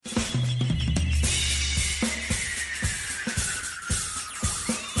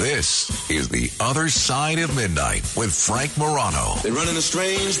This is The Other Side of Midnight with Frank Morano. They're running a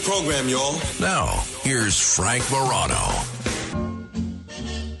strange program, y'all. Now, here's Frank Morano.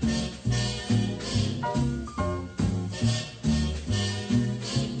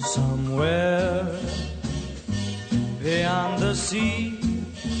 Somewhere beyond the sea,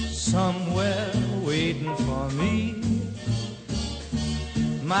 somewhere waiting for me,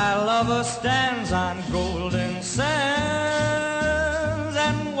 my lover stands on golden sands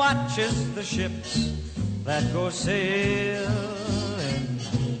and watches the ships that go sailing.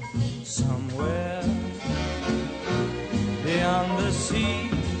 Somewhere beyond the sea,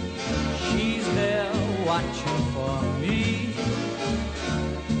 she's there watching for me.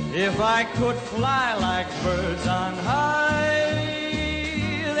 If I could fly like birds on high,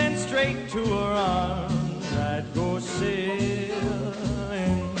 then straight to her arms I'd go sailing.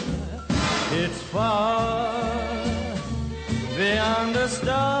 It's far beyond the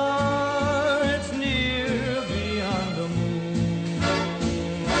star, it's near beyond the moon.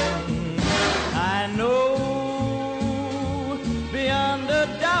 I know beyond a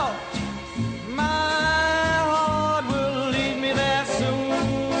doubt my heart will lead me there soon.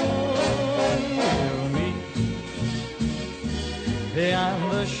 We'll meet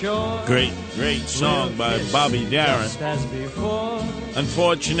beyond the shore. Great song by Bobby Darin.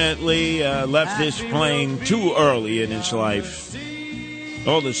 Unfortunately, left this playing too early in his life.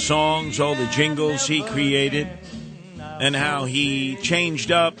 All the songs, all the jingles he created, and how he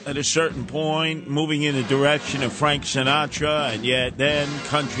changed up at a certain point, moving in the direction of Frank Sinatra, and yet then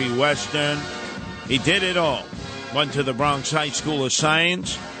country western. He did it all. Went to the Bronx High School of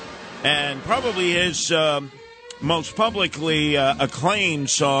Science, and probably his most publicly acclaimed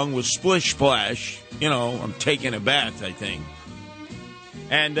song was Splish Splash. You know, I'm taking a bath, I think.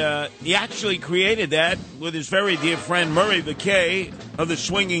 And he actually created that with his very dear friend Murray McKay of the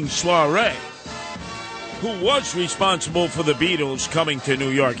Swinging Soiree, who was responsible for the Beatles coming to New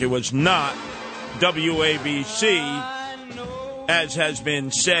York. It was not WABC, as has been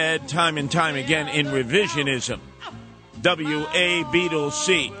said time and time again in revisionism.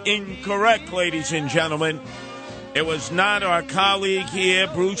 WABC. Incorrect, ladies and gentlemen. It was not our colleague here,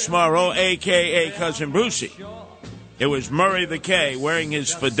 Bruce Morrow, a.k.a. Cousin Brucey. It was Murray the K wearing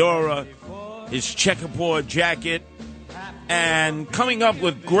his fedora, his checkerboard jacket, and coming up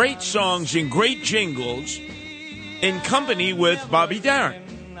with great songs and great jingles in company with Bobby Darin.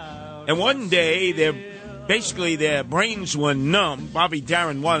 And one day, their brains were numb. Bobby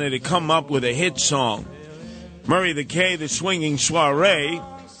Darin wanted to come up with a hit song. Murray the K, the Swinging Soiree,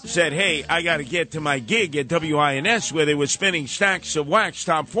 said, hey, I got to get to my gig at WINS where they were spinning stacks of Wax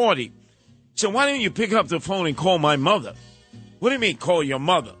Top 40. So why don't you pick up the phone and call my mother? What do you mean, call your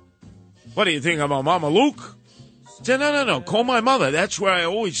mother? What do you think, I'm a Mama Luke? I said, no, call my mother. That's where I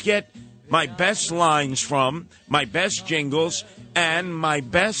always get my best lines from, my best jingles, and my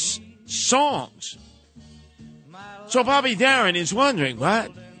best songs. So Bobby Darin is wondering,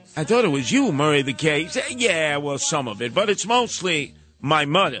 what? I thought it was you, Murray the K. He said, yeah, well, some of it, but it's mostly my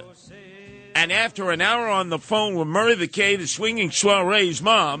mother. And after an hour on the phone with Murray the K, the Swinging Soiree's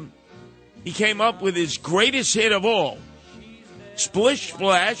mom, he came up with his greatest hit of all, Splish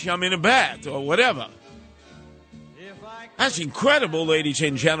Splash, I'm in a bath, or whatever. That's incredible, ladies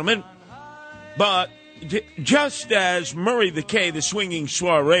and gentlemen. But just as Murray the K, the Swinging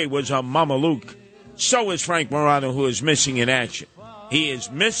Soiree, was a Mama Luke, so is Frank Morano, who is missing in action. He is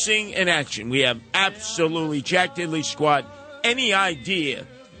missing in action. We have absolutely jack diddly squat any idea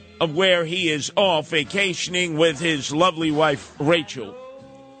of where he is off vacationing with his lovely wife, Rachel,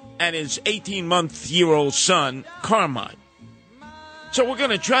 and his 18-month-year-old son, Carmine. So we're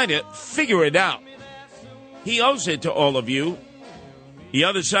going to try to figure it out. He owes it to all of you. The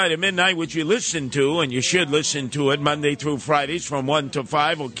Other Side of Midnight, which you listen to, and you should listen to it Monday through Fridays from 1 to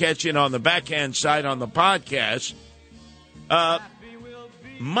 5. We'll catch it on the backhand side on the podcast.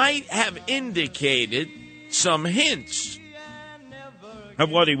 Might have indicated some hints of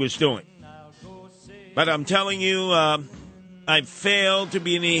what he was doing. But I'm telling you, I failed to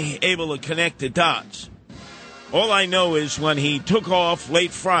be able to connect the dots. All I know is when he took off late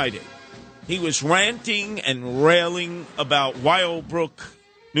Friday, he was ranting and railing about Wildbrook,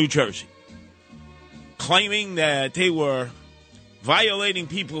 New Jersey, claiming that they were violating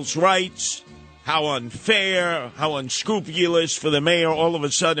people's rights, how unfair, how unscrupulous for the mayor all of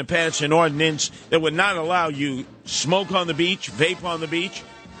a sudden to pass an ordinance that would not allow you smoke on the beach, vape on the beach,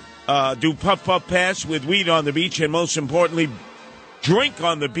 do puff-puff pass with weed on the beach, and most importantly, drink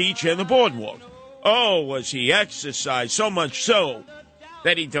on the beach and the boardwalk. Oh, was he exercised, so much so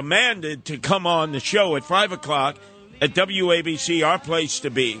that he demanded to come on the show at 5 o'clock at WABC, our place to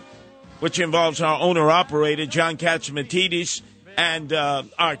be, which involves our owner-operator, John Catsimatidis, and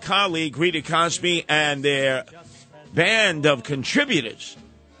our colleague, Rita Cosby, and their band of contributors.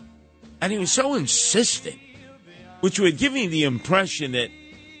 And he was so insistent, which would give me the impression that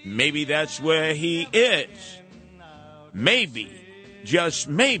maybe that's where he is. Maybe, just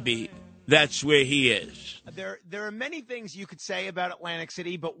maybe, that's where he is. There are many things you could say about Atlantic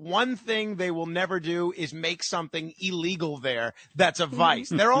City, but one thing they will never do is make something illegal there that's a vice.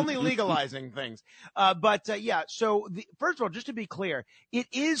 They're only legalizing things. So first of all, just to be clear, it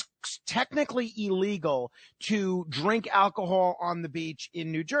is technically illegal to drink alcohol on the beach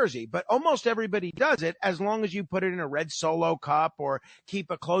in New Jersey, but almost everybody does it as long as you put it in a red Solo cup or keep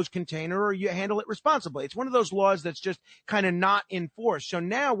a closed container or you handle it responsibly. It's one of those laws that's just kind of not enforced. So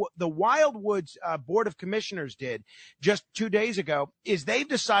now what the Wildwoods Board of Commissioners did just 2 days ago is they've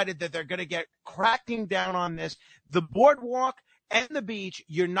decided that they're going to get cracking down on this. The boardwalk and the beach,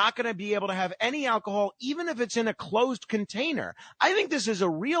 you're not going to be able to have any alcohol, even if it's in a closed container. I think this is a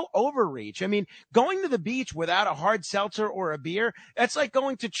real overreach. I mean, going to the beach without a hard seltzer or a beer, that's like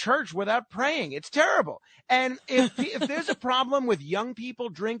going to church without praying. It's terrible. And if there's a problem with young people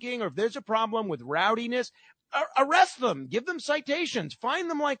drinking or if there's a problem with rowdiness, arrest them, give them citations, fine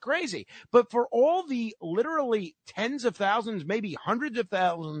them like crazy. But for all the literally tens of thousands, maybe hundreds of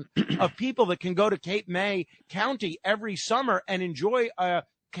thousands of people that can go to Cape May County every summer and enjoy a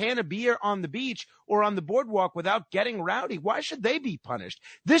can of beer on the beach or on the boardwalk without getting rowdy, why should they be punished?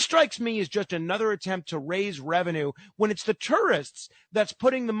 This strikes me as just another attempt to raise revenue when it's the tourists that's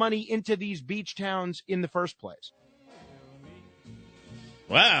putting the money into these beach towns in the first place.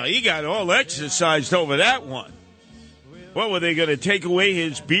 Wow, he got all exercised over that one. What, were they going to take away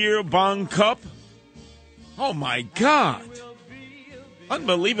his beer bong cup? Oh, my God.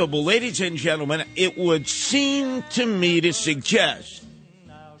 Unbelievable. Ladies and gentlemen, it would seem to me to suggest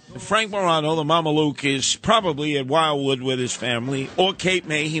that Frank Morano, the Mamaluke, is probably at Wildwood with his family, or Cape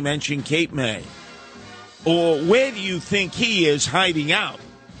May. He mentioned Cape May. Or where do you think he is hiding out?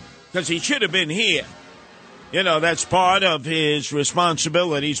 Because he should have been here. You know, that's part of his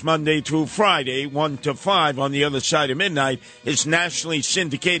responsibilities Monday through Friday, 1 to 5 on the other side of midnight, his nationally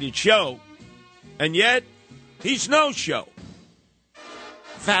syndicated show. And yet, he's no show.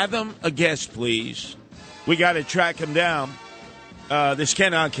 Fathom a guest, please. We got to track him down. This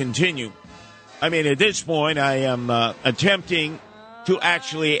cannot continue. I mean, at this point, I am attempting to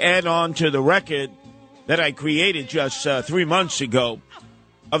actually add on to the record that I created just 3 months ago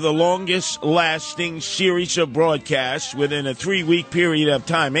of the longest-lasting series of broadcasts within a 3-week period of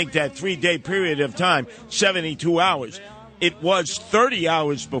time. Make that 3-day period of time 72 hours. It was 30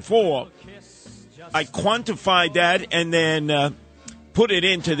 hours before. I quantified that and then put it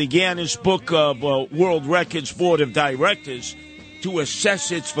into the Guinness Book of World Records Board of Directors to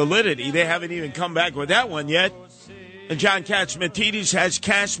assess its validity. They haven't even come back with that one yet. And John Catsimatidis has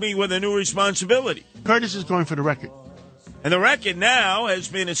cast me with a new responsibility. Curtis is going for the record. And the record now has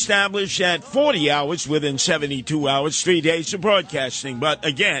been established at 40 hours within 72 hours, 3 days of broadcasting. But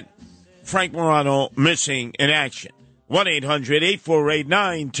again, Frank Morano missing in action.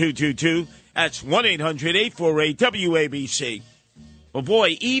 1-800-848-9222. That's 1-800-848-WABC. Well,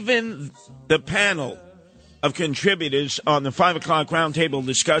 boy, even the panel of contributors on the 5 o'clock roundtable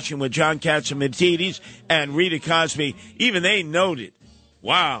discussion with John Catsimatidis and Rita Cosby, even they noted,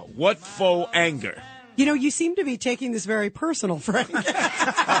 wow, what faux anger. You know, you seem to be taking this very personal, Frank.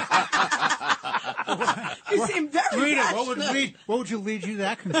 You seem very Rita, what would you lead you to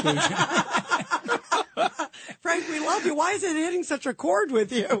that conclusion? Frank, we love you. Why is it hitting such a chord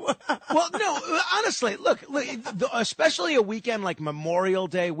with you? Well, no, honestly, look, especially a weekend like Memorial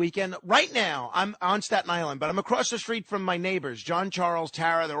Day weekend. Right now, I'm on Staten Island, but I'm across the street from my neighbors, John, Charles,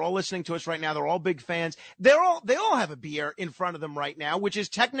 Tara. They're all listening to us right now. They're all big fans. They all have a beer in front of them right now, which is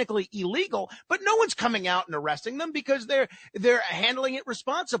technically illegal, but no one's coming out and arresting them because they're handling it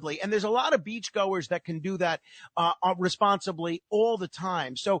responsibly. And there's a lot of beachgoers that can do that responsibly all the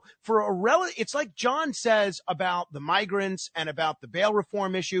time. So it's like John says about the migrants and about the bail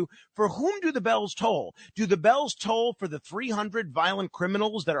reform issue. For whom do the bells toll? Do the bells toll for the 300 violent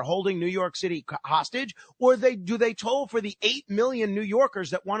criminals that are holding New York City hostage? Or do they toll for the 8 million New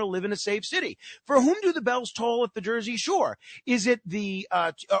Yorkers that want to live in a safe city? For whom do the bells toll at the Jersey Shore? Is it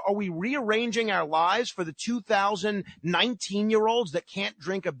are we rearranging our lives for the 2,000 19-year-olds that can't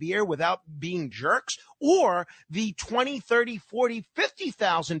drink a beer without being jerks? Or the 20, 30, 40,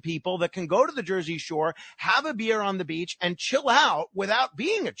 50,000 people that can go to the Jersey Shore, have a beer on the beach, and chill out without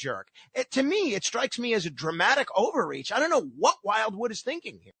being a jerk? To me, it strikes me as a dramatic overreach. I don't know what Wildwood is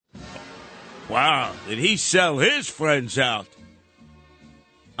thinking here. Wow, did he sell his friends out?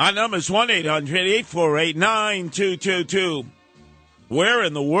 Our number's 1-800-848-9222. Where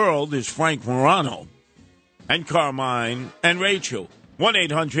in the world is Frank Morano and Carmine and Rachel?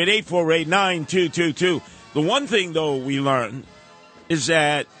 1-800-848-9222. The one thing, though, we learned is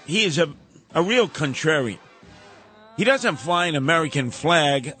that he is a real contrarian. He doesn't fly an American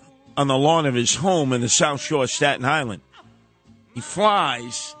flag on the lawn of his home in the South Shore, Staten Island. He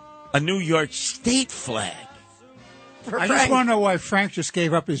flies a New York State flag. I just want to know why Frank just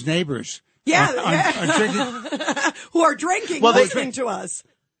gave up his neighbors. Yeah, on drinking. who are drinking, Well, listening to us.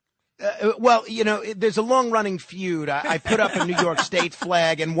 Well, there's a long-running feud. I put up a New York State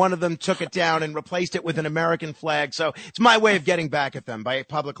flag, and one of them took it down and replaced it with an American flag. So it's my way of getting back at them by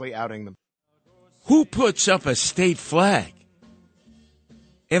publicly outing them. Who puts up a state flag?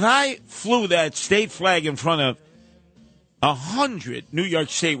 If I flew that state flag in front of 100 New York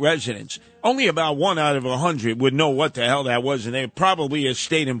State residents, only about 1 out of 100 would know what the hell that was, and they're probably a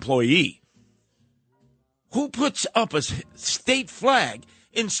state employee. Who puts up a state flag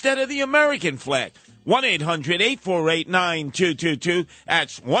instead of the American flag? 1-800-848-9222.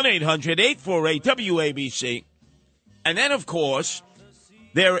 That's 1-800-848-WABC. And then, of course,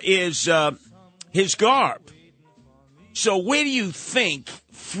 there is his garb. So where do you think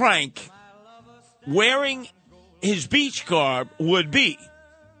Frank wearing his beach garb would be?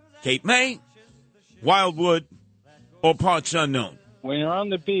 Cape May, Wildwood, or parts unknown? When you're on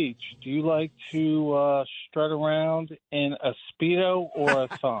the beach, do you like to strut around in a Speedo or a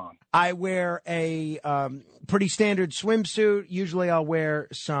thong? I wear a pretty standard swimsuit. Usually I'll wear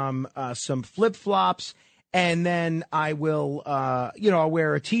some flip-flops, and then I will, I'll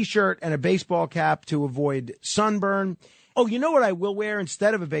wear a T-shirt and a baseball cap to avoid sunburn. Oh, you know what I will wear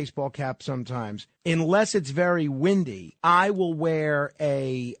instead of a baseball cap sometimes? Unless it's very windy, I will wear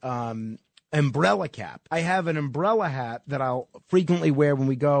a umbrella cap. I have an umbrella hat that I'll frequently wear when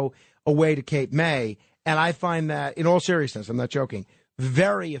we go away to Cape May, and I find that, in all seriousness, I'm not joking,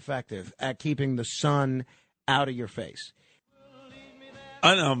 very effective at keeping the sun out of your face.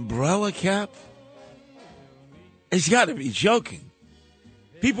 An umbrella cap? He's got to be joking.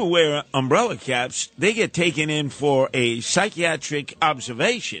 People wear umbrella caps, they get taken in for a psychiatric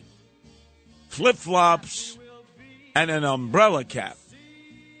observation. Flip-flops and an umbrella cap.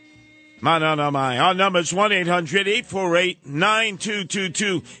 My. Our number's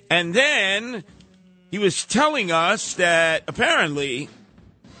 1-800-848-9222. And then he was telling us that apparently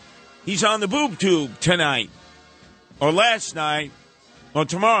he's on the boob tube tonight, or last night, or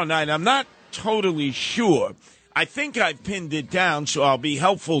tomorrow night. I'm not totally sure. I think I've pinned it down, so I'll be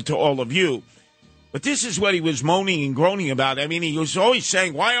helpful to all of you. But this is what he was moaning and groaning about. I mean, he was always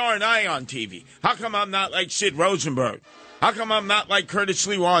saying, why aren't I on TV? How come I'm not like Sid Rosenberg? How come I'm not like Curtis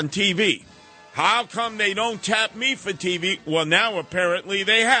Lee on TV? How come they don't tap me for TV? Well, now apparently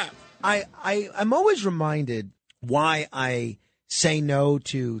they have. I'm always reminded why I say no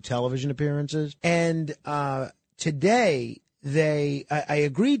to television appearances. And today, I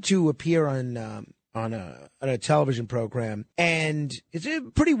agreed to appear on a television program, and it's a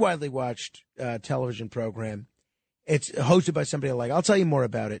pretty widely watched television program. It's hosted by somebody I like. I'll tell you more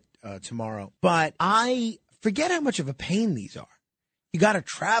about it tomorrow. But I forget how much of a pain these are. You got to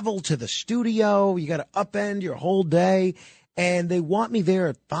travel to the studio. You got to upend your whole day, and they want me there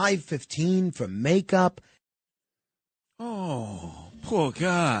at 5:15 for makeup. Oh, poor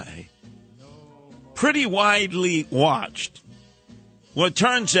guy. Pretty widely watched. Well, it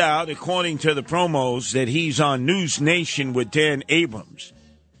turns out, according to the promos, that he's on News Nation with Dan Abrams.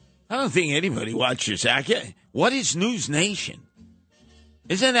 I don't think anybody watches that. What is News Nation?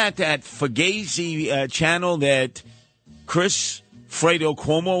 Isn't that Fugazi channel that Chris Fredo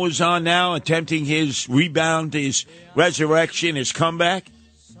Cuomo is on now, attempting his rebound, his resurrection, his comeback?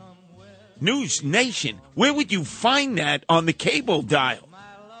 News Nation. Where would you find that on the cable dial?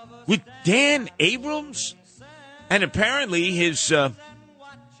 With Dan Abrams? And apparently his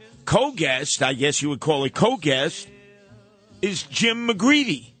co-guest, I guess you would call it co-guest, is Jim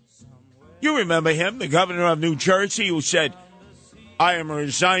McGready. You remember him, the governor of New Jersey, who said, I am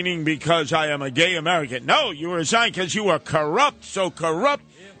resigning because I am a gay American. No, you resign because you are corrupt, so corrupt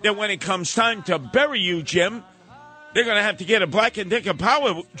that when it comes time to bury you, Jim, they're going to have to get a Black and Decker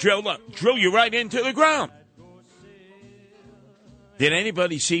power drill you right into the ground. Did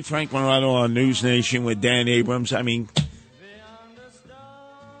anybody see Frank Morano on News Nation with Dan Abrams? I mean,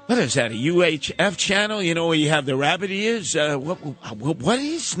 what is that, a UHF channel? You know, where you have the rabbit ears? What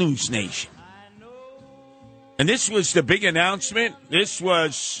is News Nation? And this was the big announcement. This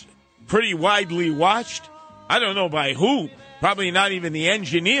was pretty widely watched. I don't know by who, Probably not even the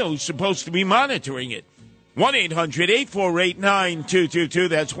engineer who's supposed to be monitoring it. 1-800-848-9222.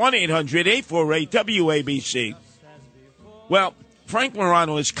 That's 1-800-848-WABC. Well, Frank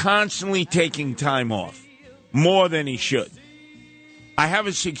Morano is constantly taking time off, more than he should. I have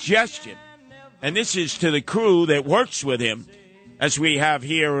a suggestion, and this is to the crew that works with him, as we have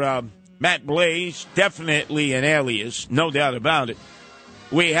here Matt Blaze, definitely an alias, no doubt about it.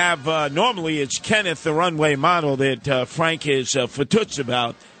 We have, normally it's Kenneth, the runway model that Frank is fatoots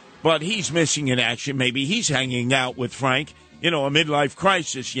about, but he's missing in action. Maybe he's hanging out with Frank. You know, a midlife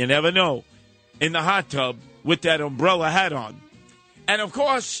crisis, you never know. In the hot tub with that umbrella hat on. And, of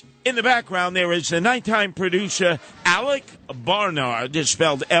course, in the background there is the nighttime producer Alec Barnard,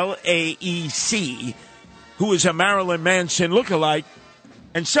 spelled L-A-E-C, who is a Marilyn Manson lookalike.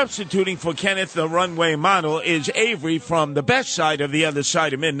 And substituting for Kenneth, the runway model, is Avery from The Best Side of the Other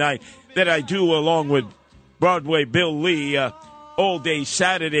Side of Midnight that I do along with Broadway Bill Lee all day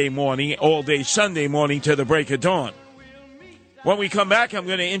Saturday morning, all day Sunday morning to the break of dawn. When we come back, I'm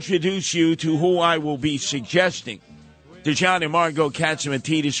going to introduce you to who I will be suggesting to John and Margot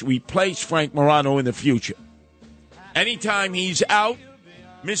Katzimatidis replace Frank Morano in the future. Anytime he's out,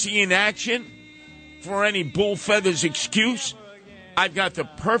 missing in action, for any bull feathers excuse, I've got the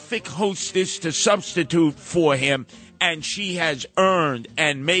perfect hostess to substitute for him, and she has earned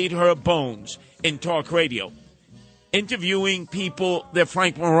and made her bones in talk radio. Interviewing people that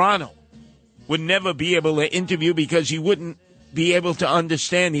Frank Morano would never be able to interview because he wouldn't be able to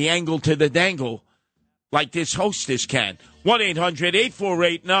understand the angle to the dangle like this hostess can.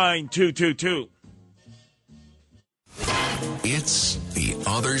 1-800-848-9222. It's The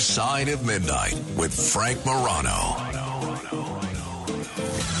Other Side of Midnight with Frank Morano.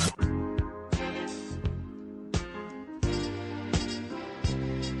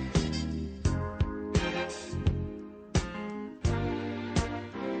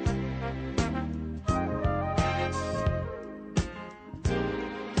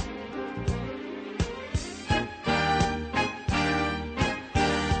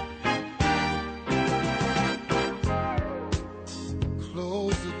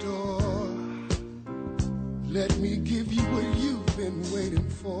 Let me give you what you've been waiting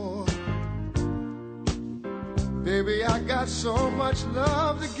for. Baby, I got so much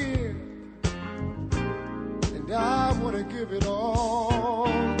love to give, and I want to give it all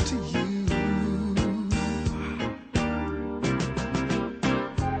to you.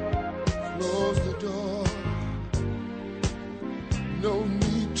 Close the door. No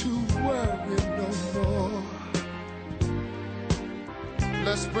need to worry no more.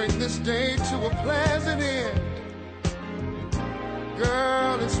 Let's bring this day to a pleasant end.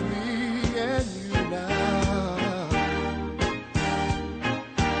 Girl, it's me and you now.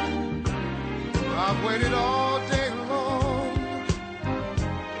 I've waited all day long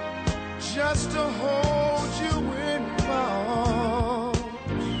just to hold you in my arms.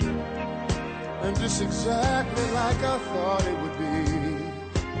 And just exactly like I thought it would be.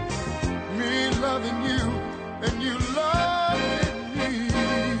 Me loving you and you loving me.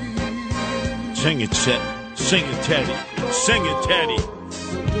 Sing it, sing it, Teddy. Sing it, Teddy.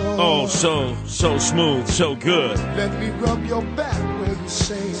 Oh, so smooth, so good. Let me rub your back where you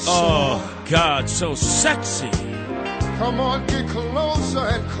say so. Oh, God, so sexy. Come on, get closer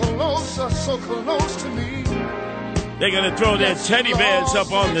and closer, so close to me. They're going to throw their teddy bears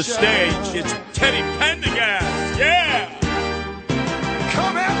up on the stage. It's Teddy Pendergast. Yeah.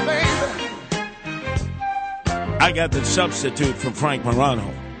 Come here, baby. I got the substitute for Frank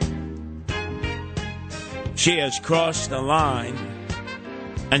Morano. She has crossed the line,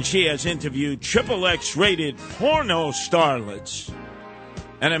 and she has interviewed XXX rated porno starlets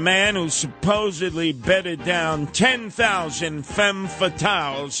and a man who supposedly bedded down 10,000 femme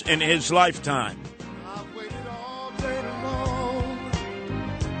fatales in his lifetime. I've waited all day long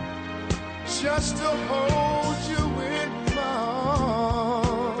just to hold you in my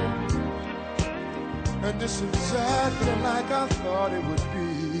arms. And it's exactly like I thought it would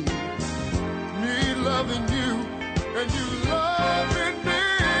be. Me loving you and you loving me.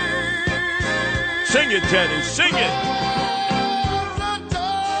 Sing it, Teddy, sing it.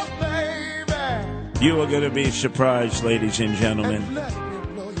 You are going to be surprised, ladies and gentlemen.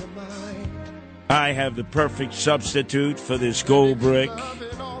 I have the perfect substitute for this gold brick.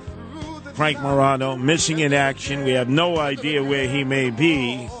 Frank Morano, missing in action. We have no idea where he may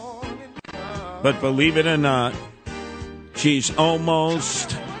be. But believe it or not, she's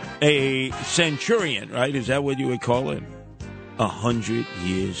almost a centurion, right? Is that what you would call it? 100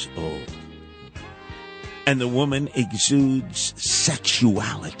 years old. And the woman exudes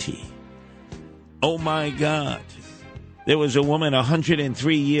sexuality. Oh, my God. There was a woman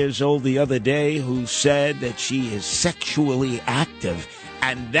 103 years old the other day who said that she is sexually active,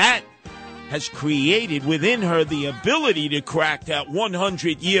 and that has created within her the ability to crack that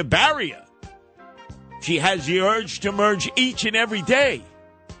 100-year barrier. She has the urge to merge each and every day.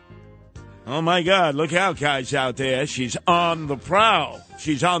 Oh, my God, look out, guys out there. She's on the prowl.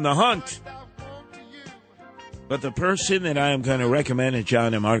 She's on the hunt. But the person that I am going to recommend is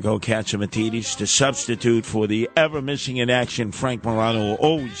John and Margot Catsimatidis to substitute for the ever-missing in action Frank Morano, who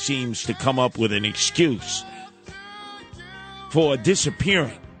always seems to come up with an excuse for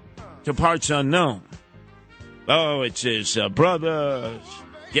disappearing to parts unknown. Oh, it's his brother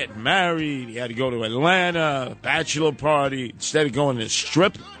getting married. He had to go to Atlanta, bachelor party. Instead of going to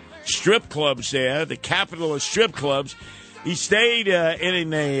strip clubs there, the capital of strip clubs, he stayed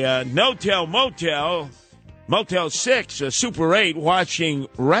in a no-tell motel, Motel 6, a Super 8, watching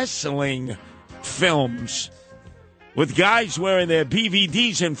wrestling films with guys wearing their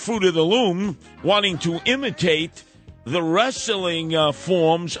BVDs and Fruit of the Loom, wanting to imitate the wrestling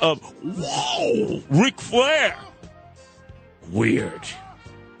forms of, whoa, Ric Flair. Weird.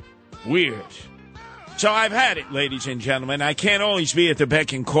 So I've had it, ladies and gentlemen. I can't always be at the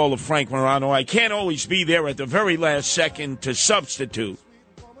beck and call of Frank Morano. I can't always be there at the very last second to substitute.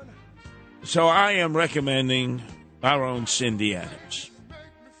 So I am recommending our own Cindy Adams.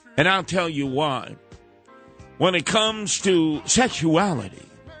 And I'll tell you why. When it comes to sexuality,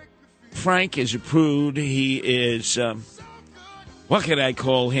 Frank is a prude. He is, what could I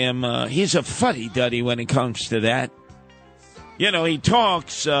call him? He's a fuddy-duddy when it comes to that. You know, he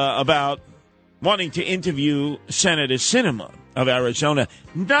talks about wanting to interview Senator Sinema of Arizona,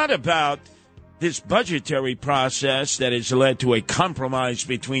 not about this budgetary process that has led to a compromise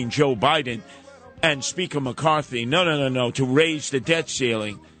between Joe Biden and Speaker McCarthy. No, to raise the debt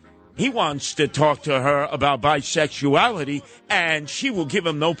ceiling. He wants to talk to her about bisexuality, and she will give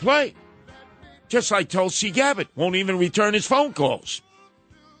him no play. Just like Tulsi Gabbard, won't even return his phone calls.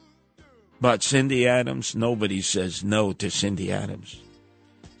 But Cindy Adams, nobody says no to Cindy Adams.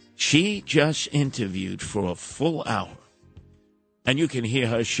 She just interviewed for a full hour. And you can hear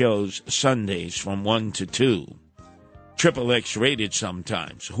her shows Sundays from 1 to 2. XXX rated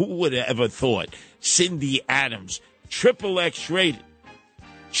sometimes. Who would have ever thought? Cindy Adams, XXX rated.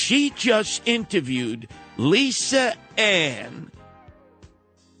 She just interviewed Lisa Ann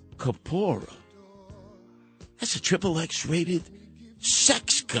Kapora. That's a XXX rated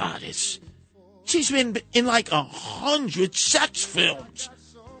sex goddess. She's been in like 100 sex films.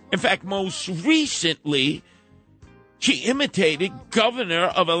 In fact, most recently, she imitated Governor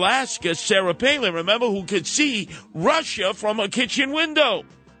of Alaska, Sarah Palin, remember, who could see Russia from a kitchen window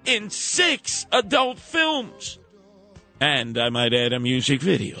in 6 adult films. And I might add a music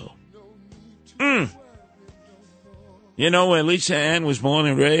video. You know where Lisa Ann was born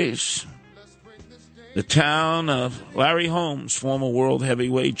and raised? The town of Larry Holmes, former world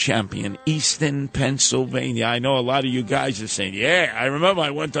heavyweight champion, Easton, Pennsylvania. I know a lot of you guys are saying, yeah, I remember I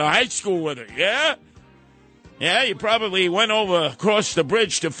went to high school with her, yeah? Yeah, you probably went across the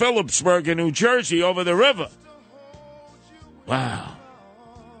bridge to Phillipsburg in New Jersey over the river. Wow.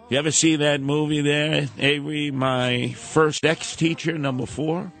 You ever see that movie there, Avery, My First Ex-Teacher, number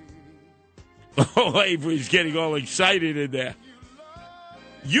 4? Oh, Avery's getting all excited in there.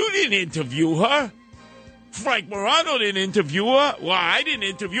 You didn't interview her. Frank Morano didn't interview her. Well, I didn't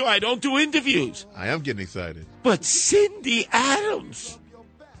interview her. I don't do interviews. I am getting excited. But Cindy Adams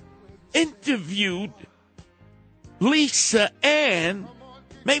interviewed Lisa Ann,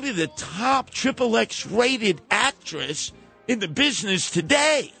 maybe the top XXX rated actress in the business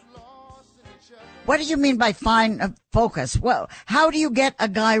today. What do you mean by find focus? Well, how do you get a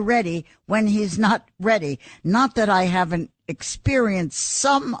guy ready when he's not ready? Not that I haven't experienced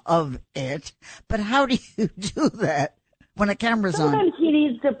some of it, but how do you do that when a camera's on? Sometimes he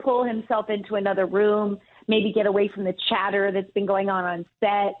needs to pull himself into another room, maybe get away from the chatter that's been going on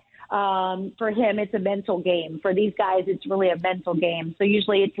set. For him, it's a mental game. For these guys, it's really a mental game. So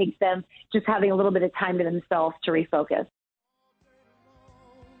usually it takes them just having a little bit of time to themselves to refocus.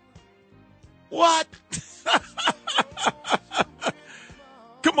 What?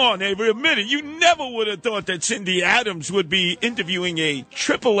 Come on, Avery, admit it. You never would have thought that Cindy Adams would be interviewing a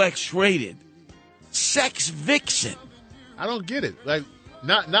XXX rated sex vixen. I don't get it. Like,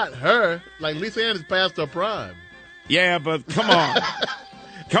 not her. Like, Lisa Ann is past her prime. Yeah, but come on.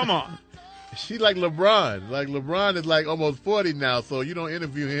 Come on. She like LeBron. Like, LeBron is like almost 40 now, so you don't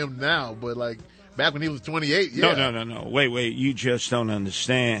interview him now. But, like, back when he was 28, yeah. No. Wait. You just don't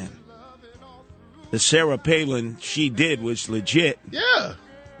understand. The Sarah Palin she did was legit. Yeah.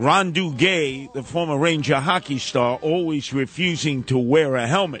 Ron Duguay, the former Ranger hockey star, always refusing to wear a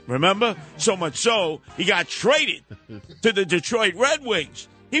helmet. Remember? So much so, he got traded to the Detroit Red Wings.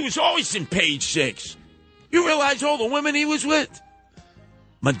 He was always in page 6. You realize all the women he was with?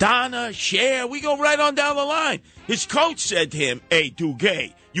 Madonna, Cher, we go right on down the line. His coach said to him, hey,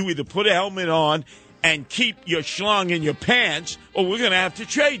 Duguay, you either put a helmet on and keep your schlong in your pants, or we're going to have to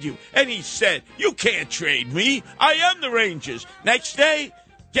trade you. And he said, you can't trade me. I am the Rangers. Next day,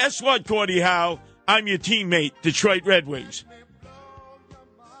 guess what, Gordie Howe? I'm your teammate, Detroit Red Wings.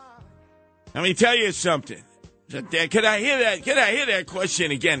 Let me tell you something. Can I hear that? Can I hear that question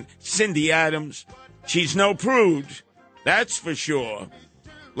again? Cindy Adams. She's no prude. That's for sure.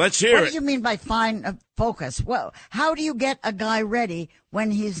 Let's hear it. What do you mean by fine focus? Well, how do you get a guy ready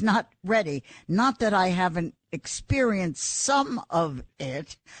when he's not ready? Not that I haven't experienced some of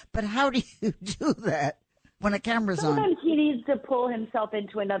it, but how do you do that when a camera's on? Sometimes he needs to pull himself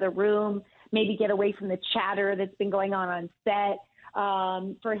into another room, maybe get away from the chatter that's been going on set.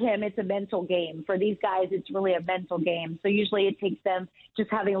 For him, it's a mental game. For these guys, it's really a mental game. So usually it takes them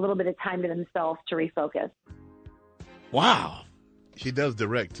just having a little bit of time to themselves to refocus. Wow. She does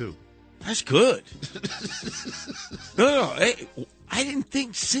direct, too. That's good. No, hey, I didn't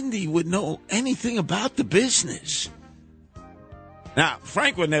think Cindy would know anything about the business. Now,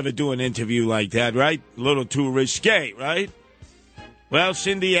 Frank would never do an interview like that, right? A little too risque, right? Well,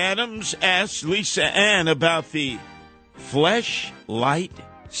 Cindy Adams asked Lisa Ann about the Fleshlight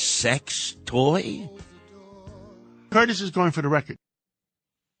sex toy. Curtis is going for the record.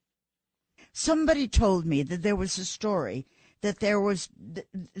 Somebody told me that there was a story that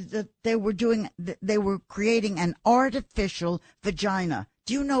they were creating an artificial vagina.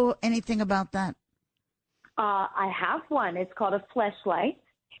 Do you know anything about that? I have one. It's called a Fleshlight,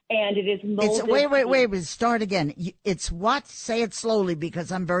 and it is molded. Wait. Start again. It's what? Say it slowly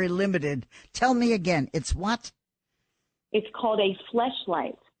because I'm very limited. Tell me again. It's what? It's called a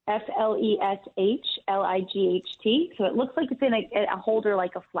Fleshlight. Fleshlight. So it looks like it's in a holder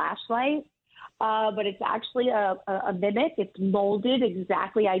like a flashlight. But it's actually a mimic. It's molded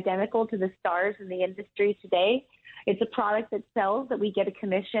exactly identical to the stars in the industry today. It's a product that sells that we get a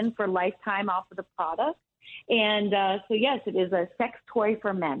commission for lifetime off of the product. And so, yes, it is a sex toy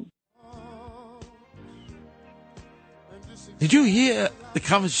for men. Did you hear the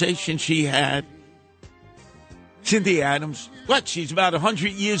conversation she had? Cindy Adams. What? She's about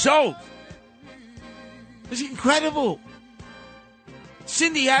 100 years old. It's incredible.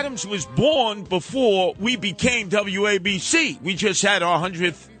 Cindy Adams was born before we became WABC. We just had our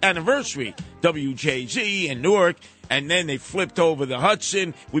 100th anniversary, WJZ in Newark, and then they flipped over the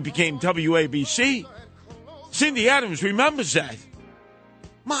Hudson. We became WABC. Cindy Adams remembers that.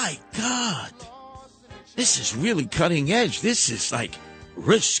 My God. This is really cutting edge. This is like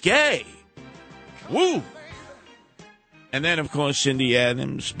risque. Woo. And then, of course, Cindy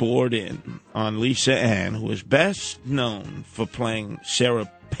Adams bored in on Lisa Ann, who is best known for playing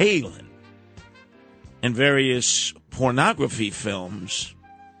Sarah Palin in various pornography films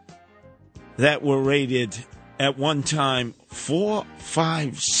that were rated at one time 4,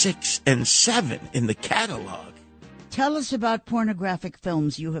 5, 6, and 7 in the catalog. Tell us about pornographic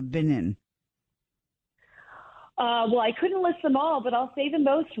films you have been in. Well, I couldn't list them all, but I'll say the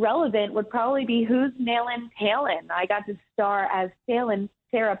most relevant would probably be Who's Nailin' Palin. I got to star as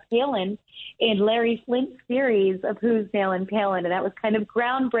Sarah Palin in Larry Flint's series of Who's Nailin' Palin, and that was kind of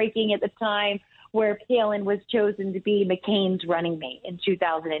groundbreaking at the time where Palin was chosen to be McCain's running mate in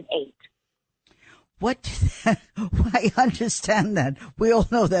 2008. I understand that. We all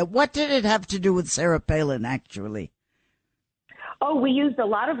know that. What did it have to do with Sarah Palin, actually? Oh, we used a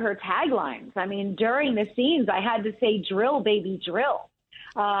lot of her taglines. I mean, during the scenes, I had to say, drill, baby, drill.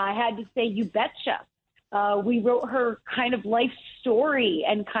 I had to say, you betcha. We wrote her kind of life story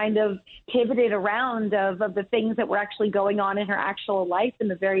and kind of pivoted around of the things that were actually going on in her actual life in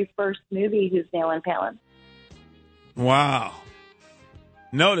the very first movie, Who's Nailin' Palin. Wow.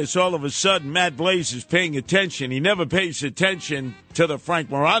 Notice all of a sudden Matt Blaze is paying attention. He never pays attention to the Frank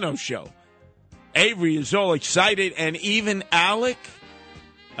Morano show. Avery is all excited, and even Alec,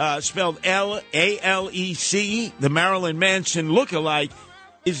 spelled L-A-L-E-C, the Marilyn Manson lookalike,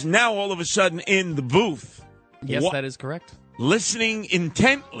 is now all of a sudden in the booth. Yes, that is correct. Listening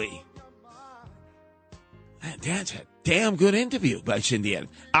intently. That's a damn good interview by Cindy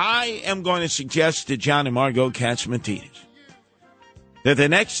Adams. I am going to suggest to John and Margot Katz-Martinez that the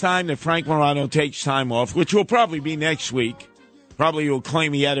next time that Frank Morano takes time off, which will probably be next week, probably he'll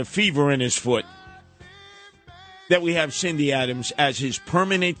claim he had a fever in his foot, that we have Cindy Adams as his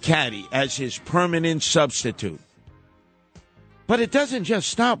permanent caddy, as his permanent substitute. But it doesn't just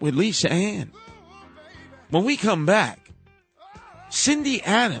stop with Lisa Ann. When we come back, Cindy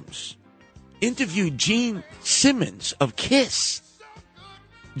Adams interviewed Gene Simmons of Kiss.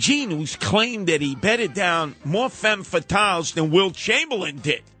 Gene, who's claimed that he bedded down more femme fatales than Will Chamberlain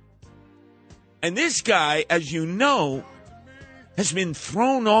did. And this guy, as you know, has been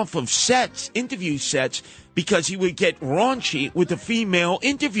thrown off of sets, interview sets, because he would get raunchy with the female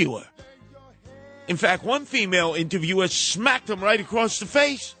interviewer. In fact, one female interviewer smacked him right across the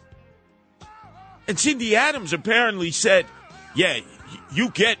face. And Cindy Adams apparently said, yeah, you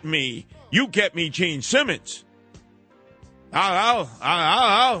get me, Gene Simmons.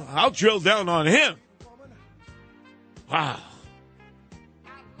 I'll drill down on him. Wow.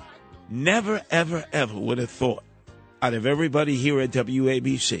 Never, ever, ever would have thought, out of everybody here at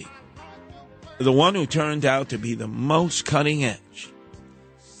WABC, the one who turned out to be the most cutting edge,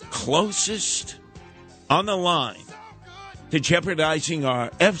 closest on the line to jeopardizing our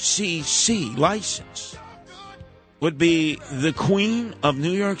FCC license, would be the Queen of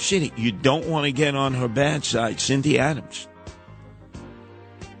New York City. You don't want to get on her bad side, Cindy Adams.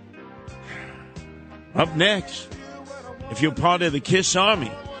 Up next, if you're part of the KISS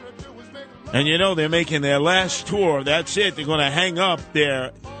Army, and you know they're making their last tour, that's it. They're going to hang up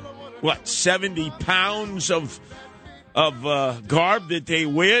their, 70 pounds of garb that they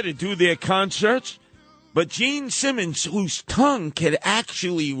wear to do their concerts. But Gene Simmons, whose tongue could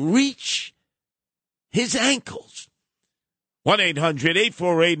actually reach his ankles.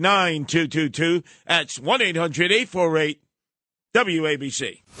 1-800-848-9222. That's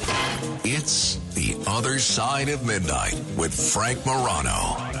 1-800-848-WABC. It's The Other Side of Midnight with Frank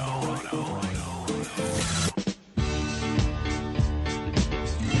Morano.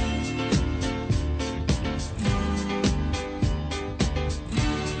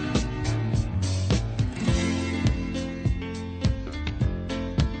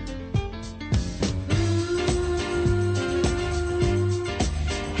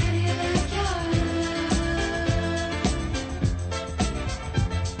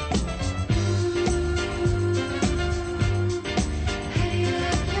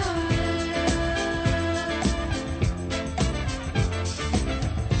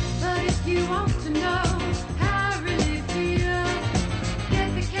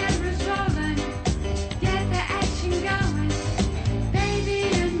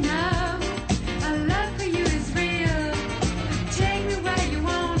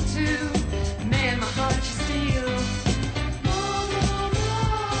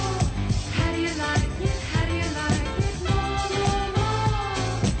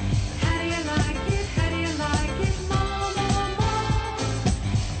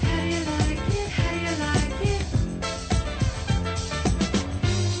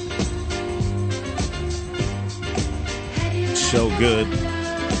 So good.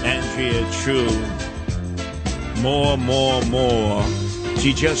 Andrea True. More.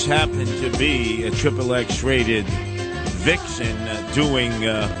 She just happened to be a XXX rated vixen doing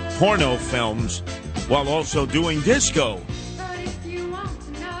porno films while also doing disco.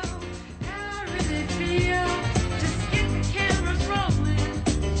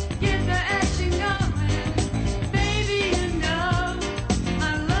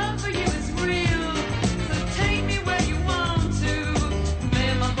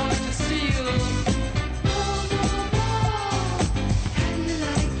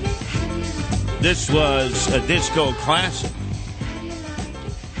 This was a disco classic.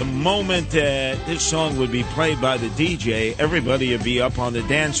 The moment that this song would be played by the DJ, everybody would be up on the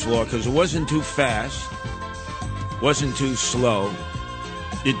dance floor because it wasn't too fast, wasn't too slow.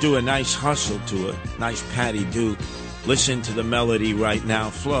 You'd do a nice hustle to it, nice Patty Duke. Listen to the melody right now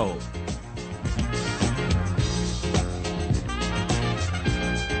flow.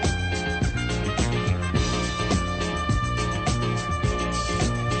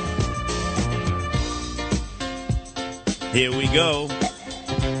 Here we go.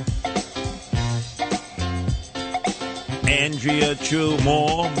 Andrea True,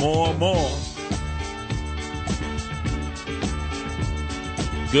 more.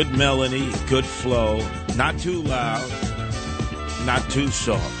 Good melody, good flow. Not too loud, not too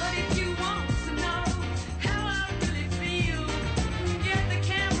soft.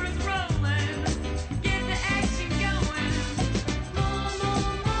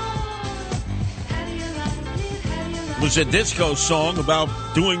 It was a disco song about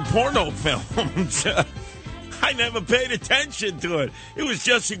doing porno films. I never paid attention to it. It was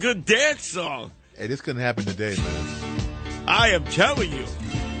just a good dance song. Hey, this couldn't happen today, man. I am telling you.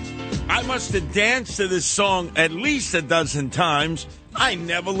 I must have danced to this song at least a dozen times. I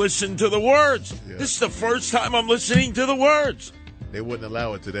never listened to the words. Yeah. This is the first time I'm listening to the words. They wouldn't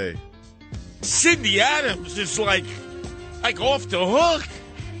allow it today. Cindy Adams is like off the hook.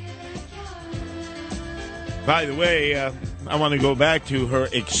 By the way, I want to go back to her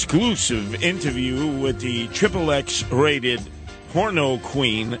exclusive interview with the XXX rated porno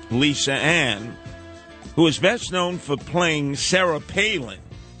queen, Lisa Ann, who is best known for playing Sarah Palin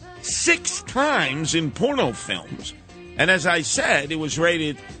 6 times in porno films. And as I said, it was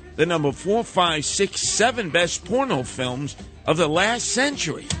rated the number 4, 5, 6, 7 best porno films of the last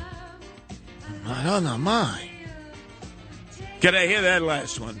century. I don't know, my. Can I hear that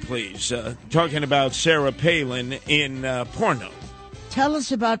last one, please? Talking about Sarah Palin in porno. Tell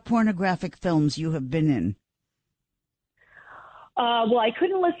us about pornographic films you have been in. Well, I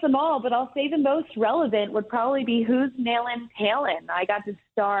couldn't list them all, but I'll say the most relevant would probably be Who's Nailin' Palin. I got to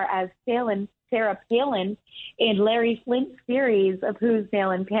star as Sarah Palin in Larry Flint's series of Who's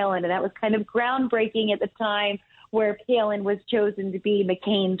Nailin' Palin, and that was kind of groundbreaking at the time where Palin was chosen to be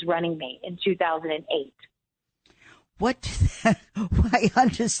McCain's running mate in 2008. I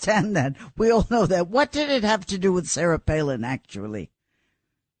understand that. We all know that. What did it have to do with Sarah Palin, actually?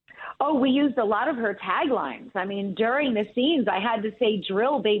 Oh, we used a lot of her taglines. I mean, during the scenes, I had to say,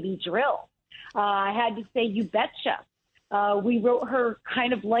 drill, baby, drill. I had to say, you betcha. We wrote her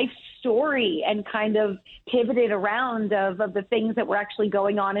kind of life story and kind of pivoted around of the things that were actually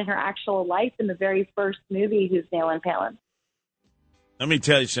going on in her actual life in the very first movie, Who's Nailin' Palin. Let me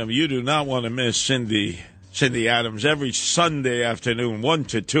tell you something. You do not want to miss Cindy Adams every Sunday afternoon, 1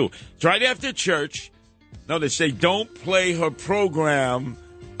 to 2. It's right after church. Notice they don't play her program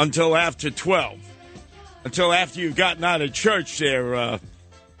until after 12. Until after you've gotten out of church there,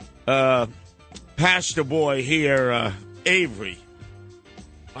 pastor boy here, Avery.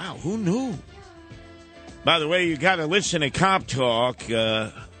 Wow, who knew? By the way, you got to listen to Cop Talk.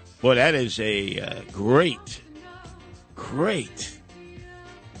 Boy, that is a great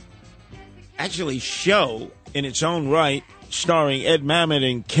actually show in its own right, starring Ed Mamet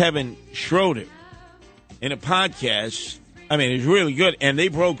and Kevin Schroeder in a podcast. I mean, it's really good. And they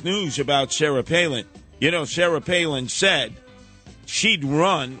broke news about Sarah Palin. You know, Sarah Palin said she'd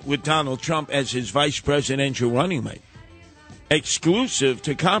run with Donald Trump as his vice presidential running mate. Exclusive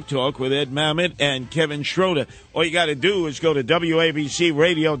to Cop Talk with Ed Mamet and Kevin Schroeder. All you got to do is go to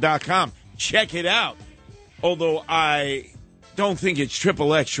WABCRadio.com. Check it out. Although I don't think it's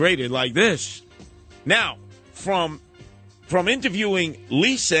XXX rated like this. Now, from interviewing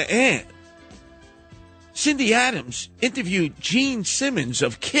Lisa Ann, Cindy Adams interviewed Gene Simmons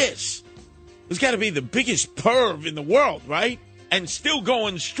of Kiss. Who's got to be the biggest perv in the world, right? And still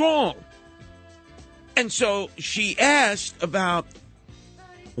going strong. And so she asked about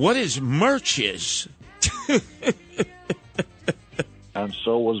what his merch is. And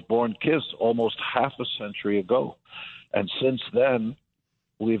so was born Kiss almost half a century ago. And since then,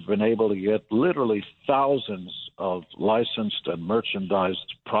 we've been able to get literally thousands of licensed and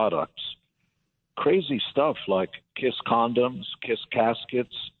merchandised products. Crazy stuff like Kiss condoms, Kiss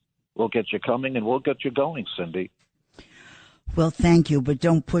caskets. We'll get you coming and we'll get you going, Cindy. Well, thank you, but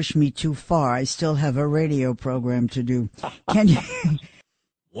don't push me too far. I still have a radio program to do. Can you?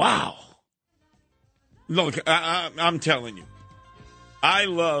 Wow. Look, I'm telling you, I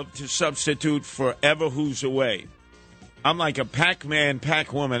love to substitute forever who's away. I'm like a Pac-Man,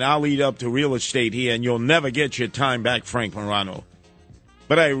 Pac-Woman. I'll eat up the real estate here, and you'll never get your time back, Frank Morano.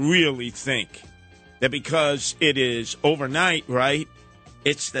 But I really think that because it is overnight, right,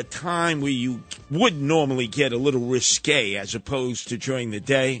 it's the time where you would normally get a little risque as opposed to during the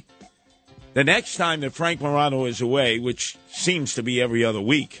day. The next time that Frank Morano is away, which seems to be every other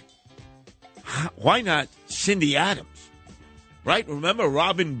week, why not Cindy Adams, right? Remember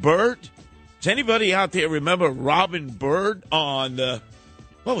Robin Bird? Does anybody out there remember Robin Bird on,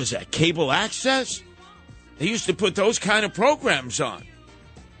 what was that, cable access? They used to put those kind of programs on.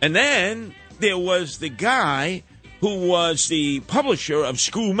 And then there was the guy who was the publisher of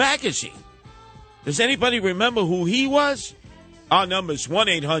Screw Magazine. Does anybody remember who he was? Our number's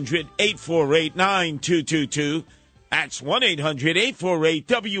 1-800-848-9222. That's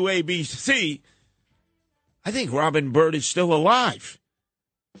 1-800-848-WABC. I think Robin Bird is still alive.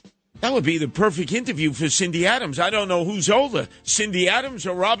 That would be the perfect interview for Cindy Adams. I don't know who's older, Cindy Adams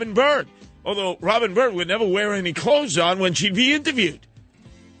or Robin Bird. Although Robin Bird would never wear any clothes on when she'd be interviewed.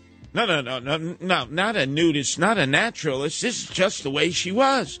 No, not a nudist, not a naturalist. This is just the way she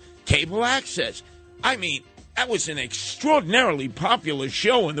was. Cable access. I mean, that was an extraordinarily popular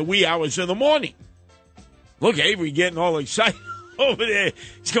show in the wee hours of the morning. Look, Avery getting all excited over there.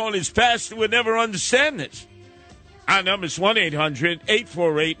 He's going, his pastor would never understand this. Our number is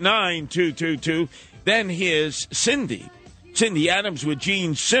 1-800-848-9222. Then here's Cindy Cindy Adams with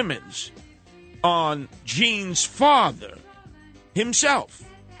Gene Simmons on Gene's father himself.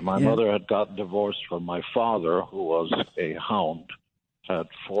 My mother had gotten divorced from my father, who was a hound, had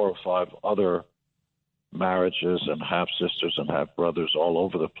 4 or 5 other marriages and half-sisters and half-brothers all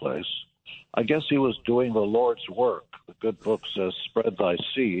over the place. I guess he was doing the Lord's work. The good book says, spread thy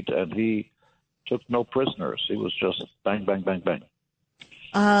seed, and he took no prisoners. He was just bang, bang, bang, bang.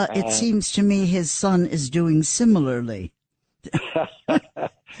 It seems to me his son is doing similarly.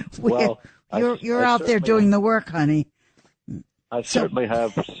 Well, you're out there doing the work, honey. I certainly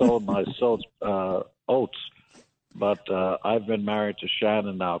have sown my oats, but I've been married to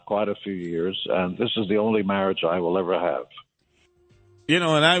Shannon now quite a few years, and this is the only marriage I will ever have. You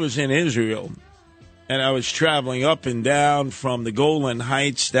know, when I was in Israel, and I was traveling up and down from the Golan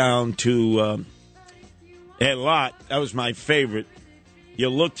Heights down to Eilat, that was my favorite. You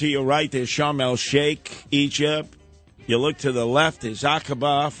look to your right, there's Sharm el-Sheikh, Egypt. You look to the left, there's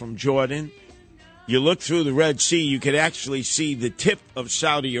Aqaba from Jordan. You look through the Red Sea, you could actually see the tip of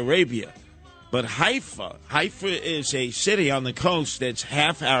Saudi Arabia. But Haifa is a city on the coast that's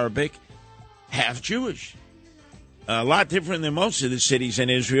half Arabic, half Jewish. A lot different than most of the cities in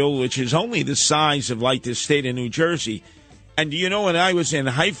Israel, which is only the size of like the state of New Jersey. And do you know, when I was in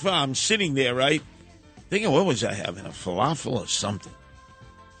Haifa, I'm sitting there, right, thinking, what was I having, a falafel or something?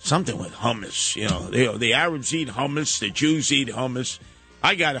 Something with hummus. You know, the Arabs eat hummus, the Jews eat hummus.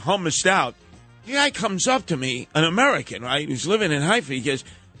 I got hummused out. The guy comes up to me, an American, right, who's living in Haifa. He goes,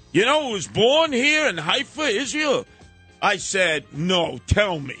 you know who was born here in Haifa, Israel? I said, no,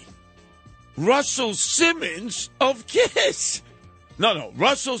 tell me. Russell Simmons of Kiss. No,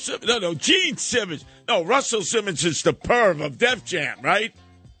 Gene Simmons. No, Russell Simmons is the perv of Def Jam, right?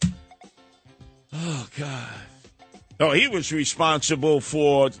 Oh, God. Oh, he was responsible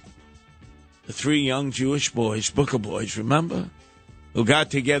for the 3 young Jewish boys, Booker boys, remember? Who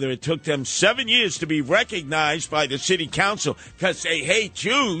got together. It took them 7 years to be recognized by the city council because they hate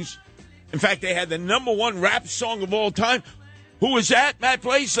Jews. In fact, they had the #1 rap song of all time. Who was that, Matt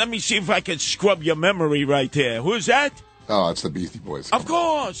Blaze? Let me see if I can scrub your memory right there. Who is that? Oh, it's the Beastie Boys. Of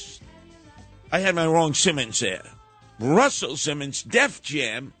course. I had my wrong Simmons there. Russell Simmons, Def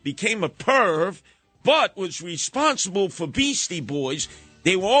Jam, became a perv, but was responsible for Beastie Boys.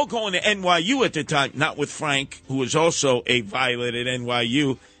 They were all going to NYU at the time, not with Frank, who was also a violet at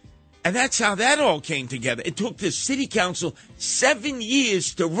NYU. And that's how that all came together. It took the city council 7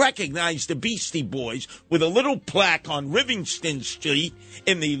 years to recognize the Beastie Boys with a little plaque on Livingston Street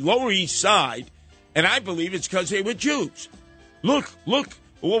in the Lower East Side. And I believe it's because they were Jews. Look, what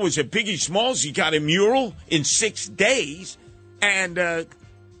was it, Biggie Smalls? He got a mural in 6 days. And the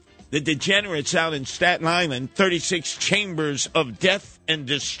degenerates out in Staten Island, 36 Chambers of Death and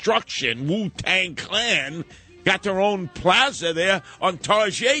Destruction, Wu-Tang Clan, got their own plaza there on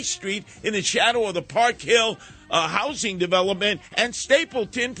Target Street in the shadow of the Park Hill housing development and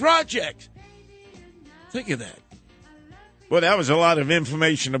Stapleton project. Think of that. Well, that was a lot of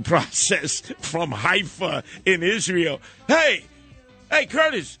information to process from Haifa in Israel. Hey,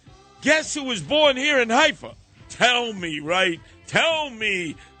 Curtis, guess who was born here in Haifa? Tell me, right? Tell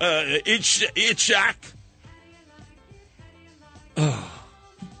me, Itzhak. Oh,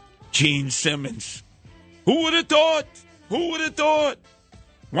 Gene Simmons. Who would have thought?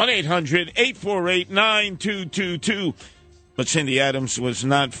 1-800-848-9222. But Cindy Adams was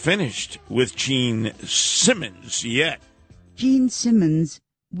not finished with Gene Simmons yet. Gene Simmons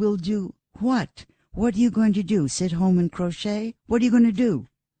will do what? What are you going to do? Sit home and crochet? What are you going to do?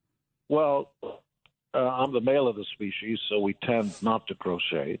 Well, I'm the male of the species, so we tend not to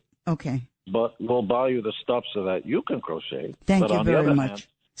crochet. Okay. But we'll buy you the stuff so that you can crochet. Thank but you on very the other much. hand,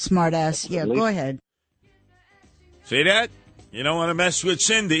 Smart ass. Yeah, go ahead. See that? You don't want to mess with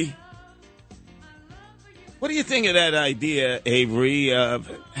Cindy. What do you think of that idea, Avery, of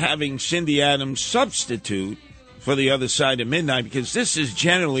having Cindy Adams substitute for the other side of midnight? Because this is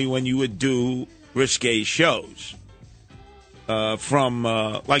generally when you would do risque shows. From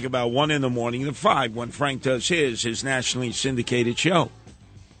like about 1 in the morning to 5 when Frank does his nationally syndicated show.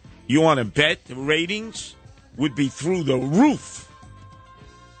 You want to bet the ratings would be through the roof.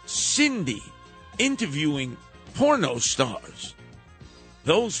 Cindy interviewing porno stars,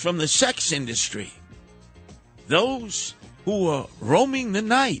 those from the sex industry, those who are roaming the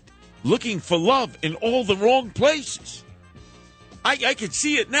night, looking for love in all the wrong places. I could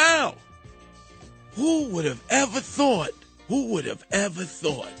see it now. Who would have ever thought? Who would have ever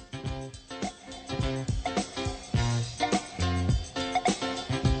thought?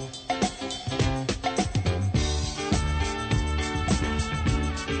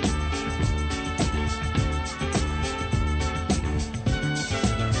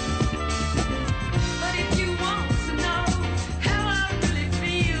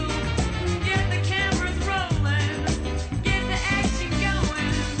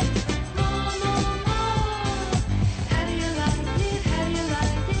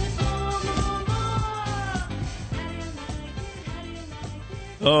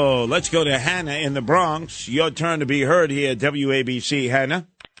 Oh, let's go to Hannah in the Bronx. Your turn to be heard here at WABC. Hannah?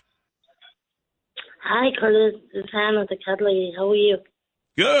 Hi, Curtis. It's Hannah, the cat lady. How are you?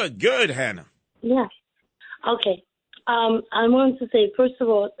 Good, Hannah. Yeah. Okay. I wanted to say, first of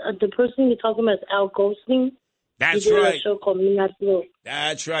all, the person you're talking about is Al Goldstein. That's he did right. A show called Midnight Blue.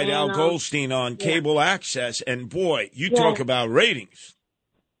 That's right, And, Al Goldstein on cable access. And, boy, you talk about ratings.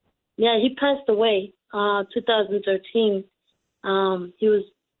 Yeah, he passed away 2013. He was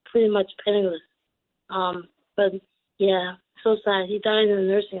pretty much penniless. But, yeah, so sad. He died in a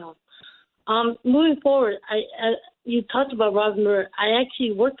nursing home. Moving forward, you talked about Robin Bird. I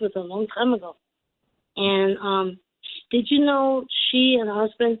actually worked with her a long time ago. And did you know she and her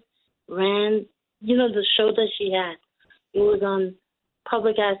husband ran, the show that she had? It was on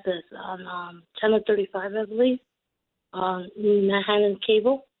public access on Channel 35, I believe, on Manhattan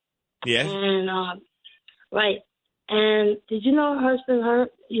Cable. Yeah. And, right. And did you know her husband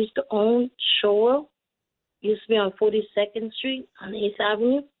used to own Showroom? Used to be on 42nd Street on 8th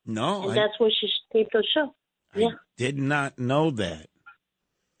Avenue. No. And that's where she taped her show. Yeah. Did not know that.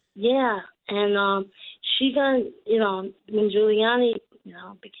 Yeah. And she got, when Giuliani,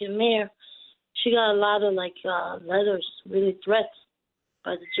 became mayor, she got a lot of, letters, really threats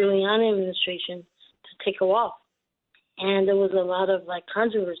by the Giuliani administration to take her off. And there was a lot of,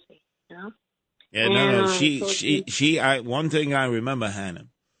 controversy, Yeah, no. One thing I remember, Hannah,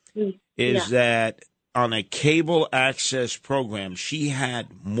 is that on a cable access program, she had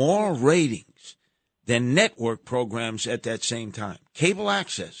more ratings than network programs at that same time. Cable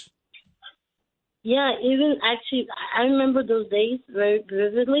access. Yeah, even actually, I remember those days very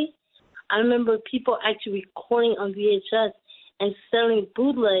vividly. I remember people actually recording on VHS and selling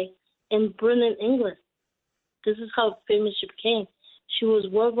bootleg in Britain, England. This is how famous she became. She was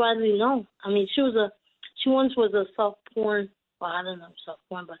worldwide known. I mean, she once was a soft porn. Well, I don't know soft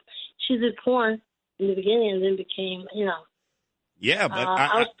porn, but she did porn in the beginning and then became, Yeah,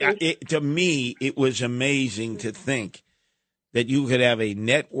 but to me, it was amazing to think that you could have a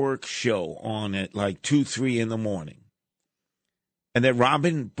network show on at 2, 3 in the morning, and that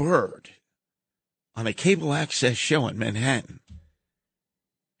Robin Bird on a cable access show in Manhattan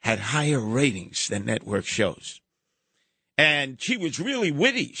had higher ratings than network shows. And she was really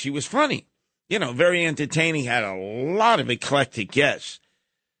witty. She was funny. Very entertaining, had a lot of eclectic guests.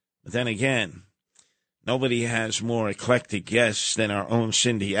 But then again, nobody has more eclectic guests than our own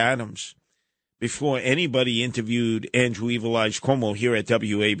Cindy Adams. Before anybody interviewed Andrew Evil Eyes Cuomo here at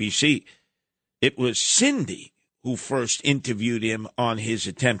WABC, it was Cindy who first interviewed him on his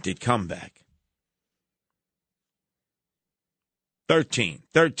attempted comeback. 13.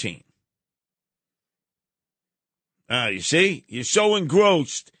 You see? You're so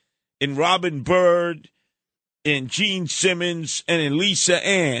engrossed in Robin Bird, in Gene Simmons, and in Lisa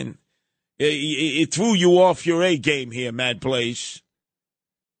Ann. It threw you off your A game here, Mad Blaze.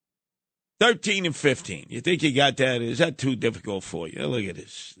 13 and 15. You think you got that? Is that too difficult for you? Look at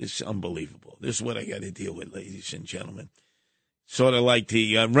this. This is unbelievable. This is what I got to deal with, ladies and gentlemen. Sort of like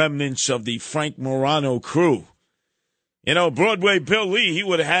the remnants of the Frank Morano crew. Broadway Bill Lee, he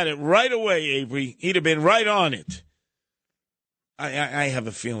would have had it right away, Avery. He'd have been right on it. I have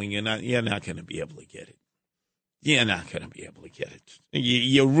a feeling you're not going to be able to get it. You're not going to be able to get it.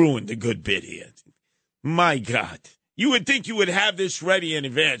 You ruined a good bit here. My God. You would think you would have this ready in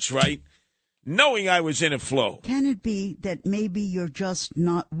advance, right? Knowing I was in a flow. Can it be that maybe you're just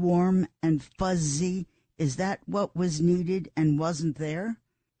not warm and fuzzy? Is that what was needed and wasn't there?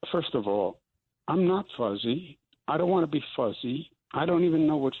 First of all, I'm not fuzzy. I don't want to be fuzzy. I don't even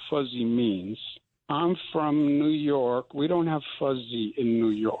know what fuzzy means. I'm from New York. We don't have fuzzy in New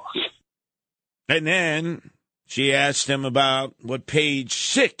York. And then she asked him about what page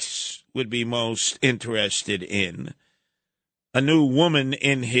 6 would be most interested in. A new woman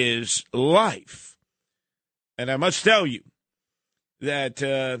in his life. And I must tell you that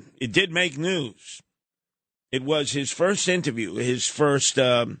it did make news. It was his first interview, his first,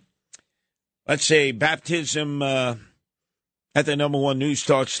 let's say, baptism at the number one news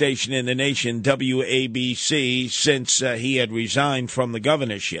talk station in the nation, WABC, since he had resigned from the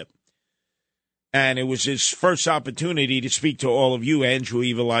governorship. And it was his first opportunity to speak to all of you, Andrew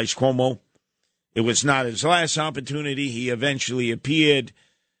Evil Eyes Cuomo. It was not his last opportunity. He eventually appeared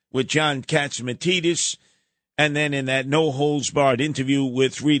with John Catsimatidis, and then in that no-holds-barred interview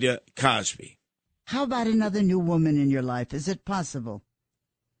with Rita Cosby. How about another new woman in your life? Is it possible?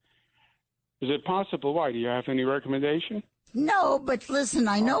 Is it possible? Why? Do you have any recommendation? No, but listen,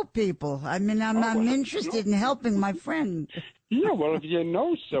 I know people. I mean, I'm interested in helping my friend. Yeah, well, if you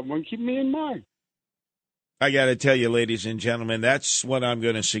know someone, keep me in mind. I got to tell you, ladies and gentlemen, that's what I'm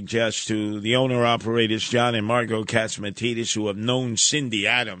going to suggest to the owner-operators, John and Margot Katsimatidis, who have known Cindy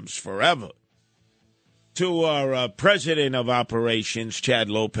Adams forever. To our president of operations, Chad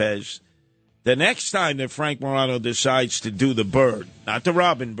Lopez, the next time that Frank Morano decides to do the bird, not the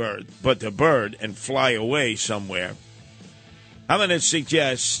Robin Bird, but the bird, and fly away somewhere, I'm going to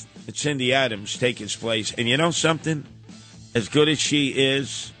suggest that Cindy Adams take his place. And you know something? As good as she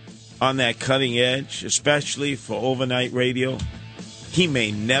is on that cutting edge, especially for overnight radio, he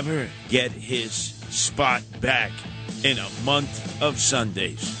may never get his spot back in a month of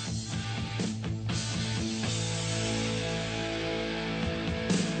Sundays.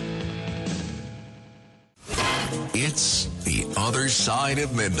 It's The Other Side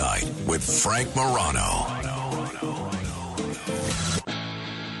of Midnight with Frank Morano.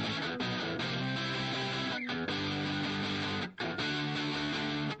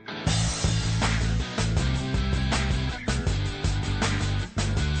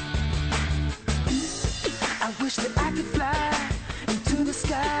 I wish that I could fly into the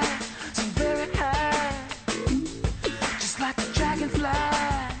sky so very high, just like a dragonfly.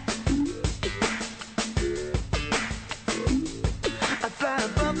 I fly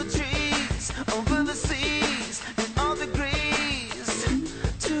above the trees, over the seas, in all degrees,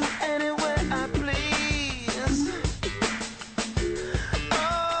 to anywhere I please.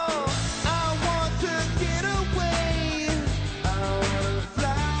 Oh, I want to get away. I want to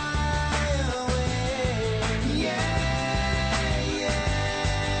fly away. Yeah, yeah,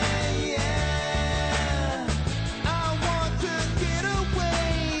 yeah. I want to get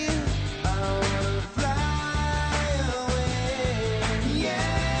away. I want to fly away.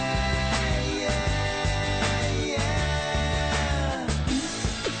 Yeah, yeah, yeah.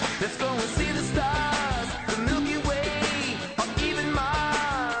 Let's go and see the stars, the Milky Way, or even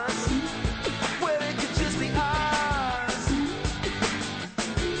Mars, where it could just be ours.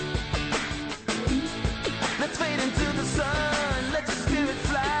 Let's fade into the sun, let your spirit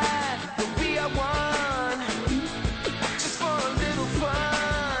fly, but we are one, just for a little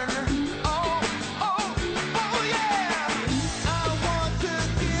fun. Oh, oh, oh yeah. I want to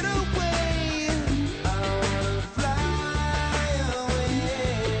get away. I want to fly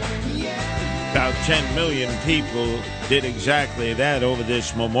away. Yeah. About 10 million people did exactly that over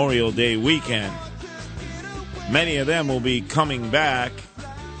this Memorial Day weekend. Many of them will be coming back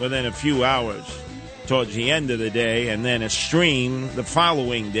within a few hours towards the end of the day, and then a stream the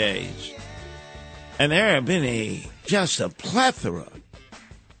following days. And there have been just a plethora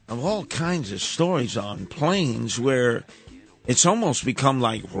of all kinds of stories on planes where it's almost become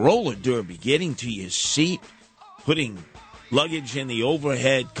like roller derby, getting to your seat, putting luggage in the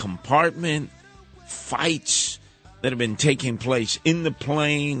overhead compartment, fights that have been taking place in the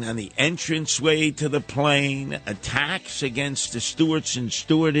plane, on the entranceway to the plane, attacks against the stewards and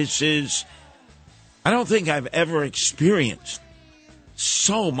stewardesses. I don't think I've ever experienced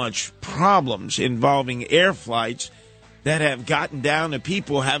so much problems involving air flights that have gotten down to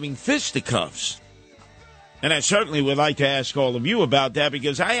people having fisticuffs. And I certainly would like to ask all of you about that,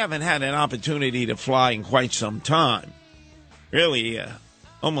 because I haven't had an opportunity to fly in quite some time. Really,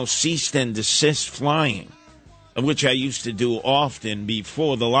 almost ceased and desist flying, of which I used to do often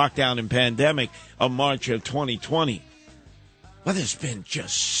before the lockdown and pandemic of March of 2020. But there's been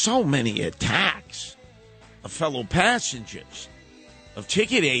just so many attacks of fellow passengers, of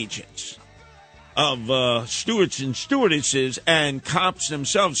ticket agents, of stewards and stewardesses, and cops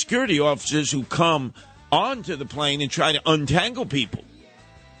themselves, security officers who come onto the plane and try to untangle people.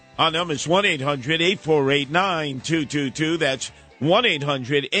 Our number is 1-800-848-9222. That's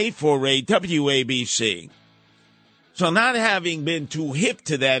 1-800-848-WABC. So not having been too hip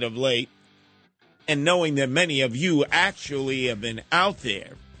to that of late, and knowing that many of you actually have been out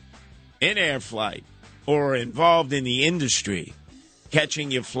there in air flight or involved in the industry,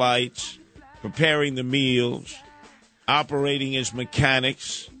 catching your flights, preparing the meals, operating as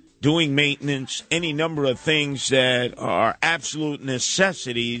mechanics, doing maintenance, any number of things that are absolute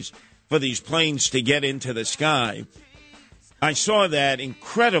necessities for these planes to get into the sky. I saw that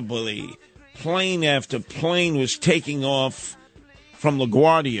incredibly plane after plane was taking off from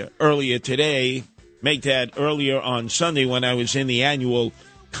LaGuardia earlier today. Make that earlier on Sunday when I was in the annual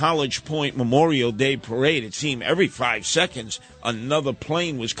College Point Memorial Day Parade. It seemed every 5 seconds another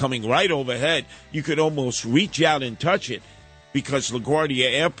plane was coming right overhead. You could almost reach out and touch it, because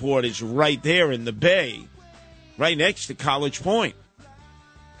LaGuardia Airport is right there in the bay, right next to College Point.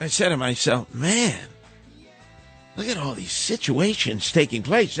 I said to myself, man, look at all these situations taking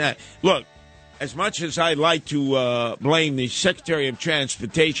place. Now, look, as much as I'd like to blame the Secretary of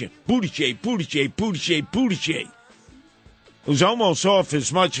Transportation, Buttigieg, who's almost off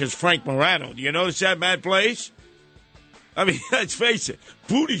as much as Frank Morano. Do you notice that, Matt Blaze? I mean, let's face it,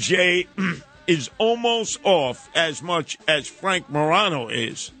 Buttigieg is almost off as much as Frank Morano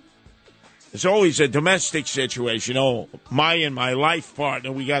is. It's always a domestic situation. Oh, my life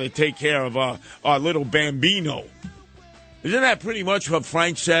partner, we got to take care of our little bambino. Isn't that pretty much what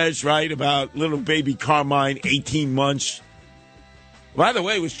Frank says, right, about little baby Carmine, 18 months? By the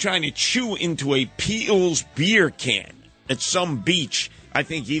way, was trying to chew into a Peel's beer can at some beach, I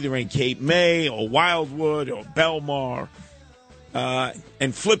think either in Cape May or Wildwood or Belmar,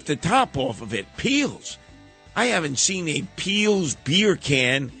 and flipped the top off of it. Peel's. I haven't seen a Peel's beer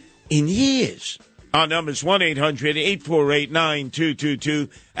can in years. Our number is 1-800-848-9222.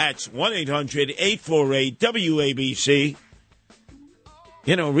 That's 1-800-848-WABC.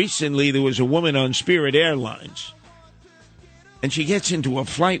 You know, recently there was a woman on Spirit Airlines, and she gets into a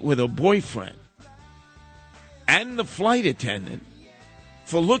flight with her boyfriend and the flight attendant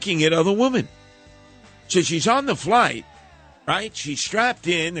for looking at other women. So she's on the flight, right? She's strapped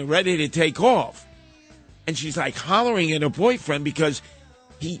in and ready to take off. And she's like hollering at her boyfriend because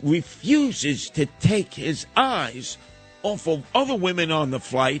he refuses to take his eyes off of other women on the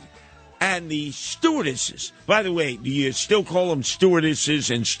flight and the stewardesses. By the way, do you still call them stewardesses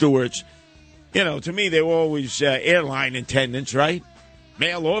and stewards? You know, to me, they were always airline attendants, right?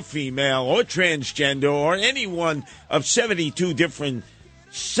 Male or female or transgender or anyone of 72 different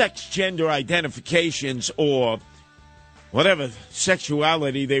sex gender identifications or whatever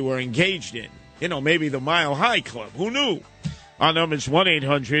sexuality they were engaged in. You know, maybe the Mile High Club. Who knew? Our number is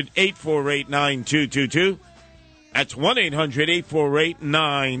 1-800-848-9222. That's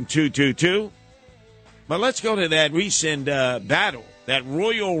 1-800-848-9222. But let's go to that recent battle, that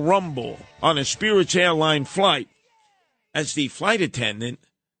Royal Rumble on a Spirit Airline flight. As the flight attendant,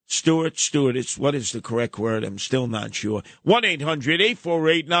 stewardess, what is the correct word? I'm still not sure.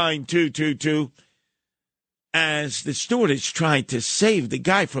 1-800-848-9222. As the stewardess tried to save the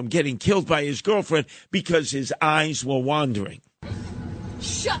guy from getting killed by his girlfriend because his eyes were wandering.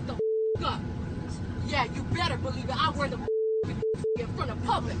 Shut the up. Yeah, you better believe it. I wear the in front of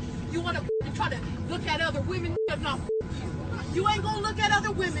public. You want to try to look at other women? No, you ain't gonna look at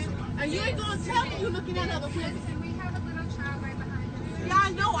other women, and you ain't gonna tell me you're looking at other women. We have a little child right behind you. Yeah,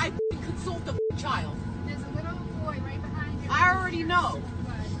 I know. I consult the child. There's a little boy right behind you. I already know.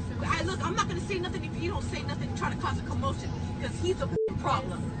 Look, I'm not gonna say nothing if you don't say nothing. Try to cause a commotion because he's a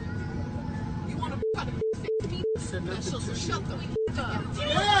problem. You want to try to fix me? So shut the up.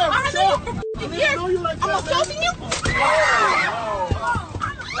 I know you like I'm assaulting you.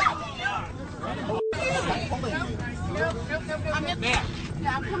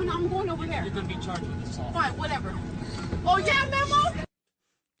 I'm coming. I'm going over there. You're gonna be charged with assault. Fine, whatever. Oh yeah, Memo.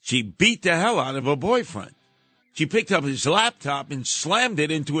 She beat the hell out of her boyfriend. She picked up his laptop and slammed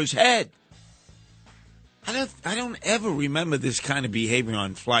it into his head. I don't ever remember this kind of behavior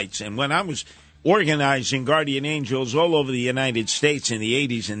on flights. And when I was organizing Guardian Angels all over the United States in the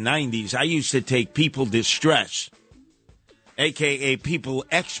 80s and 90s, I used to take People Distress, a.k.a. People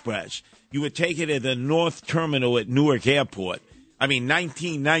Express. You would take it at the North Terminal at Newark Airport. I mean,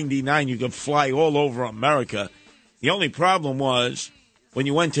 1999, you could fly all over America. The only problem was when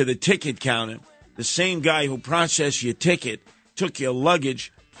you went to the ticket counter, the same guy who processed your ticket took your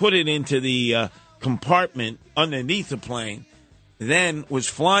luggage, put it into the compartment underneath the plane, then was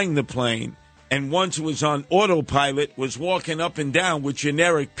flying the plane, and once it was on autopilot, was walking up and down with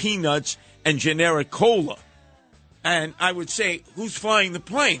generic peanuts and generic cola. And I would say, who's flying the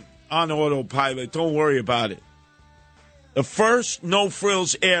plane? On autopilot, don't worry about it. The first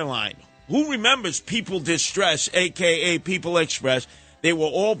no-frills airline. Who remembers People Distress, a.k.a. People Express? They were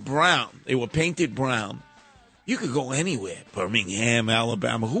all brown. They were painted brown. You could go anywhere. Birmingham,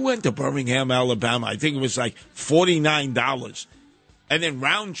 Alabama. Who went to Birmingham, Alabama? I think it was like $49. And then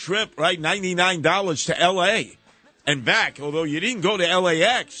round trip, right, $99 to L.A. and back. Although you didn't go to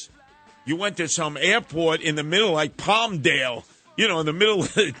LAX. You went to some airport in the middle, like Palmdale, you know, in the middle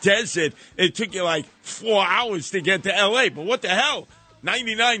of the desert. It took you like 4 hours to get to L.A. But what the hell?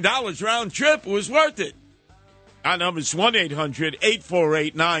 $99 round trip was worth it. Our number is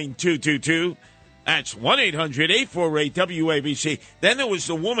 1-800-848-9222. That's 1-800-848-WABC. Then there was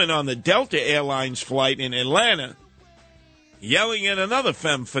the woman on the Delta Airlines flight in Atlanta yelling at another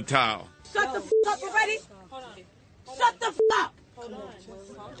femme fatale. Shut the up already. Shut the up.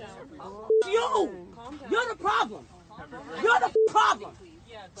 You're the problem. You're the problem.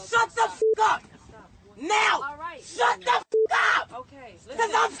 Shut the up. Now. Shut the up. Okay.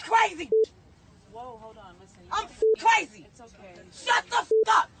 Because I'm crazy. I'm crazy. It's okay. Shut the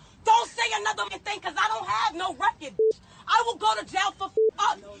up. Don't say another thing because I don't have no record. I will go to jail for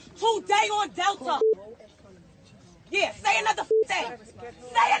up today on Delta. Yeah, say another thing. Say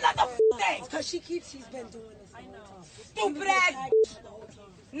another thing. Because she's been doing this. I know. Stupid ass.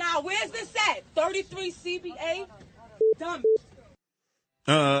 Now, where's this at? 33 CBA? Dumb.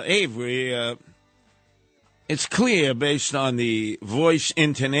 Avery, it's clear based on the voice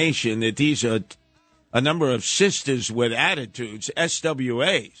intonation that these are a number of sisters with attitudes,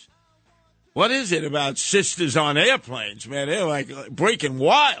 SWAs. What is it about sisters on airplanes, man? They're like breaking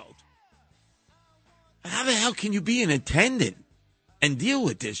wild. How the hell can you be an attendant and deal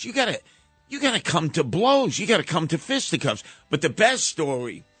with this? You gotta come to blows. You gotta come to fisticuffs. But the best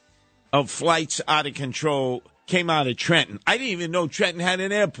story of flights out of control came out of Trenton. I didn't even know Trenton had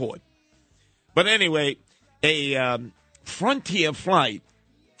an airport. But anyway, a Frontier flight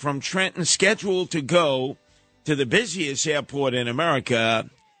from Trenton scheduled to go to the busiest airport in America,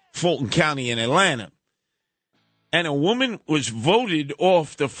 Fulton County in Atlanta. And a woman was voted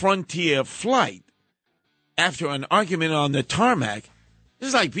off the Frontier flight after an argument on the tarmac. This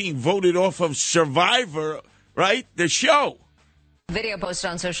is like being voted off of Survivor, right? The show. Video posted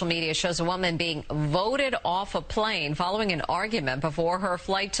on social media shows a woman being voted off a plane following an argument before her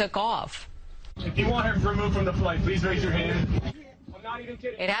flight took off. If you want her removed from the flight, please raise your hand.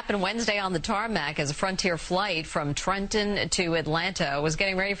 It happened Wednesday on the tarmac as a Frontier flight from Trenton to Atlanta was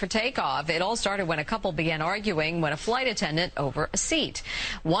getting ready for takeoff. It all started when a couple began arguing when a flight attendant over a seat.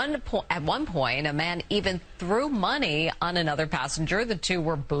 At one point, a man even threw money on another passenger. The two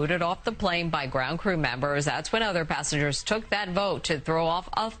were booted off the plane by ground crew members. That's when other passengers took that vote to throw off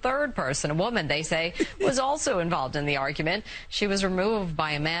a third person. A woman, they say, was also involved in the argument. She was removed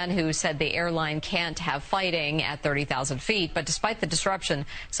by a man who said the airline can't have fighting at 30,000 feet. But despite the disruption,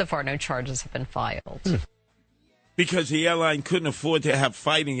 so far no charges have been filed. Because the airline couldn't afford to have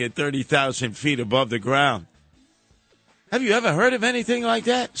fighting at 30,000 feet above the ground. Have you ever heard of anything like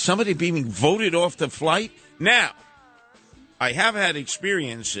that? Somebody being voted off the flight? Now, I have had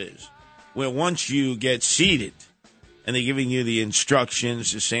experiences where once you get seated and they're giving you the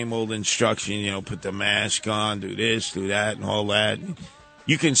instructions, the same old instruction, put the mask on, do this, do that, and all that.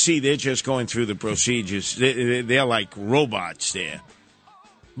 You can see they're just going through the procedures. They're like robots there.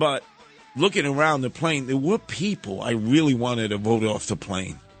 But looking around the plane, there were people I really wanted to vote off the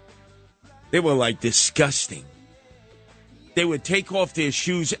plane. They were like disgusting. They would take off their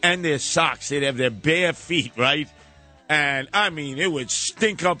shoes and their socks. They'd have their bare feet, right? And, I mean, it would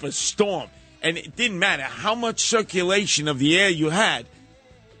stink up a storm. And it didn't matter how much circulation of the air you had.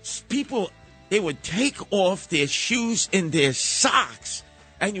 People, they would take off their shoes and their socks.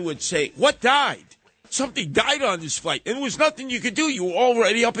 And you would say, what died? Something died on this flight. And there was nothing you could do. You were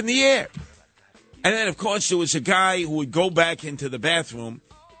already up in the air. And then, of course, there was a guy who would go back into the bathroom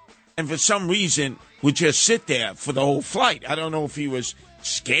and for some reason would just sit there for the whole flight. I don't know if he was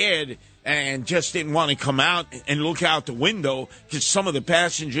scared and just didn't want to come out and look out the window because some of the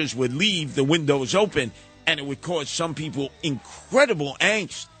passengers would leave the windows open and it would cause some people incredible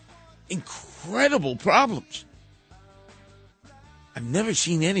angst, incredible problems. I've never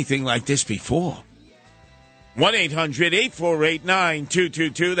seen anything like this before.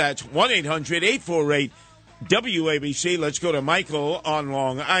 1-800-848-9222. That's 1-800-848-WABC. Let's go to Michael on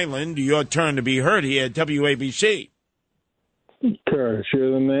Long Island. Your turn to be heard here at WABC. Curtis,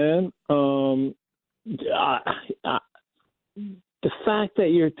 you're the man. The fact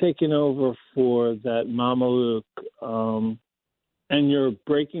that you're taking over for that Mama Luke and you're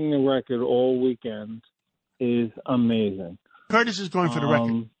breaking the record all weekend is amazing. Curtis is going for the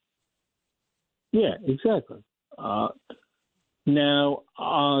record. Yeah, exactly. Now,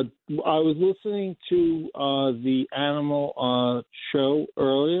 I was listening to the animal show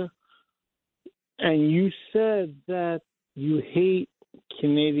earlier, and you said that you hate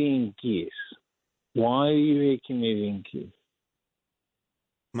Canadian geese. Why do you hate Canadian geese?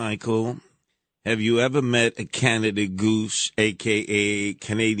 Michael, have you ever met a Canada goose, a.k.a.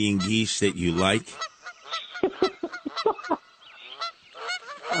 Canadian geese, that you like?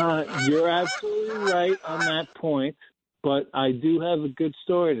 You're absolutely right on that point, but I do have a good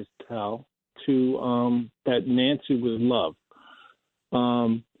story to tell that Nancy would love.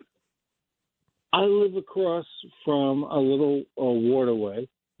 I live across from a little waterway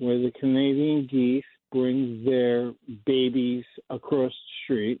where the Canadian geese bring their babies across the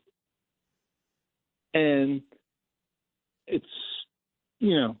street, and it's,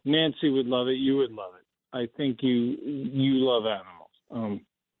 Nancy would love it. You would love it. I think you love animals.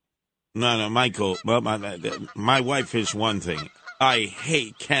 No, Michael. Well, my wife is one thing. I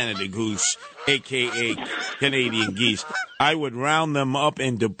hate Canada goose, a.k.a. Canadian geese. I would round them up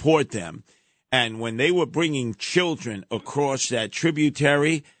and deport them. And when they were bringing children across that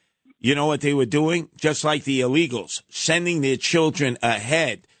tributary, you know what they were doing? Just like the illegals, sending their children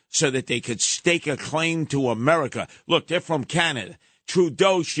ahead so that they could stake a claim to America. Look, they're from Canada.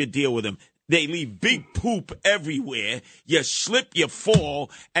 Trudeau should deal with them. They leave big poop everywhere. You slip, you fall,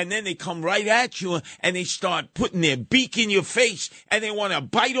 and then they come right at you and they start putting their beak in your face and they want to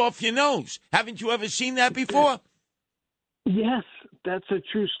bite off your nose. Haven't you ever seen that before? Yes, that's a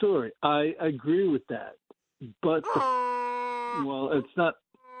true story. I agree with that. But, well, it's not.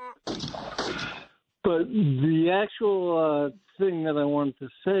 But the actual thing that I wanted to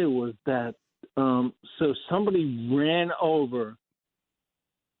say was that so somebody ran over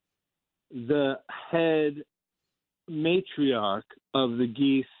the head matriarch of the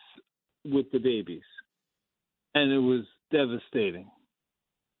geese with the babies. And it was devastating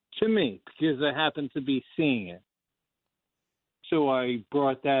to me because I happened to be seeing it. So I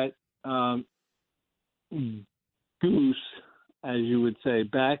brought that goose, as you would say,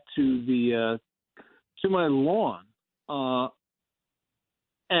 back to the to my lawn,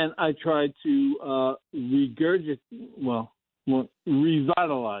 and I tried to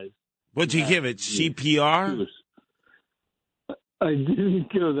revitalize. What'd you give it? CPR? Goose. I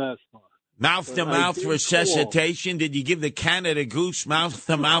didn't go that far. Mouth-to-mouth resuscitation? Did you give the Canada goose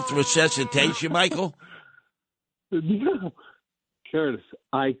mouth-to-mouth resuscitation, Michael? No. Curtis,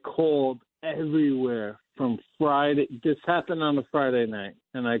 I called everywhere from Friday. This happened on a Friday night,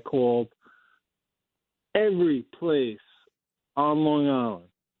 and I called every place on Long Island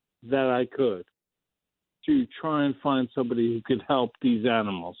that I could to try and find somebody who could help these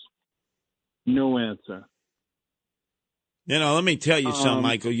animals. No answer. You know, let me tell you something,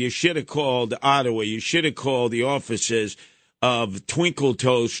 Michael. You should have called Ottawa. You should have called the offices of Twinkle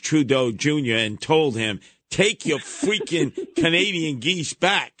Toes Trudeau Jr. and told him, take your freaking Canadian geese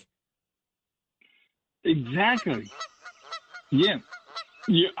back. Exactly. Yeah.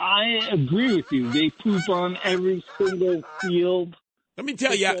 I agree with you. They poop on every single field. Let me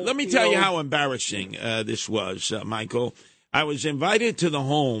tell you how embarrassing this was, Michael. I was invited to the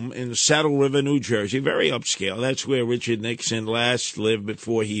home in Saddle River, New Jersey, very upscale. That's where Richard Nixon last lived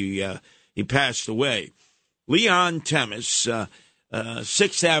before he passed away. Leon Temis,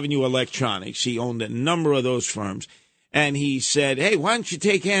 6th Avenue Electronics. He owned a number of those firms. And he said, hey, why don't you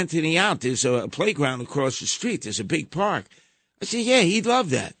take Anthony out? There's a playground across the street. There's a big park. I said, yeah, he'd love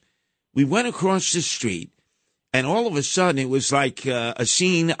that. We went across the street, and all of a sudden it was like a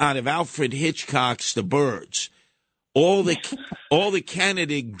scene out of Alfred Hitchcock's The Birds. All the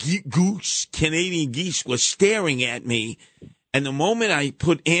Canadian geese were staring at me. And the moment I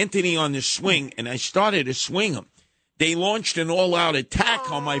put Anthony on the swing and I started to swing him, they launched an all-out attack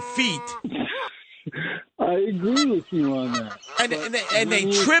on my feet. I agree with you on that. And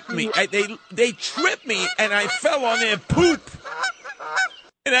they tripped me. They tripped me, and I fell on their poop.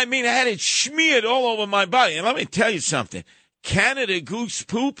 And I mean, I had it smeared all over my body. And let me tell you something. Canada goose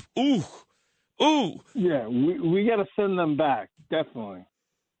poop, ooh. Yeah, we got to send them back, definitely.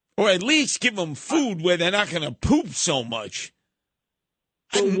 Or at least give them food where they're not going to poop so much.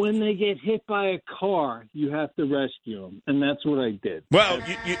 But when they get hit by a car, you have to rescue them, and that's what I did. Well,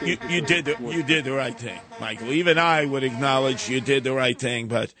 you did the right thing, Michael. Even I would acknowledge you did the right thing,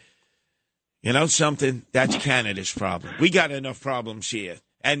 but you know something? That's Canada's problem. We got enough problems here.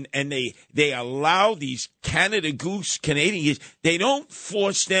 And they allow these Canada goose Canadians, they don't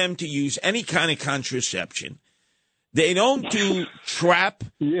force them to use any kind of contraception. They don't do trap,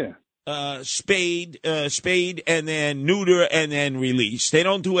 spade, and then neuter, and then release. They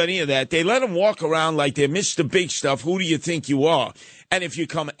don't do any of that. They let them walk around like they're Mr. Big Stuff. Who do you think you are? And if you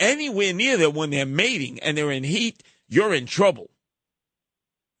come anywhere near them when they're mating and they're in heat, you're in trouble.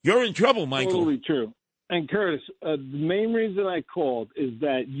 You're in trouble, Michael. Totally true. And Curtis, the main reason I called is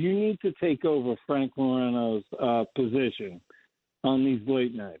that you need to take over Frank Morano's position on these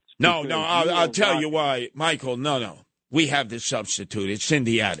late nights. No, I'll tell you why, Michael. No. We have the substitute. It's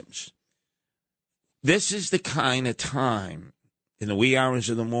Cindy Adams. This is the kind of time in the wee hours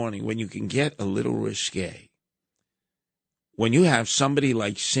of the morning when you can get a little risque. When you have somebody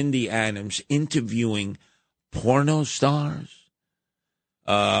like Cindy Adams interviewing porno stars,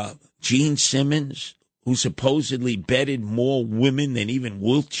 Gene Simmons, who supposedly bedded more women than even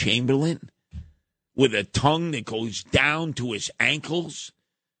Wilt Chamberlain, with a tongue that goes down to his ankles.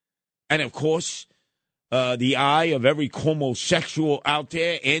 And, of course, the eye of every Cuomo-sexual out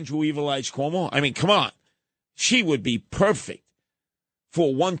there, Andrew Evil Eyes Cuomo. I mean, come on. She would be perfect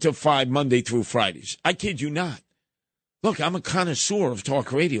for 1 to 5 Monday through Fridays. I kid you not. Look, I'm a connoisseur of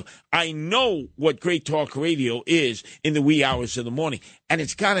talk radio. I know what great talk radio is in the wee hours of the morning, and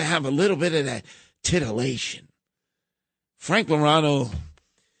it's got to have a little bit of that titillation. Frank Morano,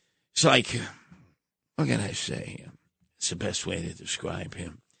 it's like, what can I say? It's the best way to describe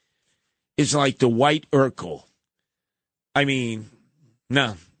him. It's like the white Urkel. I mean,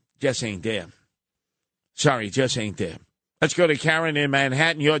 no, just ain't there. Sorry, just ain't there. Let's go to Karen in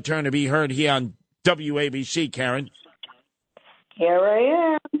Manhattan. Your turn to be heard here on WABC, Karen. Here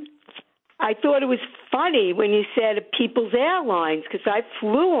I am. I thought it was funny when you said People's Airlines because I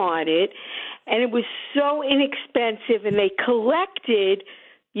flew on it, and it was so inexpensive, and they collected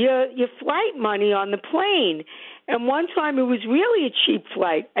your flight money on the plane. And one time it was really a cheap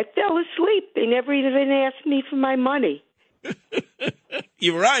flight. I fell asleep. They never even asked me for my money.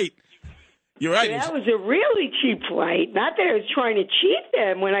 You're right. You're right. That was a really cheap flight. Not that I was trying to cheat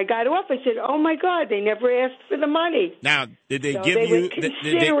them. When I got off, I said, "Oh my God, they never asked for the money." Now, did they so give they you? would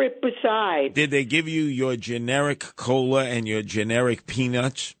consider it beside. Did they give you your generic cola and your generic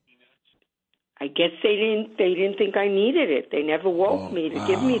peanuts? I guess they didn't think I needed it. They never woke me to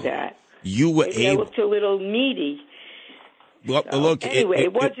give me that. You were Maybe I looked a little needy. Well, So, look. Anyway,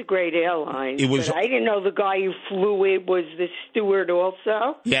 it was a great airline. It was. But I didn't know the guy who flew it was the steward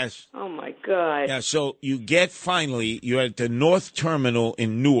also. Yes. Oh my God. Yeah. So you're at the North Terminal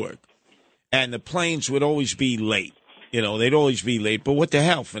in Newark, and the planes would always be late. You know, they'd always be late. But what the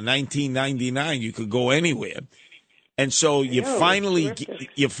hell? For $19.99, you could go anywhere. And so you finally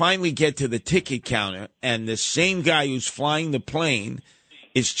get to the ticket counter, and the same guy who's flying the plane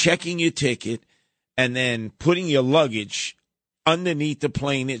is checking your ticket and then putting your luggage underneath the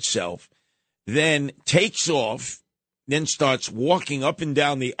plane itself, then takes off, then starts walking up and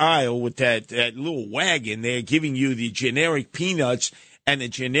down the aisle with that little wagon there, giving you the generic peanuts and the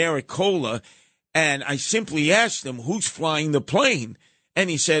generic cola. And I simply asked him, who's flying the plane?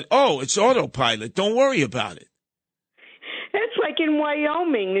 And he said, oh, it's autopilot. Don't worry about it. That's like in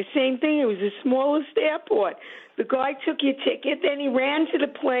Wyoming, the same thing. It was the smallest airport. The guy took your ticket, then he ran to the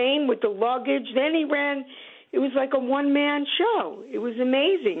plane with the luggage, then he ran. It was like a one-man show. It was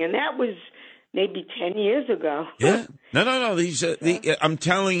amazing, and that was maybe 10 years ago. Yeah. No. I'm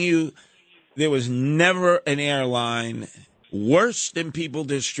telling you, there was never an airline worse than People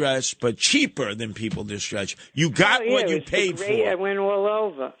Distress, but cheaper than People Distress. You got what you paid for. I went all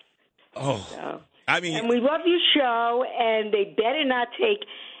over. Oh, so. I mean, and we love your show, and they better not take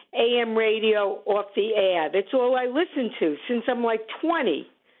AM radio off the air. That's all I listen to since I'm like 20.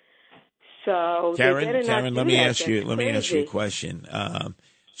 So Karen, let me ask you crazy. a question.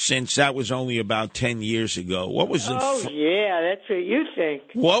 Since that was only about 10 years ago, what was the? Yeah, that's what you think.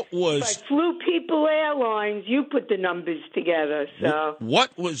 What was? If I flew People Airlines, you put the numbers together. So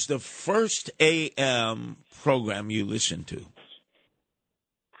what was the first AM program you listened to?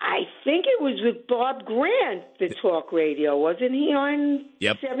 I think it was with Bob Grant, the talk radio. Wasn't he on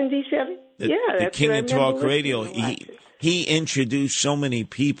 77? The that's king what I of remember talk radio. listening to. He introduced so many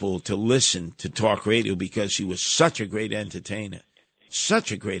people to listen to talk radio because he was such a great entertainer.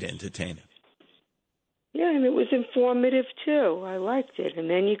 Such a great entertainer. Yeah, and it was informative, too. I liked it. And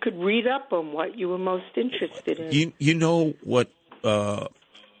then you could read up on what you were most interested in. You know what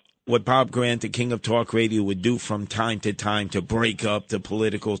Bob Grant, the king of talk radio, would do from time to time to break up the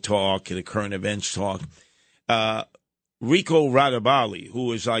political talk, the current events talk? Rico Radabali,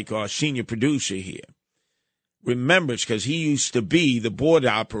 who is like our senior producer here, remembers, because he used to be the board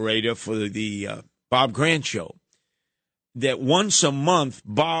operator for the Bob Grant show, that once a month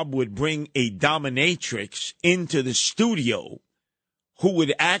Bob would bring a dominatrix into the studio who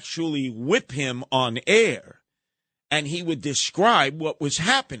would actually whip him on air, and he would describe what was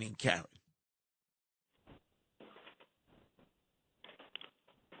happening, Karen.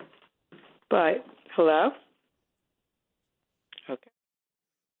 But, hello? Okay.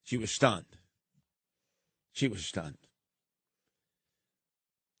 She was stunned. She was stunned.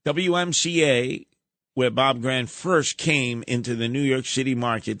 WMCA, where Bob Grant first came into the New York City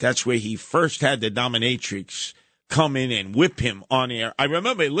market, that's where he first had the dominatrix come in and whip him on air. I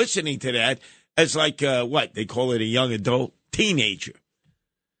remember listening to that as like, they call it a young adult, teenager.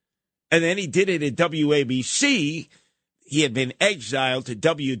 And then he did it at WABC. He had been exiled to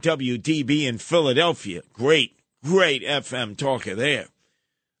WWDB in Philadelphia. Great FM talker there.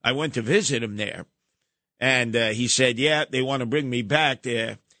 I went to visit him there. And he said, yeah, they want to bring me back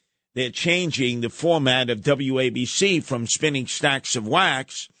there. They're changing the format of WABC from spinning stacks of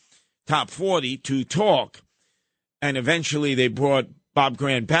wax, top 40, to talk. And eventually they brought Bob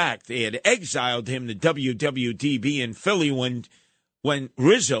Grant back. They had exiled him to WWDB in Philly when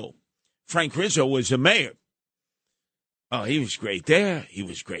Frank Rizzo was the mayor. Oh, he was great there. He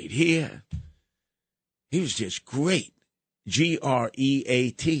was great here. He was just great.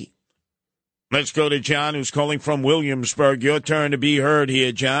 Great. Let's go to John, who's calling from Williamsburg. Your turn to be heard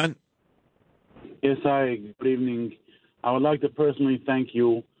here, John. Yes, hi. Good evening. I would like to personally thank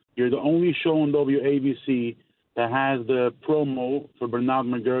you. You're the only show on WABC that has the promo for Bernard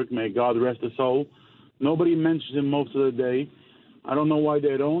McGuirk. May God rest his soul. Nobody mentions him most of the day. I don't know why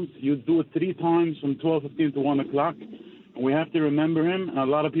they don't. You do it 3 times from 12:15 to 1 o'clock, and we have to remember him, and a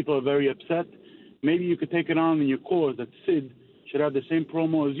lot of people are very upset. Maybe you could take it on in your cause that Sid should have the same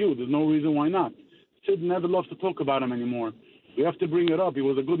promo as you. There's no reason why not. Sid never loves to talk about him anymore. We have to bring it up. He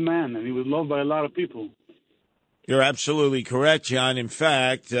was a good man, and he was loved by a lot of people. You're absolutely correct, John. In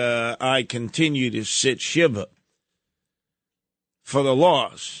fact, I continue to sit shiver for the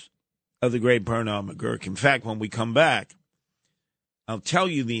loss of the great Bernard McGuirk. In fact, when we come back, I'll tell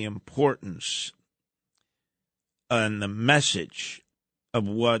you the importance and the message of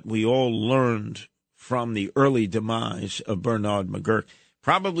what we all learned from the early demise of Bernard McGuirk.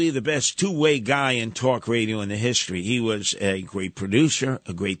 Probably the best two-way guy in talk radio in the history. He was a great producer,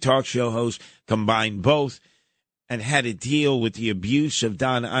 a great talk show host, combined both, and had to deal with the abuse of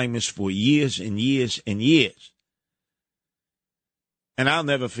Don Imus for years and years and years. And I'll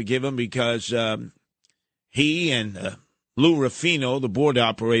never forgive him because he and Lou Ruffino, the board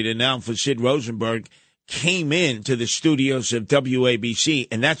operator now for Sid Rosenberg, came into the studios of WABC,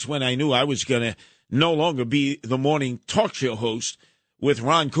 and that's when I knew I was going to no longer be the morning talk show host with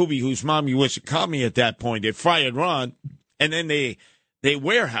Ron Kuby, whose mom used to call me at that point. They fired Ron, and then they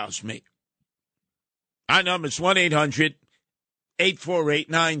warehoused me. Our number is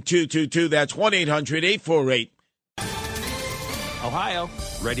 1-800-848-9222. That's 1-800-848. Ohio,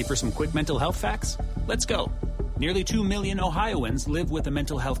 ready for some quick mental health facts? Let's go. Nearly 2 million Ohioans live with a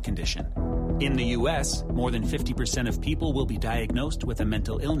mental health condition. In the U.S., more than 50% of people will be diagnosed with a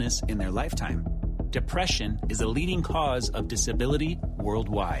mental illness in their lifetime. Depression is a leading cause of disability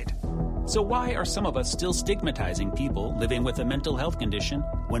worldwide. So why are some of us still stigmatizing people living with a mental health condition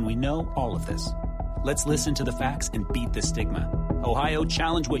when we know all of this? Let's listen to the facts and beat the stigma. Ohio,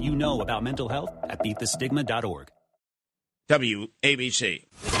 challenge what you know about mental health at beatthestigma.org. WABC.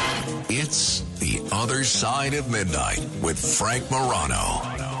 It's The Other Side of Midnight with Frank Morano.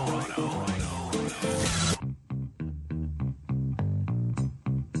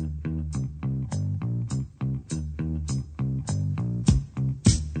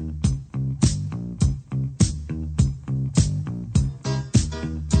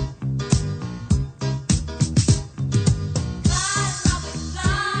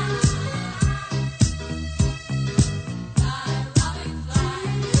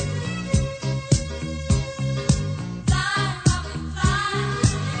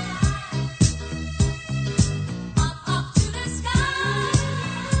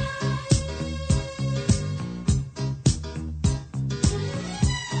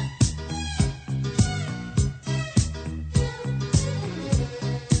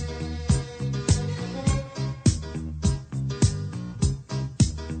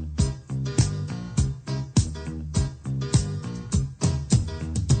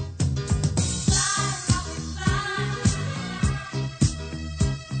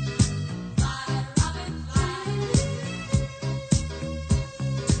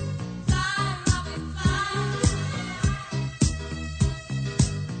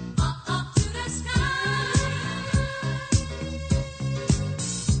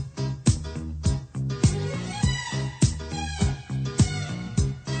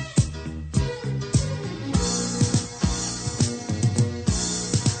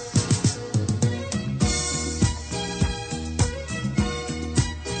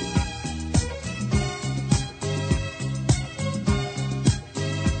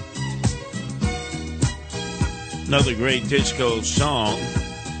 Another great disco song.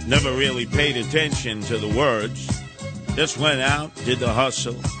 Never really paid attention to the words. Just went out, did the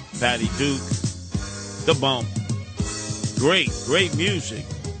hustle. Patty Duke, the bump. Great music.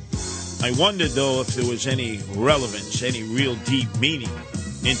 I wondered, though, if there was any relevance, any real deep meaning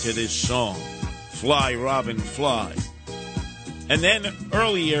into this song. Fly, Robin, Fly. And then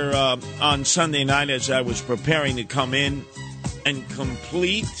earlier on Sunday night, as I was preparing to come in and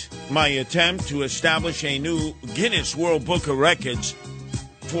complete my attempt to establish a new Guinness World Book of Records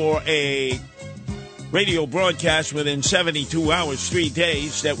for a radio broadcast within 72 hours, 3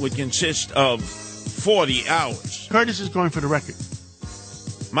 days, that would consist of 40 hours. Curtis is going for the record.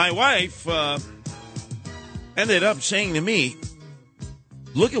 My wife ended up saying to me,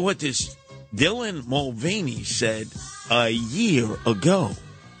 look at what this Dylan Mulvaney said a year ago.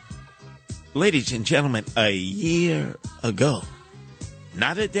 ladies and gentlemen, a year ago,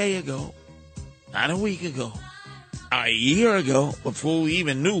 not a day ago, not a week ago, a year ago, before we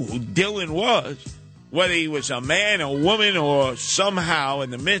even knew who Dylan was, whether he was a man, a woman, or somehow in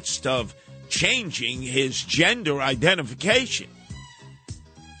the midst of changing his gender identification.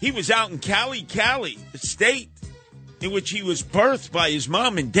 He was out in Cali, the state in which he was birthed by his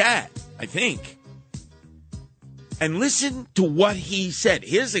mom and dad, I think. And listen to what he said.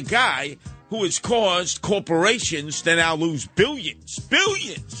 Here's a guy who has caused corporations to now lose billions.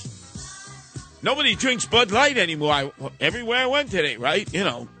 Nobody drinks Bud Light anymore. Everywhere I went today, right? You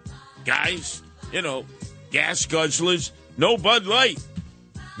know, guys, gas guzzlers, no Bud Light.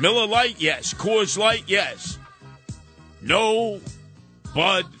 Miller Light, yes. Coors Light, yes. No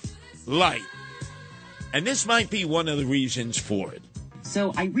Bud Light. And this might be one of the reasons for it.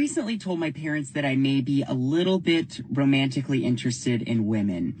 So I recently told my parents that I may be a little bit romantically interested in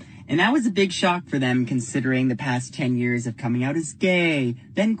women. And that was a big shock for them, considering the past 10 years of coming out as gay,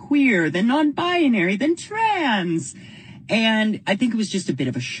 then queer, then non-binary, then trans. And I think it was just a bit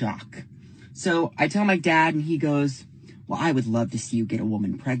of a shock. So I tell my dad and he goes, well, I would love to see you get a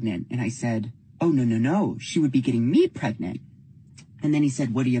woman pregnant. And I said, oh, no. She would be getting me pregnant. And then he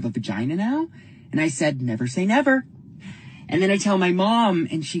said, what, do you have a vagina now? And I said, never say never. And then I tell my mom,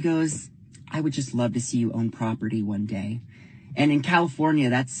 and she goes, I would just love to see you own property one day. And in California,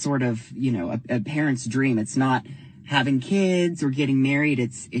 that's sort of, a parent's dream. It's not having kids or getting married.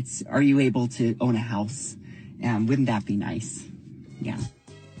 It's are you able to own a house? Wouldn't that be nice? Yeah.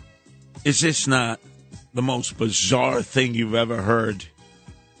 Is this not the most bizarre thing you've ever heard?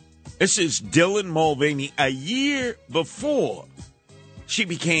 This is Dylan Mulvaney a year before she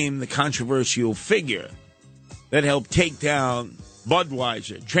became the controversial figure that helped take down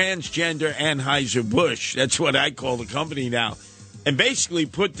Budweiser, transgender Anheuser-Busch. That's what I call the company now. And basically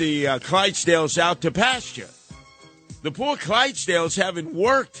put the Clydesdales out to pasture. The poor Clydesdales haven't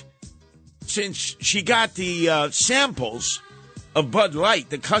worked since she got the samples of Bud Light,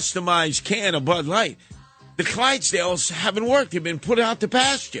 the customized can of Bud Light. The Clydesdales haven't worked. They've been put out to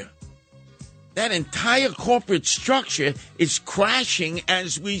pasture. That entire corporate structure is crashing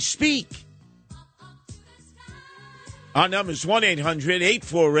as we speak. Our number is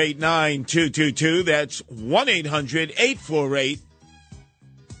 1-800-848-9222. That's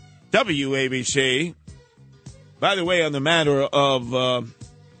 1-800-848-WABC. By the way, on the matter of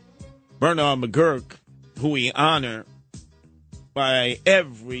Bernard McGurk, who we honor by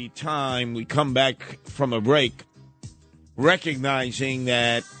every time we come back from a break, recognizing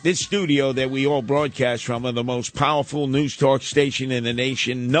that this studio that we all broadcast from are the most powerful news talk station in the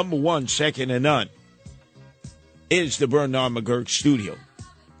nation, number one, second to none, is the Bernard McGurk studio.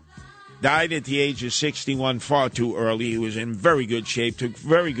 Died at the age of 61 far too early. He was in very good shape, took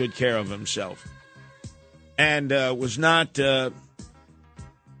very good care of himself, and was not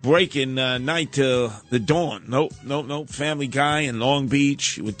breaking night to the dawn. Nope. Family guy in Long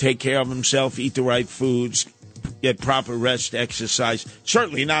Beach. He would take care of himself, eat the right foods, get proper rest, exercise.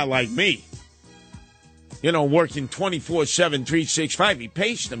 Certainly not like me. Working 24/7, 365. He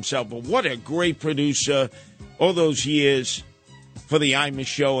paced himself, but what a great producer. All those years for the Imus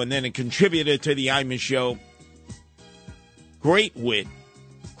Show, and then a contributor to the Imus Show. Great wit,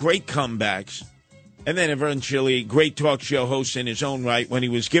 great comebacks, and then eventually great talk show host in his own right when he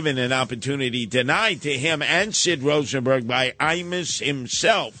was given an opportunity denied to him and Sid Rosenberg by Imus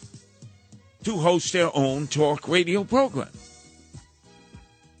himself to host their own talk radio program.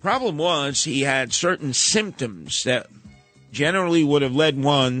 Problem was he had certain symptoms that generally would have led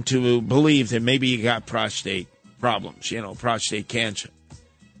one to believe that maybe he got prostate problems, prostate cancer.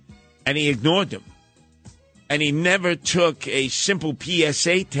 And he ignored them. And he never took a simple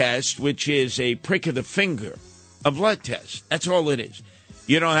PSA test, which is a prick of the finger, a blood test. That's all it is.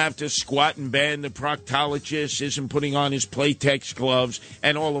 You don't have to squat and bend. The proctologist isn't putting on his Playtex gloves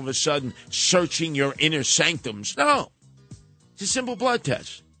and all of a sudden searching your inner sanctums. No. It's a simple blood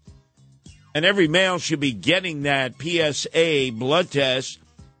test. And every male should be getting that PSA blood test,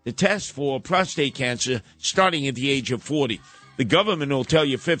 the test for prostate cancer, starting at the age of 40. The government will tell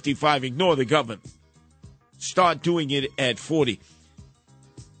you 55. Ignore the government. Start doing it at 40.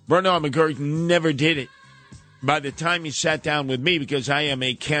 Bernard McGurk never did it. By the time he sat down with me, because I am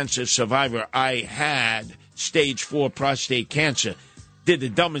a cancer survivor, I had stage 4 prostate cancer. Did the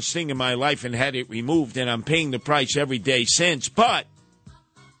dumbest thing in my life and had it removed, and I'm paying the price every day since. But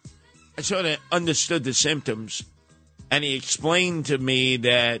I sort of understood the symptoms, and he explained to me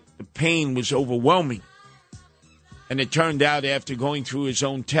that the pain was overwhelming. And it turned out, after going through his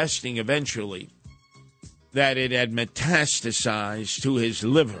own testing eventually, that it had metastasized to his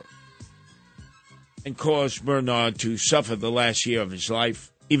liver. and caused Bernard to suffer the last year of his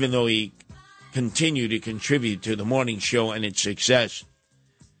life, even though he continued to contribute to the morning show and its success.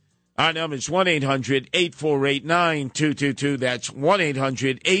 Our number is 1-800-848-9222. That's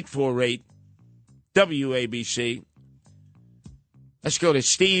 1-800-848-WABC. Let's go to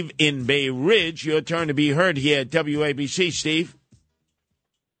Steve in Bay Ridge. Your turn to be heard here at WABC, Steve.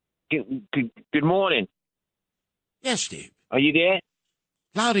 Good morning. Yes, Steve. Are you there?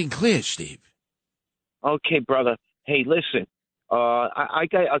 Loud and clear, Steve. Okay, brother. Hey, listen. I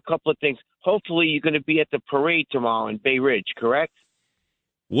got a couple of things. Hopefully you're going to be at the parade tomorrow in Bay Ridge, correct?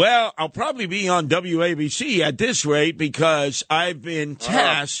 Well, I'll probably be on WABC at this rate because I've been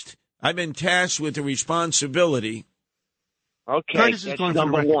tasked. I've been tasked with the responsibility. Okay, that's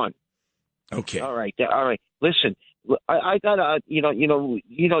number one. Okay. All right. Listen, I got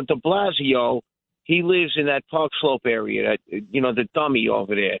De Blasio. He lives in that Park Slope area. The dummy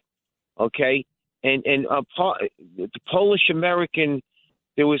over there. Okay, and the Polish American.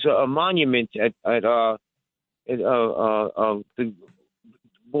 There was a monument at what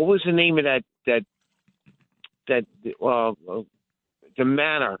was the name of the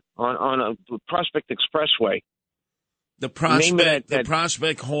manor on a Prospect Expressway. The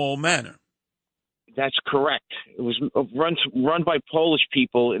Prospect Hall Manor. That's correct. It was run by Polish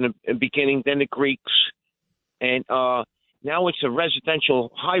people in the beginning, then the Greeks, and now it's a residential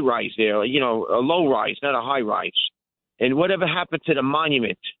high-rise there. A low-rise, not a high-rise. And whatever happened to the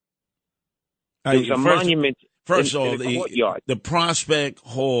monument? There was a monument. First of all, in the courtyard. the Prospect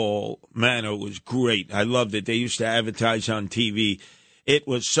Hall Manor was great. I loved it. They used to advertise on TV. It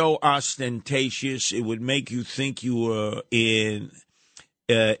was so ostentatious, it would make you think you were in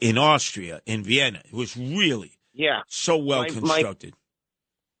Austria, in Vienna. It was really so well constructed.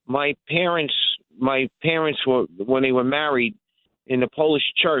 My parents were, when they were married, in the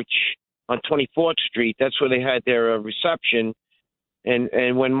Polish church on 24th Street. That's where they had their reception.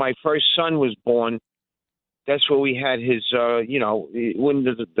 And when my first son was born, that's where we had his, when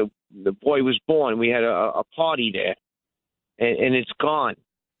the boy was born, we had a party there. And it's gone.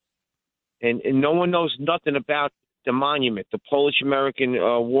 And no one knows nothing about the monument, the Polish-American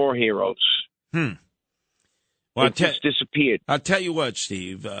war heroes. Well, it just disappeared. I'll tell you what,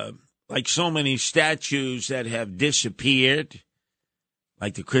 Steve. Like so many statues that have disappeared,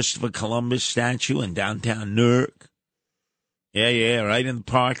 like the Christopher Columbus statue in downtown Newark. Yeah, right in the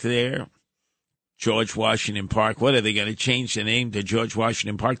park there. George Washington Park. What, are they going to change the name to George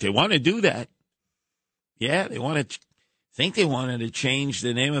Washington Park? They want to do that. Yeah, they want to. Think they wanted to change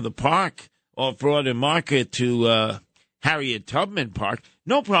the name of the park off Broad Market to Harriet Tubman Park.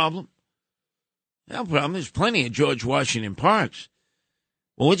 No problem. No problem. There's plenty of George Washington parks.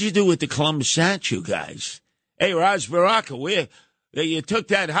 Well, what'd you do with the Columbus statue, guys? Hey, Raj Baraka, you took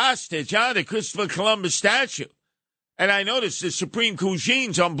that hostage, huh? The Christopher Columbus statue. And I noticed the Supreme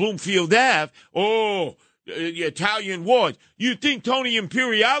Cuisines on Bloomfield Ave. Oh, the Italian ward. You think Tony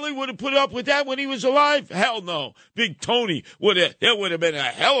Imperiale would have put up with that when he was alive? Hell no. Big Tony there would have been a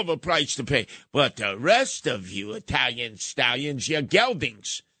hell of a price to pay. But the rest of you Italian stallions, you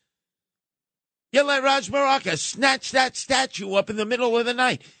geldings, you let Raj Baraka snatch that statue up in the middle of the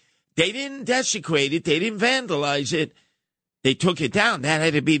night. They didn't desecrate it. They didn't vandalize it. They took it down. That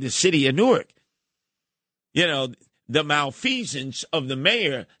had to be the city of Newark. The malfeasance of the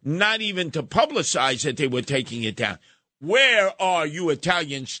mayor, not even to publicize that they were taking it down. Where are you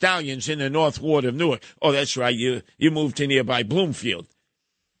Italian stallions in the North Ward of Newark? Oh, that's right. You moved to nearby Bloomfield.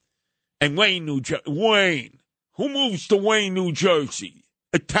 And Wayne, New Jersey. Wayne. Who moves to Wayne, New Jersey?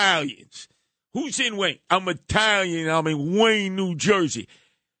 Italians. Who's in Wayne? I'm Italian. I'm in Wayne, New Jersey.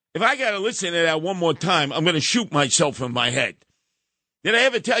 If I got to listen to that one more time, I'm going to shoot myself in my head. Did I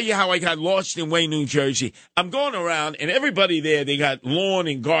ever tell you how I got lost in Wayne, New Jersey? I'm going around, and everybody there, they got lawn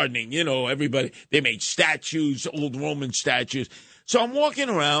and gardening. Everybody, they made statues, old Roman statues. So I'm walking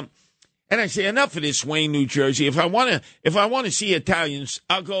around, and I say, enough of this, Wayne, New Jersey. If I want to see Italians,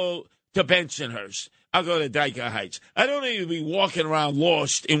 I'll go to Bensonhurst. I'll go to Dyker Heights. I don't need to be walking around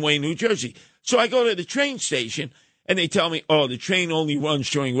lost in Wayne, New Jersey. So I go to the train station, and they tell me, the train only runs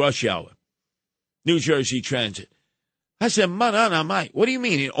during rush hour. New Jersey Transit. I said, Manana, Mike, what do you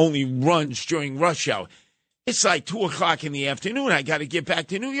mean it only runs during rush hour? It's like 2 o'clock in the afternoon. I got to get back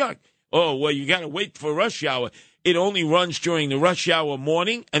to New York. Oh, well, you got to wait for rush hour. It only runs during the rush hour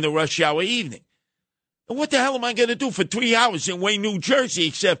morning and the rush hour evening. And what the hell am I going to do for 3 hours in Wayne, New Jersey,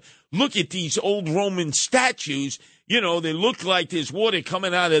 except look at these old Roman statues? They look like there's water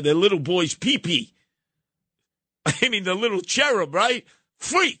coming out of the little boy's pee-pee. I mean, the little cherub, right?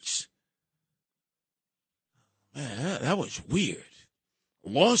 Freaks. Man, that was weird.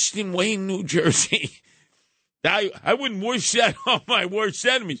 Lost in Wayne, New Jersey. I wouldn't wish that on my worst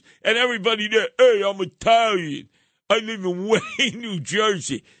enemies. And everybody there, hey, I'm Italian. I live in Wayne, New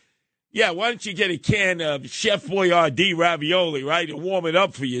Jersey. Yeah, why don't you get a can of Chef Boyardee ravioli, right, and warm it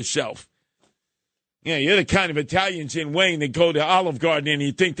up for yourself? Yeah, you're the kind of Italians in Wayne that go to Olive Garden and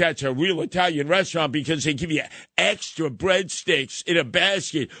you think that's a real Italian restaurant because they give you extra breadsticks in a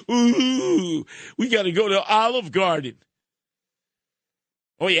basket. Ooh, we got to go to Olive Garden.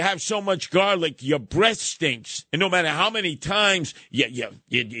 Or you have so much garlic, your breath stinks. And no matter how many times you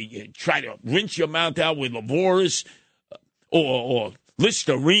try to rinse your mouth out with Lavoris or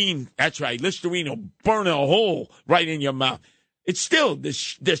Listerine. That's right, Listerine will burn a hole right in your mouth. It's still, the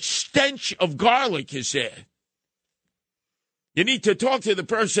stench of garlic is there. You need to talk to the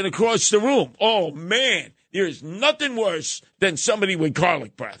person across the room. Oh, man, there is nothing worse than somebody with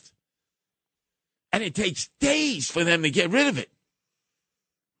garlic breath. And it takes days for them to get rid of it.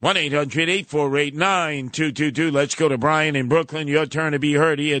 1-800-848-9222. Let's go to Brian in Brooklyn. Your turn to be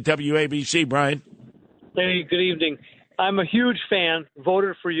heard here at WABC, Brian. Hey, good evening. I'm a huge fan,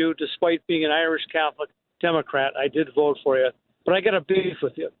 voted for you despite being an Irish Catholic Democrat. I did vote for you. But I got a beef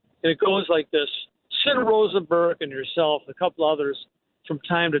with you. And it goes like this. Sid Rosenberg and yourself, a couple others, from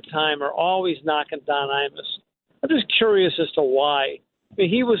time to time are always knocking Don Imus. I'm just curious as to why. I mean,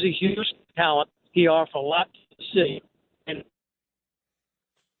 he was a huge talent. He offered a lot to the city. And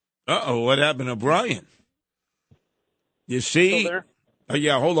what happened to Brian? You see?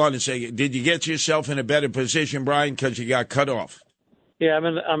 Yeah, hold on a second. Did you get yourself in a better position, Brian, because you got cut off? Yeah, I'm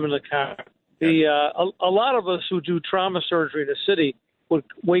in the car. A lot of us who do trauma surgery in the city would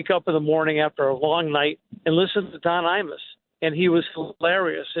wake up in the morning after a long night and listen to Don Imus. And he was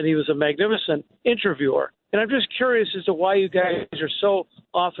hilarious, and he was a magnificent interviewer. And I'm just curious as to why you guys are so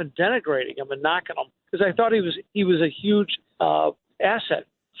often denigrating him and knocking him, because I thought he was a huge asset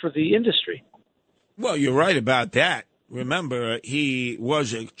for the industry. Well, you're right about that. Remember, he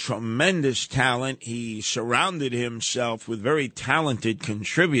was a tremendous talent. He surrounded himself with very talented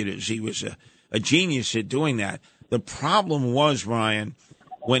contributors. He was a genius at doing that. The problem was, Ryan,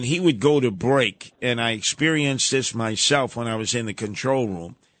 when he would go to break, and I experienced this myself when I was in the control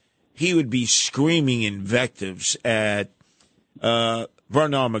room, he would be screaming invectives at Bernard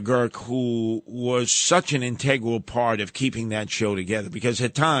McGuirk, who was such an integral part of keeping that show together, because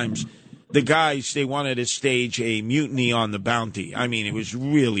at times the guys, they wanted to stage a mutiny on the Bounty. I mean, it was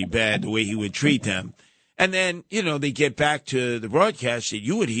really bad the way he would treat them. And then, they get back to the broadcast that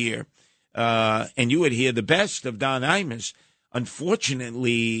you would hear, and you would hear the best of Don Imus.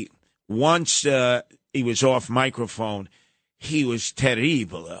 Unfortunately, once he was off microphone, he was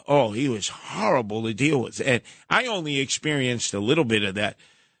terrible. Oh, he was horrible to deal with. And I only experienced a little bit of that.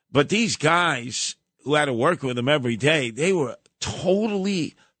 But these guys who had to work with him every day, they were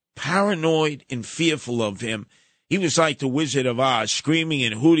totally paranoid and fearful of him. He was like the Wizard of Oz, screaming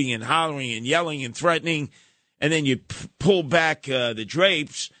and hooting and hollering and yelling and threatening. And then you pull back the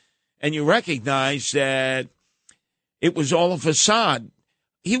drapes and you recognize that it was all a facade.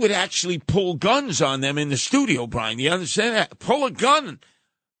 He would actually pull guns on them in the studio, Brian. You understand that? Pull a gun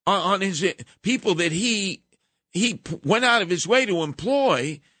on his people that he went out of his way to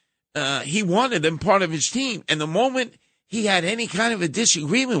employ. He wanted them part of his team. And the moment he had any kind of a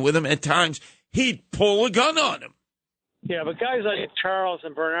disagreement with him at times, he'd pull a gun on him. Yeah, but guys like Charles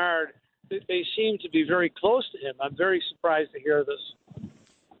and Bernard, they seem to be very close to him. I'm very surprised to hear this.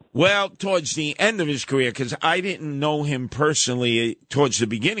 Well, towards the end of his career, because I didn't know him personally towards the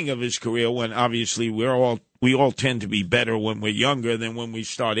beginning of his career, when obviously we all tend to be better when we're younger than when we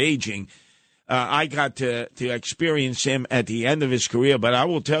start aging. I got to experience him at the end of his career, but I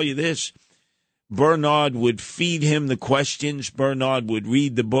will tell you this. Bernard would feed him the questions. Bernard would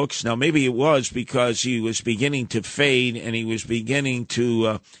read the books. Now, maybe it was because he was beginning to fade and he was beginning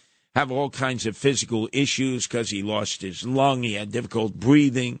to have all kinds of physical issues because he lost his lung. He had difficult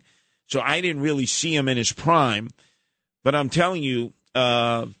breathing. So I didn't really see him in his prime. But I'm telling you,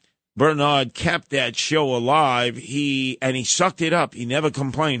 Bernard kept that show alive. He sucked it up. He never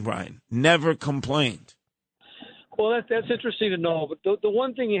complained, Brian. Never complained. Well, that's interesting to know. But the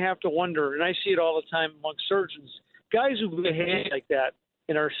one thing you have to wonder, and I see it all the time among surgeons, guys who behave like that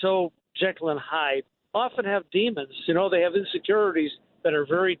and are so Jekyll and Hyde often have demons. They have insecurities that are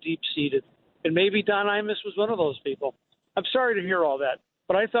very deep-seated. And maybe Don Imus was one of those people. I'm sorry to hear all that,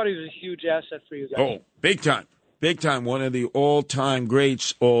 but I thought he was a huge asset for you guys. Oh, big time. Big time. One of the all-time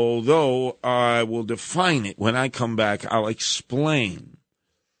greats, although I will define it. When I come back, I'll explain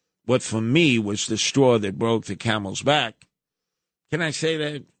what for me was the straw that broke the camel's back. Can I say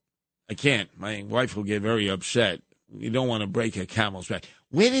that? I can't. My wife will get very upset. you don't want to break a camel's back.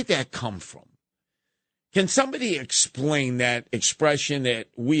 Where did that come from? Can somebody explain that expression that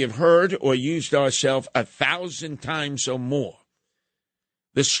we have heard or used ourselves 1,000 times or more?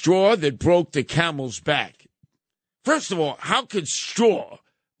 The straw that broke the camel's back. First of all, how could straw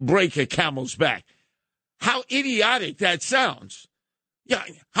break a camel's back? How idiotic that sounds. Yeah,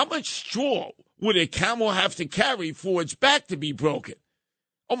 how much straw would a camel have to carry for its back to be broken?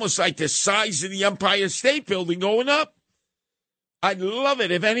 Almost like the size of the Empire State Building going up. I'd love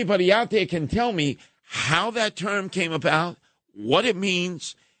it if anybody out there can tell me how that term came about, what it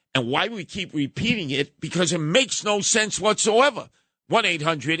means, and why we keep repeating it, because it makes no sense whatsoever.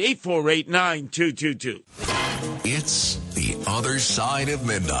 1-800-848-9222. It's The Other Side of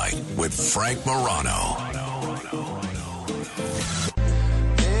Midnight with Frank Morano.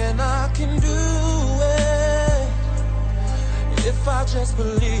 And I can do it if I just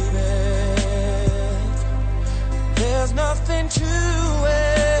believe it. There's nothing to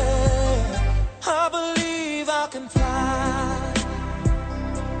it. I believe I can fly.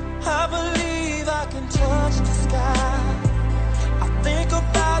 I believe I can touch the sky. I think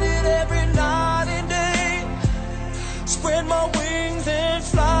about it every night and day. Spread my wings and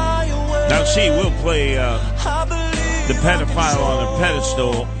fly away. Now, see, we'll play the pedophile on a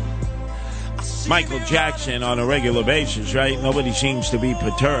pedestal, Michael Jackson, on a regular basis, right? Nobody seems to be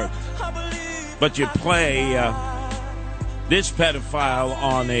perturbed. But you play this pedophile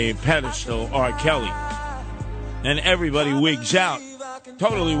on a pedestal, R. Kelly, and everybody wigs out,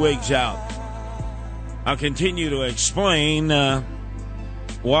 totally wigs out. I'll continue to explain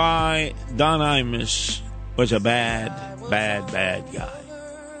why Don Imus was a bad guy.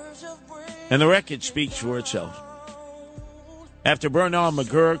 And the record speaks for itself. After Bernard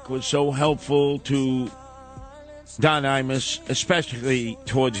McGuirk was so helpful to Don Imus, especially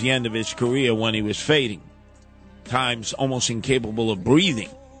towards the end of his career when he was fading, times almost incapable of breathing,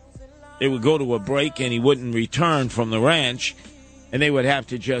 they would go to a break and he wouldn't return from the ranch, and they would have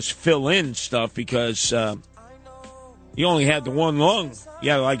to just fill in stuff because he only had the one lung. He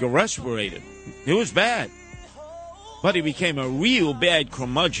had like a respirator. It was bad. But he became a real bad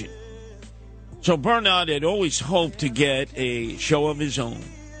curmudgeon. So Bernard had always hoped to get a show of his own,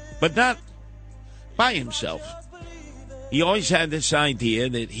 but not by himself. He always had this idea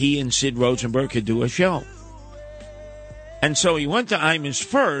that he and Sid Rosenberg could do a show. And so he went to Imus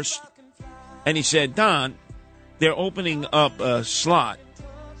first, and he said, Don, they're opening up a slot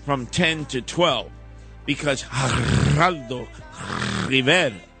from 10 to 12 because Geraldo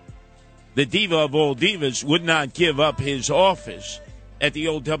Rivera, the diva of all divas, would not give up his office at the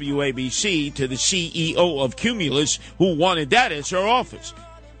old WABC to the CEO of Cumulus, who wanted that as her office.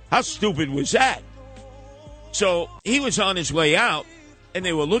 How stupid was that? So he was on his way out, and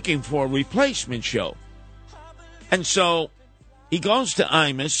they were looking for a replacement show. And so he goes to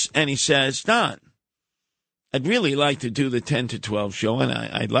Imus, and he says, Don, I'd really like to do the 10 to 12 show, and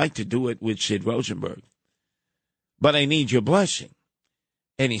I'd like to do it with Sid Rosenberg. But I need your blessing.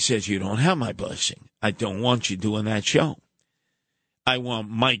 And he says, you don't have my blessing. I don't want you doing that show. I want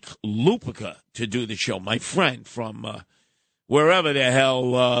Mike Lupica to do the show, my friend from wherever the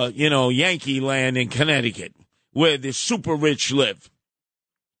hell, Yankee Land in Connecticut, where the super rich live.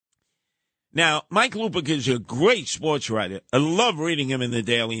 Now, Mike Lupica is a great sports writer. I love reading him in the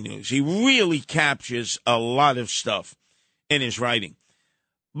Daily News. He really captures a lot of stuff in his writing.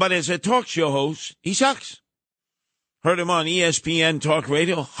 But as a talk show host, he sucks. Heard him on ESPN Talk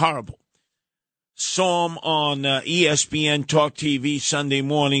Radio, horrible. Saw him on ESPN Talk TV Sunday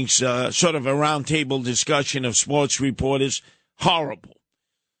mornings, sort of a roundtable discussion of sports reporters, horrible.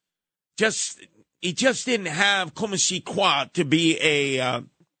 He just didn't have comme si quoi to be a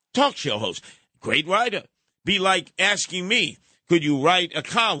talk show host. Great writer. Be like asking me, could you write a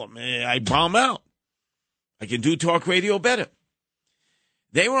column? I bomb out. I can do talk radio better.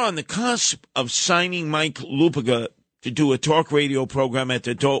 They were on the cusp of signing Mike Lupica to do a talk radio program at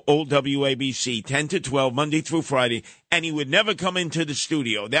the old WABC, 10 to 12, Monday through Friday, and he would never come into the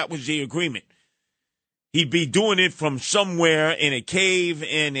studio. That was the agreement. He'd be doing it from somewhere in a cave,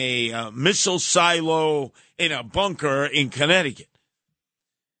 in a missile silo, in a bunker in Connecticut.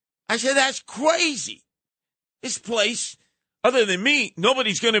 I said, that's crazy. This place, other than me,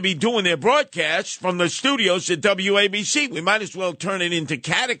 nobody's going to be doing their broadcasts from the studios at WABC. We might as well turn it into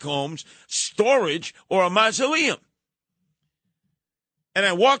catacombs, storage, or a mausoleum. And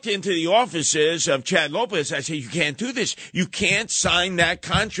I walked into the offices of Chad Lopez. I said, you can't do this. You can't sign that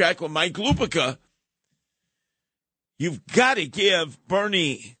contract with Mike Lupica. You've got to give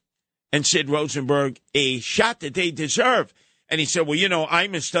Bernie and Sid Rosenberg a shot that they deserve. And he said, well,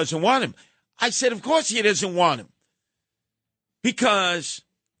 Imus doesn't want him. I said, of course he doesn't want him. Because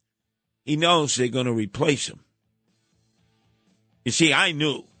he knows they're going to replace him. You see, I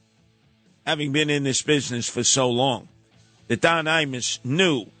knew, having been in this business for so long, that Don Imus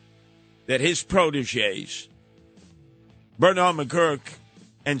knew that his protégés, Bernard McGuirk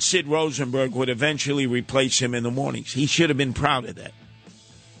and Sid Rosenberg, would eventually replace him in the mornings. He should have been proud of that.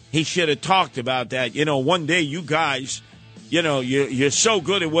 He should have talked about that. You know, one day you guys, you know, you're so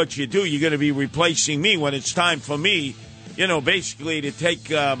good at what you do, you're going to be replacing me when it's time for me, you know, basically to take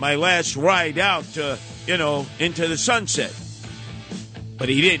my last ride out, you know, into the sunset. But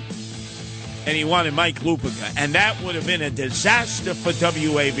he didn't. And he wanted Mike Lupica. And that would have been a disaster for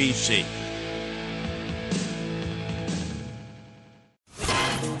WABC.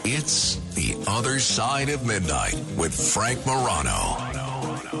 It's The Other Side of Midnight with Frank Morano.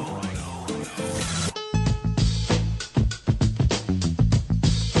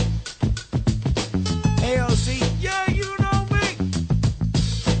 AOC, yeah, you know me.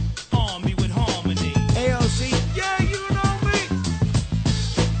 Army with harmony. AOC, yeah, you know me.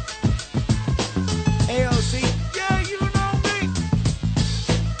 AOC, yeah, you know me.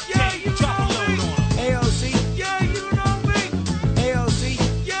 Yeah, you know me. AOC, yeah, you know me. AOC,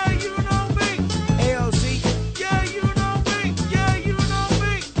 yeah, you know me. AOC, yeah, you know me. Yeah, you know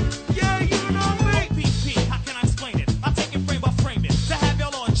me. Yeah, you know me. OPP, how can I explain it? I take it frame by frame it. To have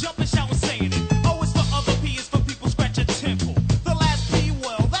y'all on jumping, shouting, saying it. O is for other, P is for people scratch a temple. The last P,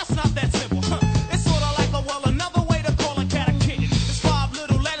 well, that's not that simple. Huh. It's sort of like a well, another way to call a cat a kitten. There's 5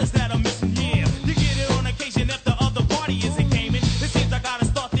 little letters that are missing, yeah. You get it on occasion if the other party isn't gaming. It seems I gotta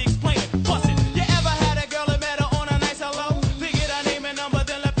start to explain it. Bust it. You ever had a girl that met her on a nice hello? Figured her name and number,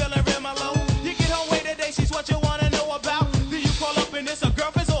 then left feeling real mellow. You get her way today, she's what you wanna know about. Do you call up and it's a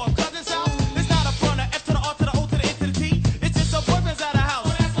girlfriend's or a cousin's house? It's not a front, a F to the R to the O to the N to the T. It's just a boyfriend's at a house.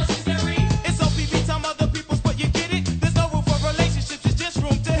 Well, that's what she said, Reed. It's OPP, time other people's, but you get it. There's no room for relationships, it's just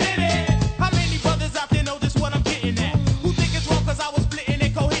room to hit it. How many brothers out there know this what I'm getting at? Who think it's wrong cause I was splitting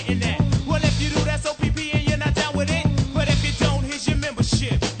and co-hitting that? Well, if you do, that's OPP and you're not down with it. But if you don't, here's your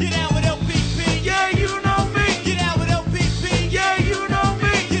membership. Get down with LPP. Yeah, you know me. Get down with LPP. Yeah, you know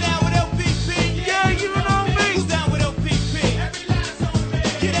me. Get down with LPP. Yeah, you know me. Who's down with LPP? Every last on me.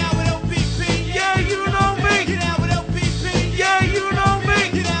 Get down with LPP. Yeah, you know me. Get down with LPP. Yeah, you know me.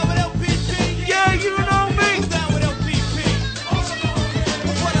 Get down with LPP. Yeah, you know me. Who's down with LPP?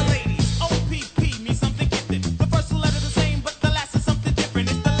 But for the ladies, OPP means something gifted. The first letter the same, but the last is something different.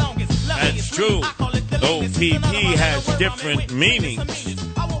 It's the longest. That's true. OPP has different meanings.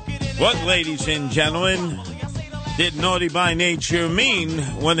 What, ladies and gentlemen, did Naughty by Nature mean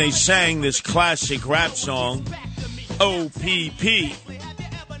when they sang this classic rap song, OPP?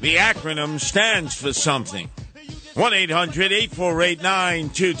 The acronym stands for something.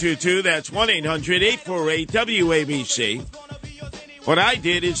 1-800-848-9222. That's 1-800-848-WABC. What I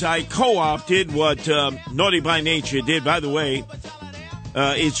did is I co-opted what Naughty by Nature did. By the way,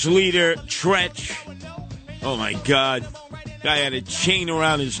 its leader, Tretch. Oh, my God. Guy had a chain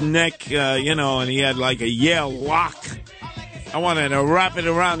around his neck, you know, and he had like a Yale lock. I wanted to wrap it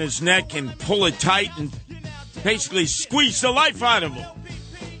around his neck and pull it tight and basically squeeze the life out of him.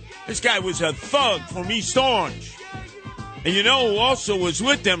 This guy was a thug from East Orange. And you know who also was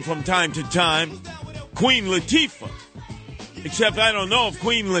with them from time to time? Queen Latifah. Except I don't know if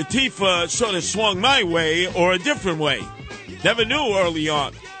Queen Latifah sort of swung my way or a different way. Never knew early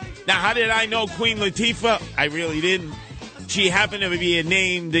on. Now, how did I know Queen Latifah? I really didn't. She happened to be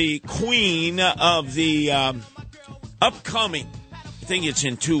named the queen of the upcoming, I think it's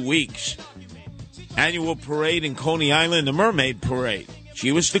in 2 weeks, annual parade in Coney Island, the Mermaid Parade.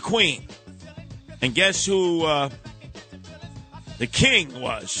 She was the queen. And guess who the king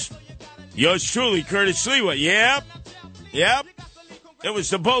was? Yours truly, Curtis Lewa. Yep. It was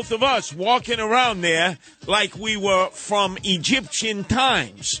the both of us walking around there like we were from Egyptian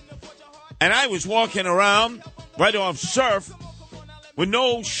times. And I was walking around right off Surf with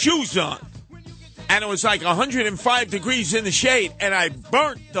no shoes on. And it was like 105 degrees in the shade. And I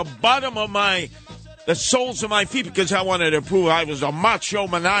burnt the bottom of the soles of my feet because I wanted to prove I was a macho,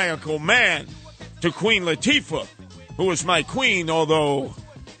 maniacal man to Queen Latifah, who was my queen, although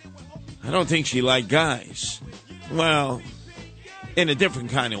I don't think she liked guys. Well, in a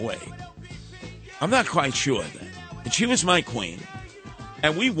different kind of way. I'm not quite sure of that. But she was my queen.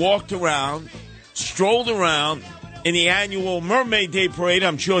 And we walked around, strolled around in the annual Mermaid Day Parade.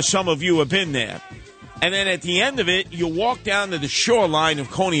 I'm sure some of you have been there. And then at the end of it, you walk down to the shoreline of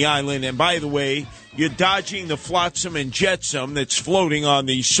Coney Island. And by the way, you're dodging the flotsam and jetsam that's floating on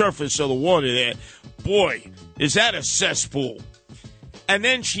the surface of the water there. Boy, is that a cesspool. And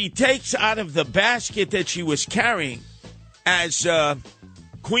then she takes out of the basket that she was carrying as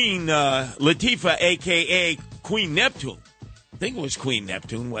Queen Latifah, a.k.a. Queen Neptune. I think it was Queen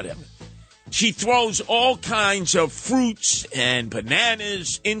Neptune, whatever. She throws all kinds of fruits and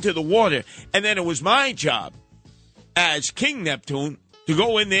bananas into the water. And then it was my job as King Neptune to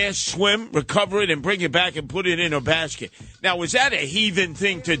go in there, swim, recover it, and bring it back and put it in a basket. Now, was that a heathen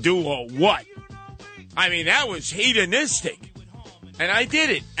thing to do or what? I mean, that was hedonistic. And I did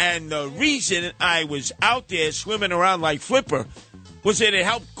it. And the reason I was out there swimming around like Flipper was that it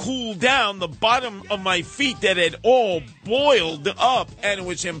helped cool down the bottom of my feet that had all boiled up, and it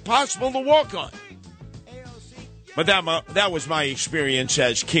was impossible to walk on. But that was my experience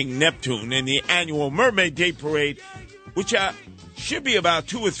as King Neptune in the annual Mermaid Day Parade, which should be about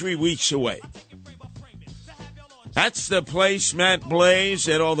 2 or 3 weeks away. That's the place, Matt Blaze,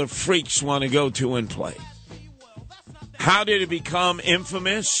 that all the freaks want to go to and play. How did it become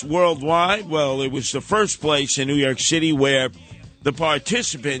infamous worldwide? Well, it was the first place in New York City where the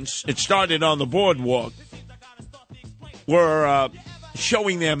participants, it started on the boardwalk, were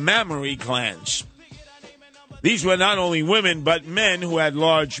showing their mammary glands. These were not only women, but men who had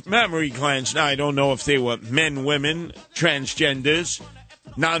large mammary glands. Now, I don't know if they were men, women, transgenders,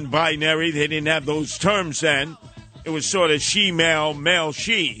 non-binary. They didn't have those terms then. It was sort of she-male,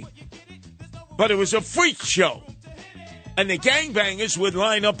 male-she. But it was a freak show. And the gangbangers would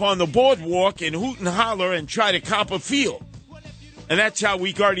line up on the boardwalk and hoot and holler and try to cop a feel. And that's how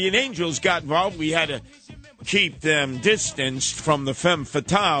we Guardian Angels got involved. We had to keep them distanced from the femme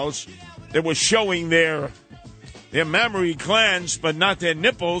fatales that were showing their mammary glands, but not their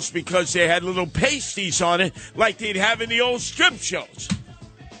nipples, because they had little pasties on it like they'd have in the old strip shows.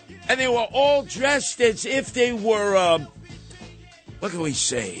 And they were all dressed as if they were, what can we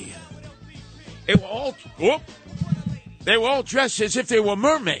say? They were all dressed as if they were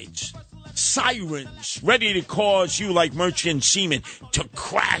mermaids. Sirens, ready to cause you, like merchant seamen, to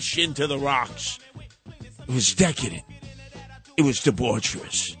crash into the rocks. It was decadent. It was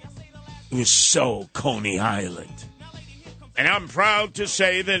debaucherous. It was so Coney Island. And I'm proud to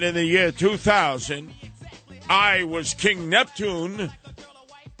say that in the year 2000, I was King Neptune,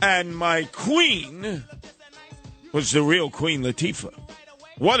 and my queen was the real Queen Latifah.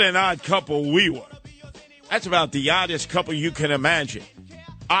 What an odd couple we were. That's about the oddest couple you can imagine.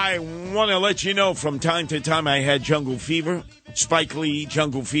 I want to let you know from time to time I had jungle fever, Spike Lee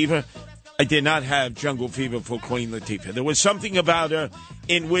jungle fever. I did not have jungle fever for Queen Latifah. There was something about her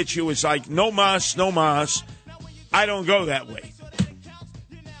in which it was like, no mas, no mas. I don't go that way.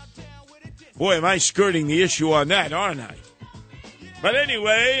 Boy, am I skirting the issue on that, aren't I? But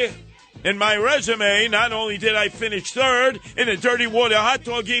anyway, in my resume, not only did I finish third in a Dirty Water hot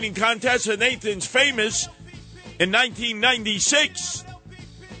dog eating contest at Nathan's Famous in 1996,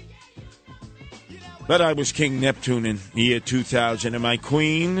 but I was King Neptune in the year 2000, and my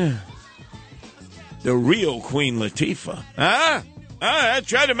queen, the real Queen Latifah. Huh?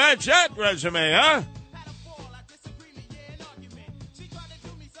 Try to match that resume, huh?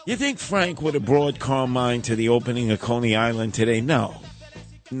 You think Frank would have brought Carmine to the opening of Coney Island today? No.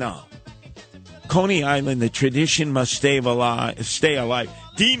 Coney Island, the tradition must stay alive.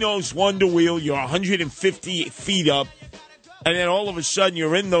 Dino's Wonder Wheel, you're 150 feet up, and then all of a sudden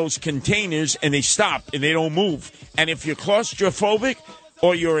you're in those containers and they stop and they don't move. And if you're claustrophobic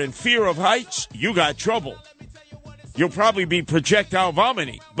or you're in fear of heights, you got trouble. You'll probably be projectile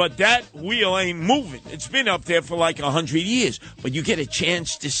vomiting, but that wheel ain't moving. It's been up there for like 100 years, but you get a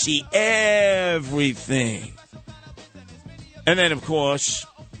chance to see everything. And then, of course,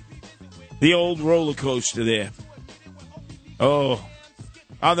 the old roller coaster there. Oh,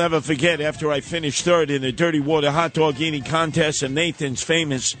 I'll never forget, after I finished third in the Dirty Water hot dog eating contest of Nathan's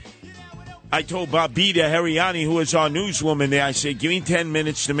Famous, I told Bobita Heriani, who was our newswoman there, I said, give me 10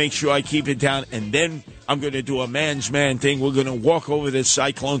 minutes to make sure I keep it down, and then I'm going to do a man's man thing. We're going to walk over the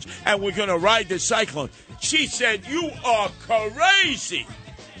cyclones, and we're going to ride the cyclone. She said, you are crazy.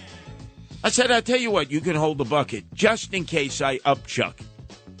 I said, I'll tell you what, you can hold the bucket, just in case I upchuck.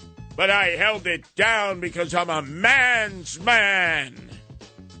 But I held it down because I'm a man's man.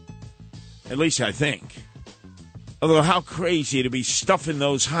 At least I think. Although how crazy to be stuffing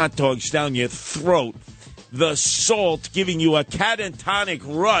those hot dogs down your throat. The salt giving you a catatonic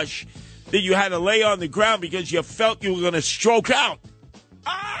rush that you had to lay on the ground because you felt you were going to stroke out.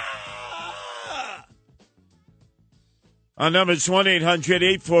 Our number is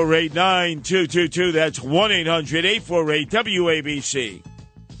 1-800-848-9222. That's 1-800-848-WABC.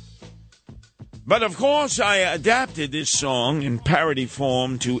 But, of course, I adapted this song in parody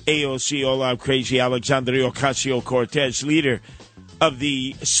form to AOC, All Out Crazy Alexandria Ocasio-Cortez, leader of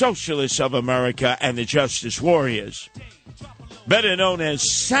the Socialists of America and the Justice Warriors. better known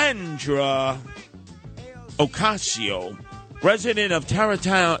as Sandra Ocasio, resident of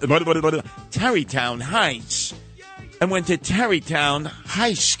Tarrytown Heights, and went to Tarrytown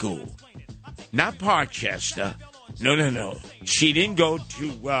High School, not Parkchester. No. She didn't go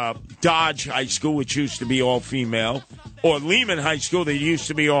to Dodge High School, which used to be all-female, or Lehman High School that used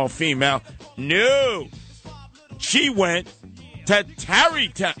to be all-female. No. She went to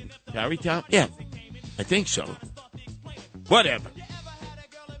Tarrytown. Tarrytown? Yeah, I think so. Whatever.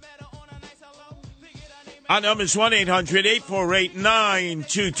 Our number is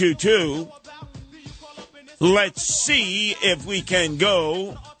 1-800-848-9222. Let's see if we can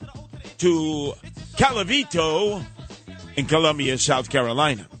go to Calavito in Columbia, South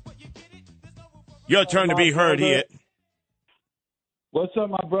Carolina. Your turn to be heard here. What's up,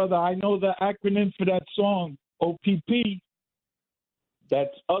 my brother? I know the acronym for that song, OPP.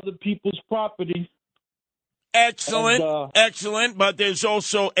 That's other people's property. Excellent, excellent. But there's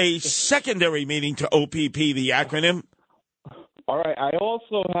also a secondary meaning to OPP, the acronym. All right. I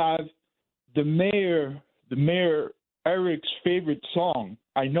also have the mayor Eric's favorite song.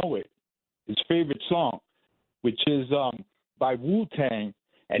 I know it. His favorite song, which is by Wu-Tang,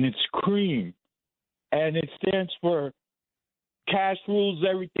 and it's Cream. And it stands for Cash Rules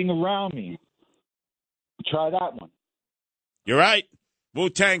Everything Around Me. Try that one. You're right.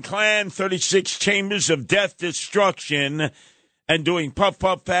 Wu-Tang Clan, 36 Chambers of Death, Destruction, and doing Puff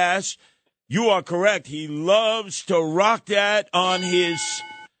Puff Pass. You are correct. He loves to rock that on his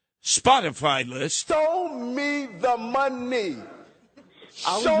Spotify list. Show me the money.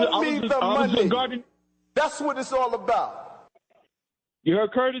 Show me the money. That's what it's all about. You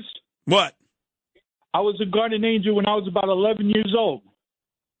heard Curtis? What? I was a guardian angel when I was about 11 years old.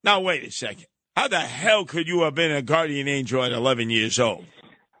 Now, wait a second. How the hell could you have been a guardian angel at 11 years old?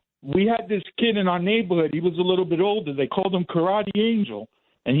 We had this kid in our neighborhood. He was a little bit older. They called him Karate Angel,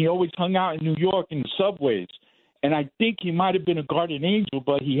 and he always hung out in New York in the subways. And I think he might have been a guardian angel,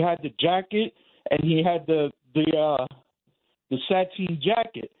 but he had the jacket and he had the sateen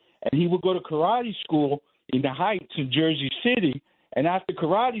jacket. And he would go to karate school in the Heights in Jersey City. And after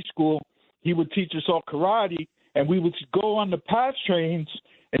karate school, he would teach us all karate, and we would go on the path trains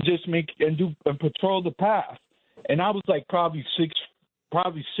and just patrol the path. And I was like probably 6'1",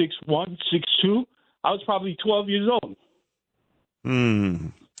 6'2". I was probably 12 years old.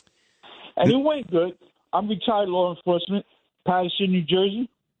 And it went good. I'm retired law enforcement, Patterson, New Jersey.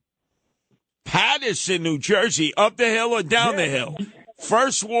 Patterson, New Jersey, up the hill or down the hill?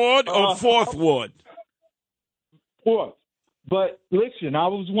 First ward or fourth ward? Fourth. But listen, I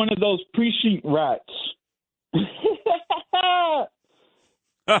was one of those precinct rats.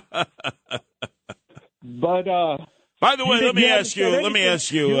 But by the way, let me ask you.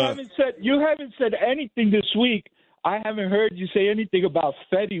 You haven't said anything this week. I haven't heard you say anything about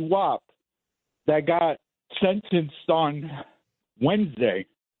Fetty Wap that got sentenced on Wednesday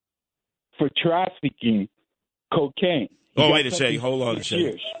for trafficking cocaine. Wait a second. Hold on a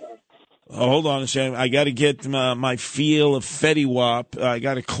second. Hold on a second. I got to get my feel of Fetty Wap. I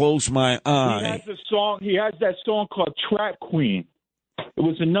got to close my eye. He has that song called Trap Queen. It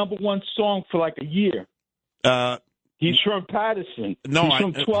was the #1 song for like a year. He's from Patterson. No, he's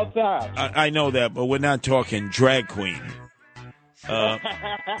from 12th Ave. I know that, but we're not talking drag queen.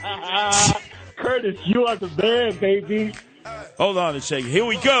 Curtis, you are the man, baby. Hold on a second. Here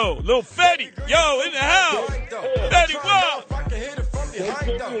we go. Little Fetty. Yo, in the house. Fetty Wap.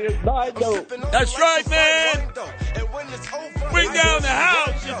 That's right, man. Bring down the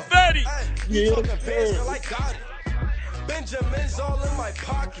house. It's Fetty. Benjamin's all in my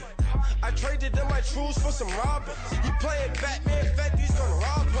pocket. I traded in my truths for some robbers. You playing Batman, Fetty's gonna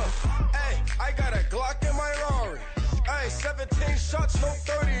rob him. Hey, I got a Glock in my Rari. Hey, 17 shots, no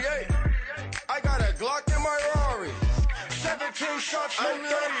 38. I got a Glock in my Rari. 17 shots, no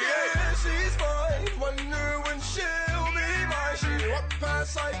 38. She's mine. Wonder when she'll be mine. She walk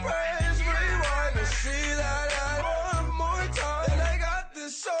past like praise, rewind to see that one more time. And I got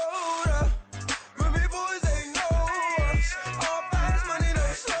this soda. Ruby boys, they know us. All fast money,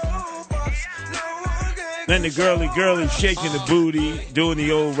 no slow bucks. No one can. Then the girly shaking the booty, doing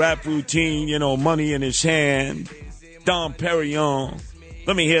the old rap routine, money in his hand. Dom Perignon.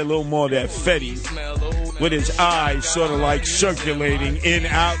 Let me hear a little more of that Fetty with his eyes sort of like circulating in,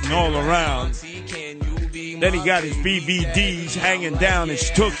 out, and all around. Then he got his BBDs hanging down his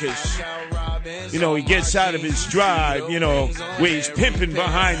tuchus. He gets out of his drive, where he's pimping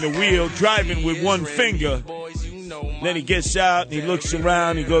behind the wheel, driving with one finger. Then he gets out and he looks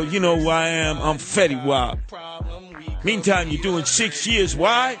around and he goes, you know who I am? I'm Fetty Wap. Meantime, you're doing 6 years.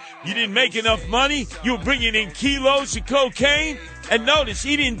 Why? You didn't make enough money? You were bringing in kilos of cocaine? And notice,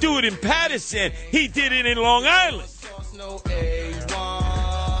 he didn't do it in Patterson. He did it in Long Island.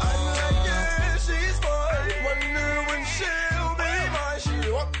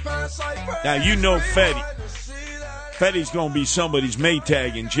 Now, you know Fetty. Fetty's going to be somebody's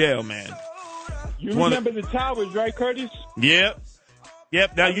Maytag in jail, man. You remember the towers, right, Curtis? Yep.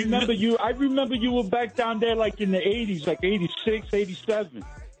 Now, I remember you were back down there like in the 80s, like 86, 87.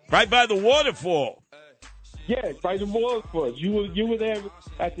 Right by the waterfall. Yes, by the waterfalls. You were there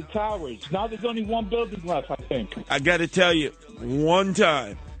at the towers. Now there's only one building left, I think. I got to tell you, one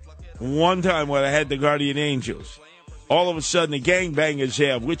time when I had the Guardian Angels, all of a sudden the gangbangers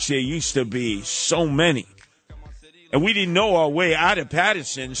there, of which there used to be so many, and we didn't know our way out of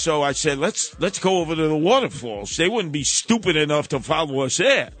Patterson, so I said, let's go over to the waterfalls. They wouldn't be stupid enough to follow us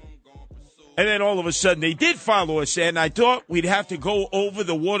there. And then all of a sudden they did follow us there, and I thought we'd have to go over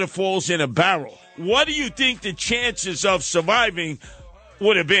the waterfalls in a barrel. What do you think the chances of surviving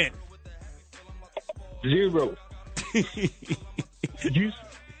would have been? 0. You see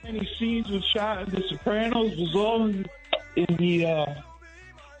any scenes with shot in The Sopranos was all in the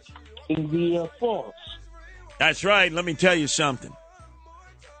falls. That's right. Let me tell you something.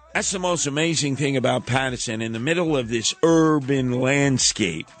 That's the most amazing thing about Patterson. In the middle of this urban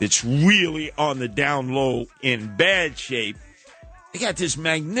landscape that's really on the down low in bad shape, they got this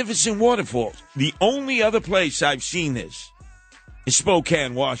magnificent waterfall. The only other place I've seen this is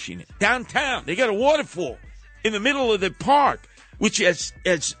Spokane, Washington. Downtown, they got a waterfall in the middle of the park, which is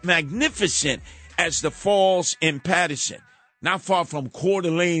as magnificent as the falls in Patterson. Not far from Coeur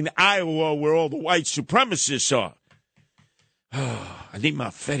d'Alene, Iowa, where all the white supremacists are. Oh, I need my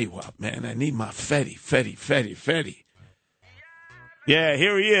Fetty Wap, man. I need my Fetty. Yeah,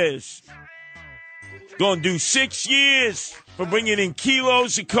 here he is. Going to do 6 years for bringing in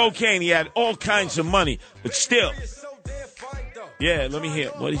kilos of cocaine. He had all kinds of money, but still. Yeah, let me hear.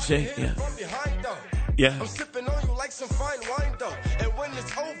 What did he say? Yeah.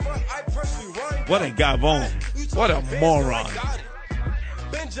 What a gavon. What a moron.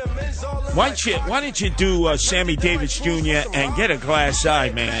 Why don't you do Sammy Davis Jr. and get a glass eye,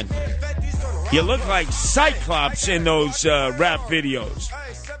 man? You look like Cyclops in those rap videos.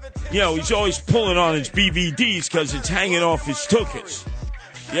 You know, he's always pulling on his BVDs because it's hanging off his tuchus.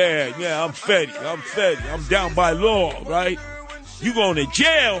 Yeah, I'm Fetty. I'm down by law, right? You going to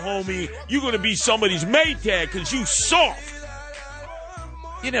jail, homie. You're going to be somebody's Maytag because you soft.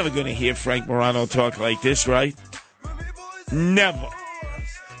 You're never going to hear Frank Morano talk like this, right? Never.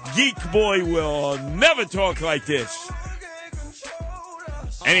 Geek Boy will never talk like this.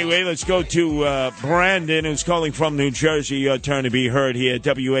 Anyway, let's go to Brandon, who's calling from New Jersey. Your turn to be heard here at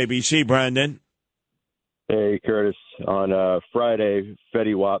WABC, Brandon. Hey, Curtis. On Friday,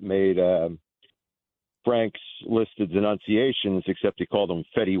 Fetty Wap made Frank's listed denunciations, except he called them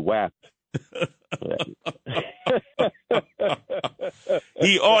Fetty Wap.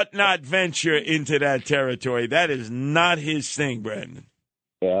 He ought not venture into that territory. That is not his thing, Brandon.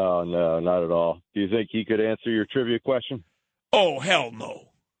 Oh, no, not at all. Do you think he could answer your trivia question? Oh, hell no.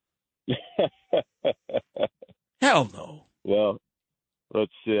 Hell no. Well,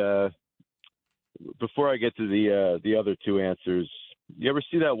 let's before I get to the other two answers, you ever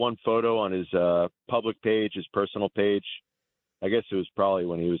see that one photo on his public page, his personal page? I guess it was probably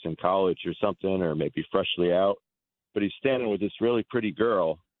when he was in college or something, or maybe freshly out. But he's standing with this really pretty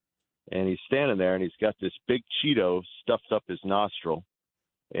girl, and he's standing there, and he's got this big Cheeto stuffed up his nostril,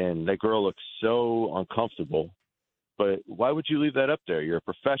 and that girl looks so uncomfortable. But why would you leave that up there? You're a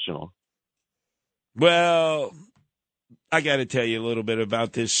professional. Well, I got to tell you a little bit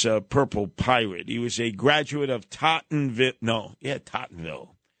about this Purple Pirate. He was a graduate of Tottenville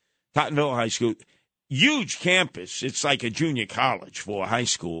High School. Huge campus. It's like a junior college for a high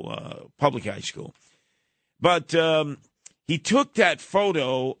school, public high school. But he took that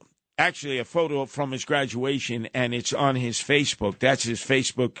photo, actually a photo from his graduation, and it's on his Facebook. That's his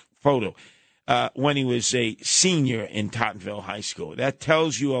Facebook photo when he was a senior in Tottenville High School. That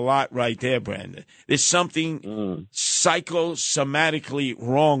tells you a lot right there, Brandon. There's something psychosomatically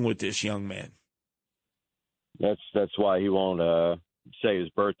wrong with this young man. That's why he won't say his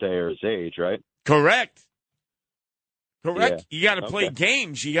birthday or his age, right? Correct. Yeah. You got to play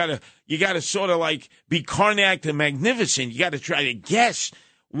games. You got to sort of like be Karnak the Magnificent. You got to try to guess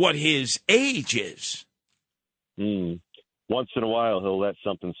what his age is. Once in a while, he'll let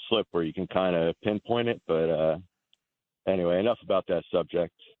something slip where you can kind of pinpoint it. But anyway, enough about that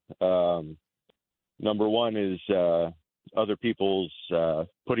subject. Number one is other people's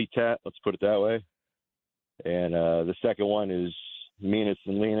putty tat. Let's put it that way. And the second one is meanest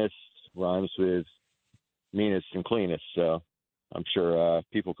and leanest, rhymes with meanest and cleanest. So I'm sure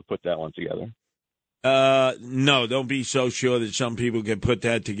people could put that one together. No, don't be so sure that some people can put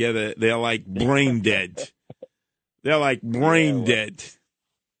that together. They're like brain dead. They're like brain dead.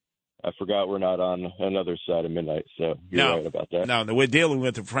 I forgot we're not on another side of midnight, so you're right about that. No, we're dealing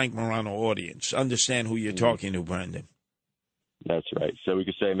with the Frank Morano audience. Understand who you're talking to, Brandon. That's right. So we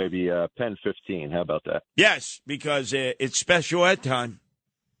could say maybe Pen 15. How about that? Yes, because it's special ed time.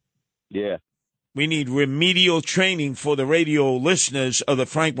 Yeah. We need remedial training for the radio listeners of the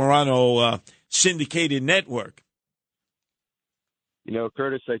Frank Morano syndicated network. You know,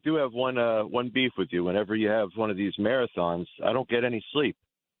 Curtis, I do have one beef with you. Whenever you have one of these marathons, I don't get any sleep.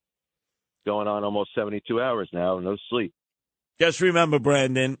 Going on almost 72 hours now, no sleep. Just remember,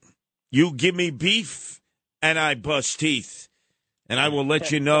 Brandon, you give me beef and I bust teeth. And I will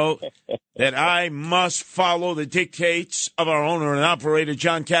let you know that I must follow the dictates of our owner and operator,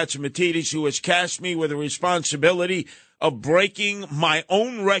 John Katzimatidis, who has cast me with the responsibility of breaking my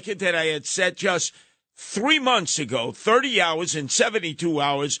own record that I had set just 3 months ago, 30 hours and 72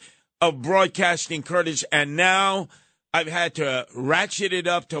 hours of broadcasting, Curtis, and now I've had to ratchet it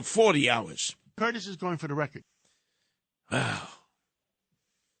up to 40 hours. Curtis is going for the record. Wow.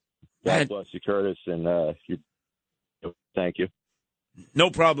 God bless you, Curtis, and thank you. No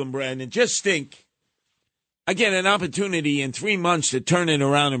problem, Brandon. Just think, I get an opportunity in 3 months to turn it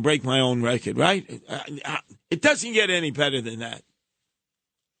around and break my own record, right? It doesn't get any better than that.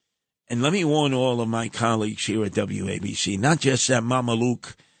 And let me warn all of my colleagues here at WABC, not just that Mama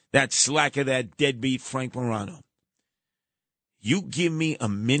Luke, that slacker, that deadbeat Frank Morano. You give me a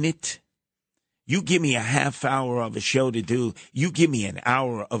minute, you give me a half hour of a show to do, you give me an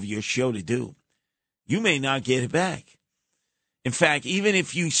hour of your show to do, you may not get it back. In fact, even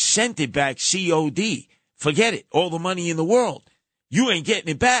if you sent it back COD, forget it, all the money in the world, you ain't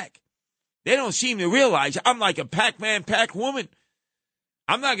getting it back. They don't seem to realize I'm like a Pac-Man, Pac-Woman.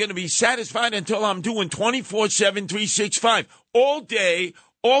 I'm not going to be satisfied until I'm doing 24/7, 365, all day,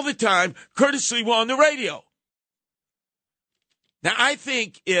 all the time, courteously on the radio. Now, I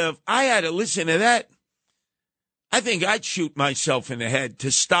think if I had to listen to that, I think I'd shoot myself in the head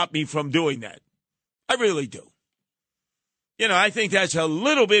to stop me from doing that. I really do. You know, I think that's a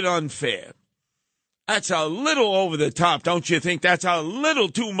little bit unfair. That's a little over the top, don't you think? That's a little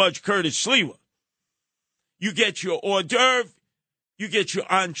too much Curtis Sliwa. You get your hors d'oeuvre, you get your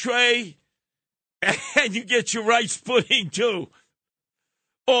entree, and you get your rice pudding, too.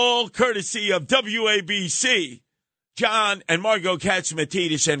 All courtesy of WABC, John and Margot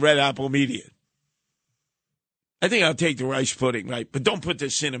Katzimatidis and Red Apple Media. I think I'll take the rice pudding, right? But don't put the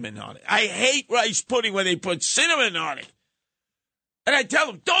cinnamon on it. I hate rice pudding when they put cinnamon on it. And I tell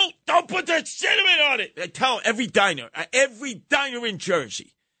them, don't put that cinnamon on it. I tell every diner in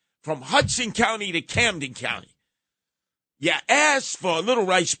Jersey, from Hudson County to Camden County, you ask for a little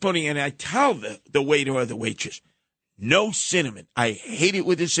rice pudding, and I tell the waiter or the waitress, no cinnamon. I hate it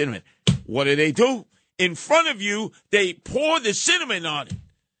with the cinnamon. What do? In front of you, they pour the cinnamon on it.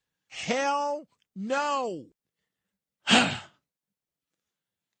 Hell no.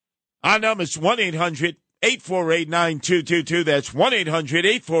 Our number is 1-800-848-9222. That's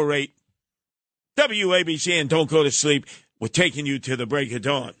 1-800-848-WABC. And don't go to sleep. We're taking you to the break of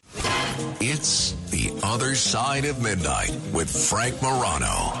dawn. It's The Other Side of Midnight with Frank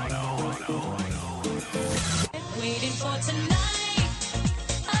Morano. Waiting for tonight.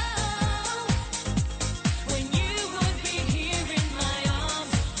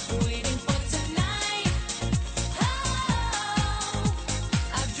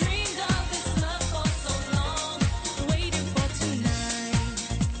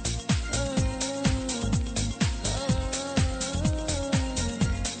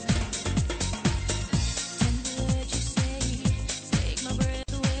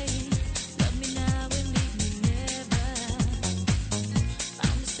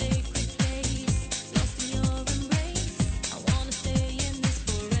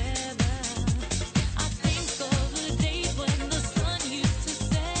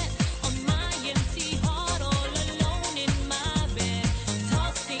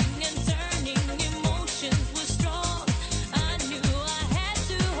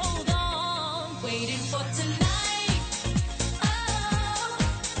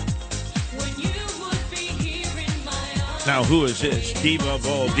 Now, who is this? Diva of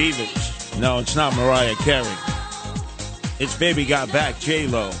all divas. No, it's not Mariah Carey. It's Baby Got Back,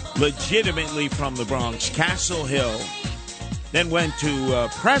 J-Lo. Legitimately from the Bronx, Castle Hill. Then went to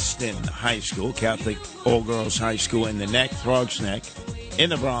Preston High School, Catholic all-girls high school in the Neck, Throgs Neck, in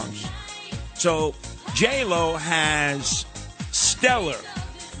the Bronx. So J-Lo has stellar,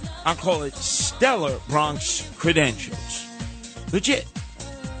 I'll call it stellar Bronx credentials. Legit.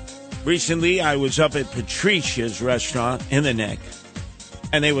 Recently, I was up at Patricia's restaurant in the Neck,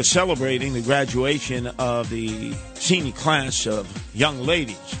 and they were celebrating the graduation of the senior class of young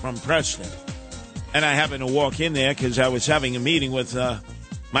ladies from Preston. And I happened to walk in there because I was having a meeting with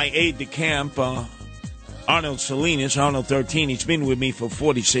my aide-de-camp, Arnold Salinas, Arnold 13. He's been with me for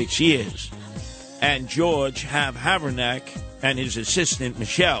 46 years. And George Havernack and his assistant,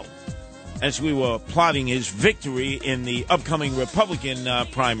 Michelle, as we were plotting his victory in the upcoming Republican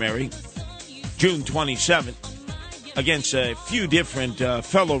primary, June 27th, against a few different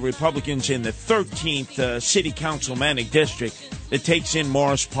fellow Republicans in the 13th City Council Manic District that takes in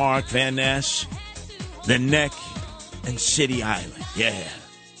Morris Park, Van Ness, the Neck, and City Island. Yeah.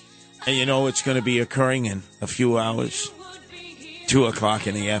 And you know it's going to be occurring in a few hours, 2 o'clock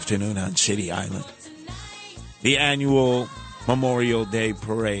in the afternoon on City Island. The annual Memorial Day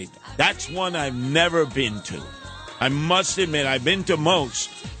Parade. That's one I've never been to. I must admit, I've been to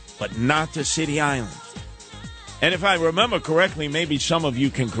most, but not to City Island. And if I remember correctly, maybe some of you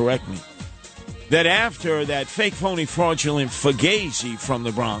can correct me, that after that fake, phony, fraudulent Fugazi from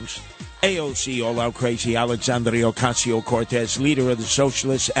the Bronx, AOC, all-out crazy, Alexandria Ocasio-Cortez, leader of the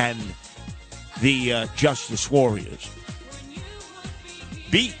Socialists and the Justice Warriors,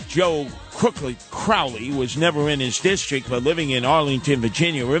 beat Joe Crowley, was never in his district but living in Arlington,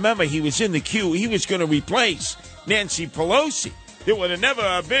 Virginia. Remember, he was in the queue. He was going to replace Nancy Pelosi. There would have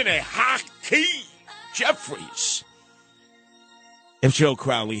never been a Hakeem Jeffries if Joe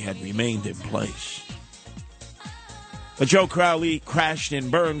Crowley had remained in place. But Joe Crowley crashed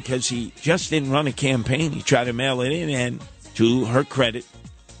and burned because he just didn't run a campaign. He tried to mail it in, and to her credit,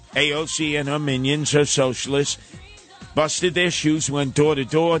 AOC and her minions, her socialists, busted their shoes, went door to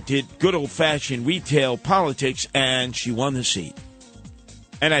door, did good old-fashioned retail politics, and she won the seat.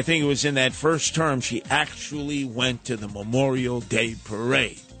 And I think it was in that first term she actually went to the Memorial Day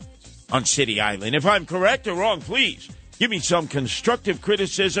Parade on City Island. If I'm correct or wrong, please give me some constructive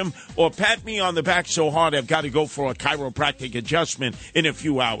criticism or pat me on the back so hard I've got to go for a chiropractic adjustment in a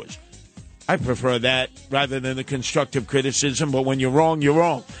few hours. I prefer that rather than the constructive criticism, but when you're wrong, you're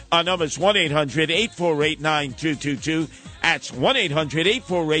wrong. Our number is 1-800-848-9222. That's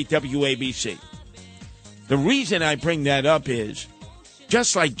 1-800-848-WABC. The reason I bring that up is,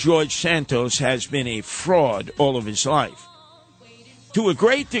 just like George Santos has been a fraud all of his life, to a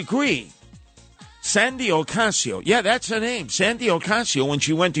great degree, Sandy Ocasio, yeah, that's her name, Sandy Ocasio, when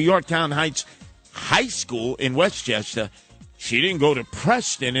she went to Yorktown Heights High School in Westchester, she didn't go to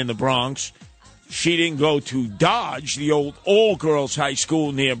Preston in the Bronx. She didn't go to Dodge, the old all-girls high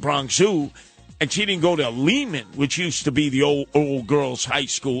school near Bronx Zoo. And she didn't go to Lehman, which used to be the old girls high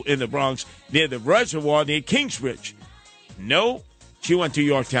school in the Bronx near the reservoir near Kingsbridge. No, she went to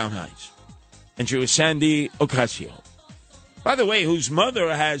Yorktown Heights. And she was Sandy Ocasio. By the way, whose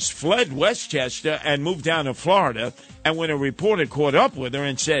mother has fled Westchester and moved down to Florida. And when a reporter caught up with her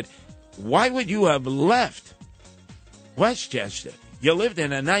and said, why would you have left Westchester? You lived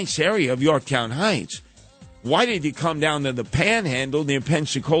in a nice area of Yorktown Heights. Why did you come down to the Panhandle near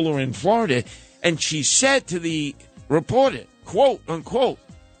Pensacola in Florida? And she said to the reporter, quote, unquote,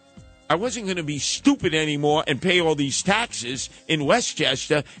 I wasn't going to be stupid anymore and pay all these taxes in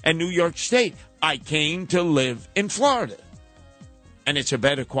Westchester and New York State. I came to live in Florida. And it's a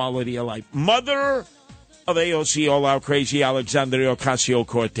better quality of life. Mother of AOC, all-out crazy, Alexandria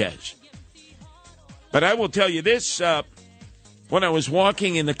Ocasio-Cortez. But I will tell you this, when I was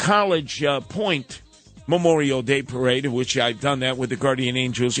walking in the College Point Memorial Day Parade, of which I've done that with the Guardian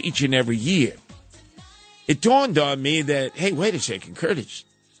Angels each and every year, it dawned on me that, hey, wait a second, Curtis,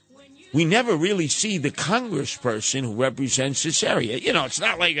 we never really see the congressperson who represents this area. You know, it's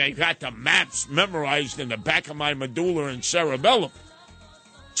not like I got the maps memorized in the back of my medulla and cerebellum.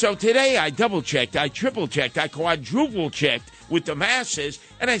 So today I double-checked, I triple-checked, I quadruple-checked with the masses,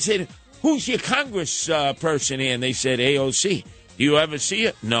 and I said, who's your congressperson here? And they said, AOC. Do you ever see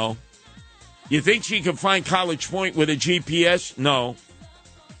it? No. You think she can find College Point with a GPS? No.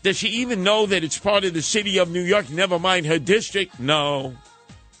 Does she even know that it's part of the city of New York? Never mind her district? No.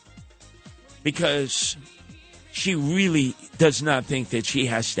 Because she really does not think that she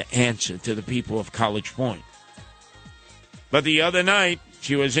has to answer to the people of College Point. But the other night,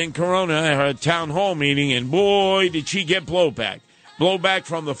 she was in Corona at her town hall meeting, and boy, did she get blowback. Blowback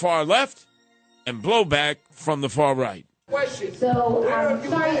from the far left and blowback from the far right. So,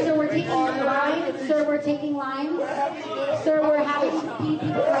 sorry, sir, we're taking lines. Sir, we're taking lines. Sir, we're having people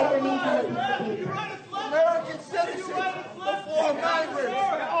write their names on a piece of paper. American citizen before migrants.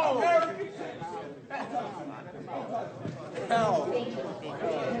 hell.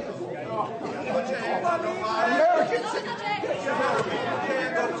 American citizens,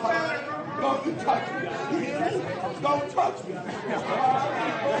 don't you touch me. Don't touch me.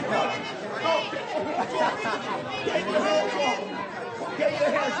 Get your hands off. Get your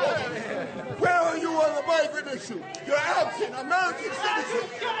hands off. Where are you on the migrant issue? You're absent. American citizens.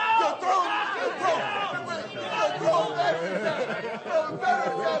 You're throwing veterans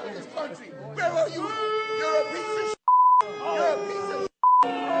out of this country. Where are you? You're a piece of shit. You're a piece of shit.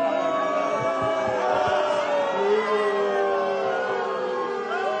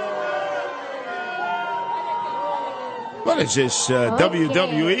 What is this,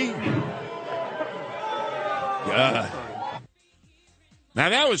 WWE? God. Now,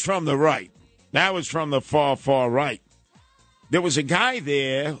 that was from the right. That was from the far, far right. There was a guy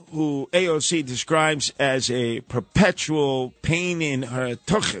there who AOC describes as a perpetual pain in her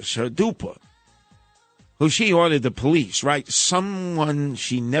tuchus, her dupa, who she ordered the police, right? Someone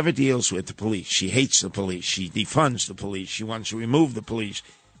she never deals with, the police. She hates the police. She defunds the police. She wants to remove the police.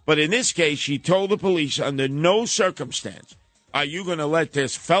 But in this case, she told the police, under no circumstance are you going to let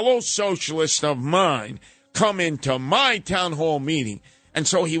this fellow socialist of mine come into my town hall meeting. And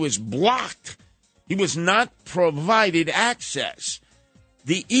so he was blocked. He was not provided access.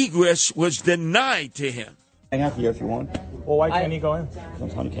 The egress was denied to him. Hang out here if you want. Well, why can't he go in? I'm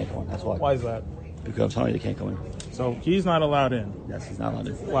telling you, he can't go in. That's why. Why is that? Because I'm telling you, they can't go in. So he's not allowed in? Yes, he's not allowed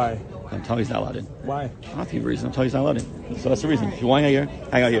in. Why? I'm telling you, he's not allowed in. Why? I don't think reason. I'm telling you, he's not allowed in. So that's the reason. If you want to hang out here,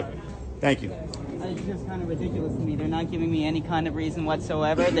 hang out here. Thank you. It's just kind of ridiculous to me. They're not giving me any kind of reason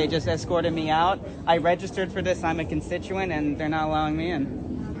whatsoever. They just escorted me out. I registered for this. I'm a constituent, and they're not allowing me in.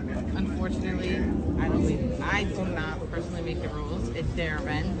 Unfortunately, I do not personally make the rules. It's their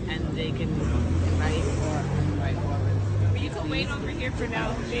event, and they can invite or uninvite. But you can wait over here for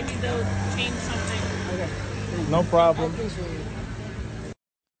now. Maybe they'll change something. Okay. No problem.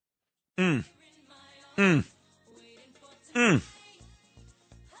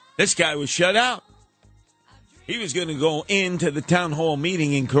 This guy was shut out. He was going to go into the town hall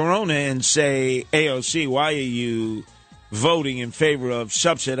meeting in Corona and say, AOC, why are you voting in favor of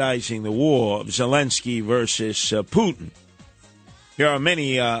subsidizing the war of Zelensky versus Putin? There are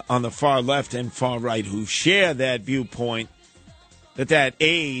many on the far left and far right who share that viewpoint, that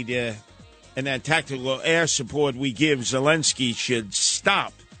aid and that tactical air support we give Zelensky should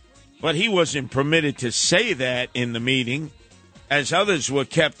stop. But he wasn't permitted to say that in the meeting, as others were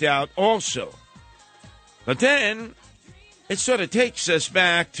kept out also. But then it sort of takes us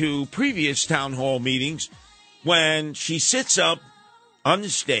back to previous town hall meetings when she sits up on the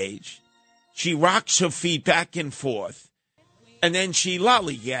stage, she rocks her feet back and forth, and then she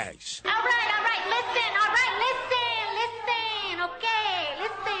lollygags. All right, listen, okay, listen.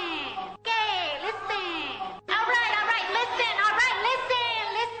 All right,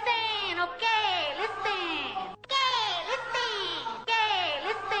 listen, okay, listen.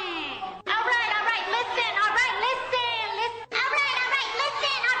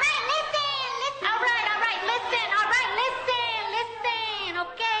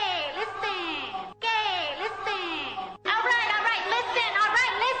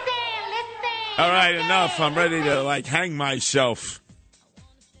 All right, enough. I'm ready to, hang myself.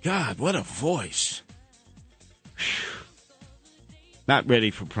 God, what a voice. Whew. Not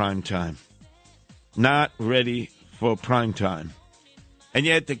ready for prime time. Not ready for prime time. And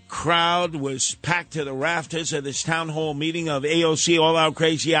yet the crowd was packed to the rafters at this town hall meeting of AOC, All Out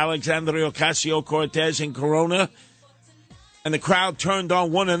Crazy, Alexandria Ocasio-Cortez, and Corona. And the crowd turned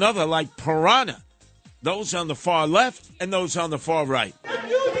on one another like piranha. Those on the far left and those on the far right. If you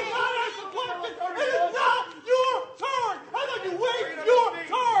do not support this, it is not your turn. I thought you waste your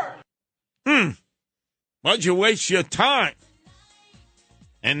turn. Why'd you waste your time?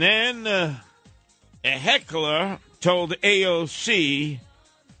 And then a heckler told AOC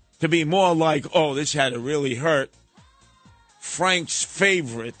to be more like, oh, this had to really hurt Frank's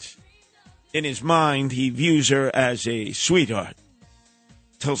favorite. In his mind, he views her as a sweetheart.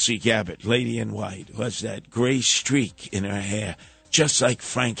 Tulsi Gabbard, lady in white, who has that gray streak in her hair, just like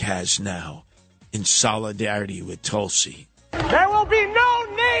Frank has now, in solidarity with Tulsi. There will be no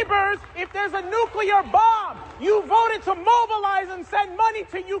neighbors if there's a nuclear bomb. You voted to mobilize and send money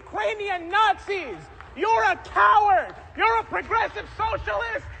to Ukrainian Nazis. You're a coward. You're a progressive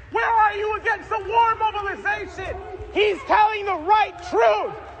socialist. Where are you against the war mobilization? He's telling the right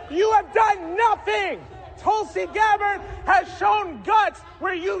truth. You have done nothing. Tulsi Gabbard has shown guts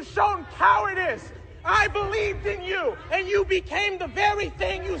where you've shown cowardice. I believed in you, and you became the very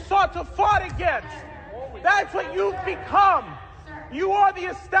thing you sought to fight against. That's what you've become. You are the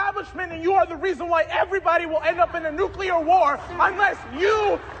establishment, and you are the reason why everybody will end up in a nuclear war unless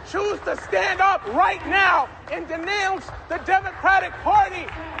you choose to stand up right now and denounce the Democratic Party.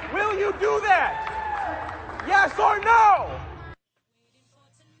 Will you do that? Yes or no?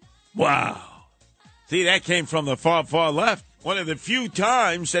 Wow. See, that came from the far, far left. One of the few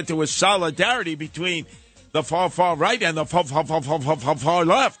times that there was solidarity between the far, far right and the far, far, far, far, far, far, far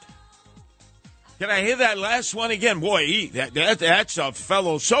left. Can I hear that last one again? Boy, that's a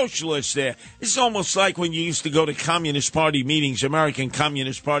fellow socialist there. It's almost like when you used to go to Communist Party meetings, American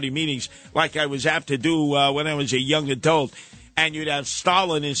Communist Party meetings, like I was apt to do when I was a young adult, and you'd have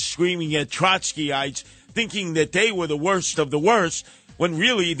Stalinists screaming at Trotskyites, thinking that they were the worst of the worst, when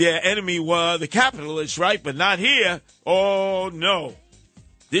really their enemy were the capitalists, right? But not here. Oh, no.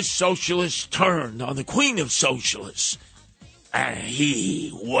 This socialist turned on the queen of socialists. And he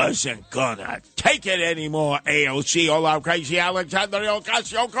wasn't gonna take it anymore, AOC. Hola, crazy Alexandria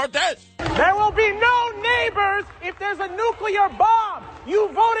Ocasio-Cortez. There will be no neighbors if there's a nuclear bomb. You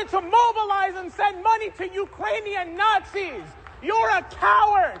voted to mobilize and send money to Ukrainian Nazis. You're a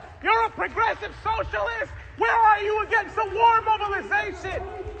coward. You're a progressive socialist. Where are you against the war mobilization?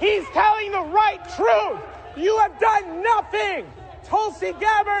 He's telling the right truth. You have done nothing. Tulsi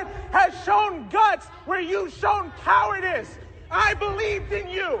Gabbard has shown guts where you've shown cowardice. I believed in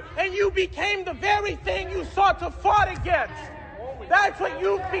you, and you became the very thing you sought to fight against. That's what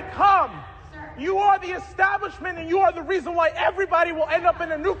you've become. You are the establishment, and you are the reason why everybody will end up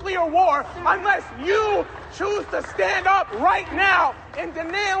in a nuclear war unless you choose to stand up right now and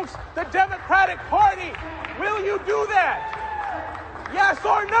denounce the Democratic Party. Will you do that? Yes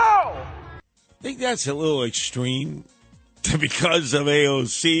or no? I think that's a little extreme. Because of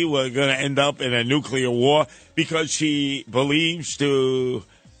AOC, we're going to end up in a nuclear war because she believes to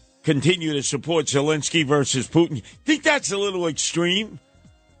continue to support Zelensky versus Putin. Think that's a little extreme?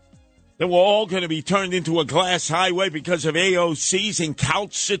 That we're all going to be turned into a glass highway because of AOC's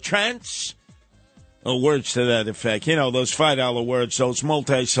incalcitrance? Oh, words to that effect. You know, those $5 words, those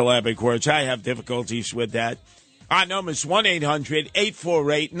multisyllabic words. I have difficulties with that. Our number is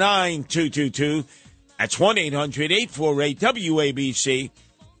 1-800-848-9222. That's 1-800-848-WABC.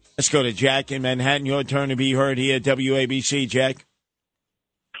 Let's go to Jack in Manhattan. Your turn to be heard here at WABC, Jack.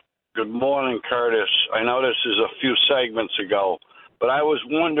 Good morning, Curtis. I know this is a few segments ago, but I was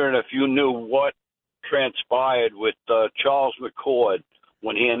wondering if you knew what transpired with Charles McCord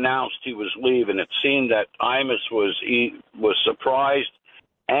when he announced he was leaving. It seemed that Imus was surprised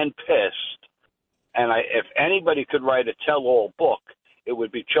and pissed. And if anybody could write a tell-all book, it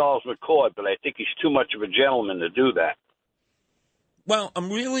would be Charles McCord, but I think he's too much of a gentleman to do that. Well,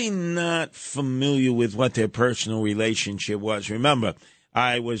 I'm really not familiar with what their personal relationship was. Remember,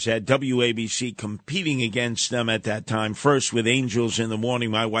 I was at WABC competing against them at that time, first with Angels in the Morning,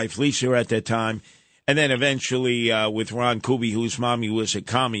 my wife Lisa at that time, and then eventually with Ron Kuby, whose mommy was a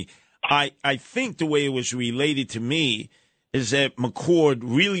commie. I think the way it was related to me is that McCord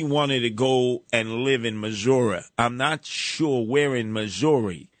really wanted to go and live in Missouri. I'm not sure where in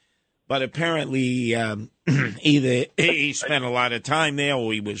Missouri, but apparently either he spent a lot of time there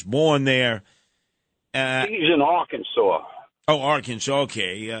or he was born there. He's in Arkansas. Oh, Arkansas,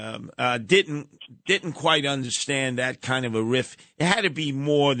 okay. Didn't quite understand that kind of a riff. It had to be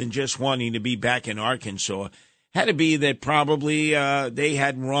more than just wanting to be back in Arkansas. It had to be that probably they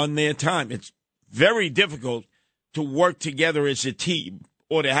had run their time. It's very difficult to work together as a team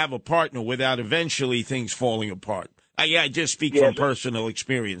or to have a partner without eventually things falling apart. I just speak from personal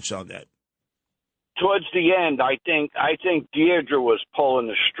experience on that. Towards the end, I think Deirdre was pulling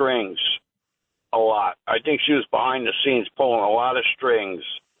the strings a lot. I think she was behind the scenes pulling a lot of strings.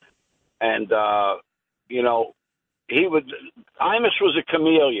 And, Imus was a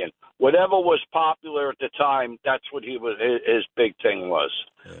chameleon. Whatever was popular at the time, that's what his big thing was.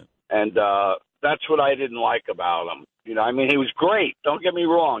 Yeah. And, that's what I didn't like about him. He was great. Don't get me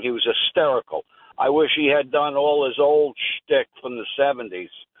wrong. He was hysterical. I wish he had done all his old shtick from the 70s,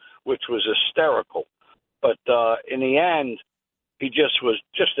 which was hysterical. But in the end, he just was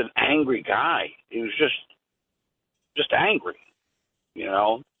just an angry guy. He was just angry,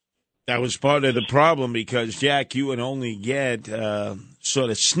 That was part of the problem because, Jack, you would only get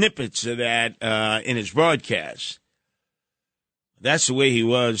sort of snippets of that in his broadcast. That's the way he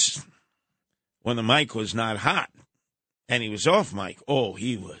was when the mic was not hot and he was off mic. Oh,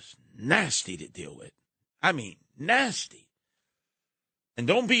 he was nasty to deal with. I mean, nasty. And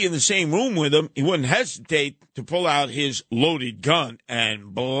don't be in the same room with him. He wouldn't hesitate to pull out his loaded gun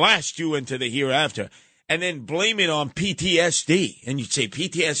and blast you into the hereafter and then blame it on PTSD. And you'd say,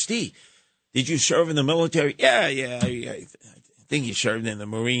 PTSD? Did you serve in the military? Yeah. I think he served in the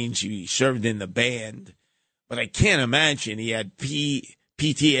Marines. He served in the band. But I can't imagine he had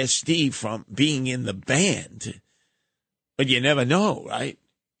PTSD from being in the band. But you never know, right?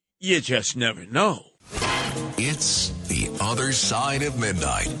 You just never know. It's The Other Side of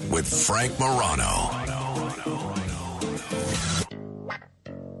Midnight with Frank Morano.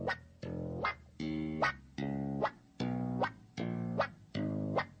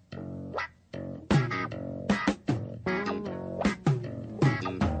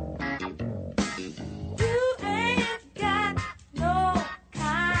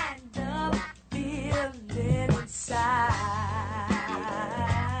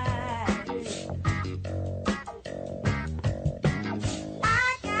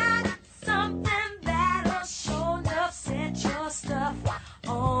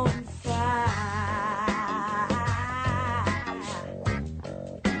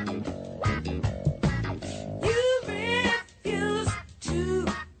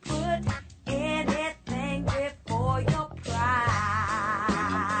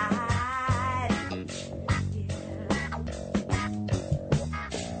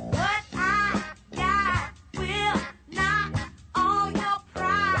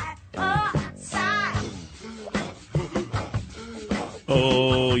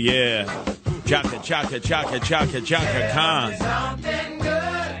 Oh, yeah. Chaka, chaka, chaka, chaka, chaka Khan. Something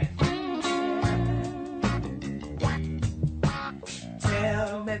good.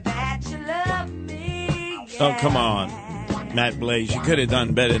 Tell me that you love me. Yeah. Oh, come on. Matt Blaze, you could have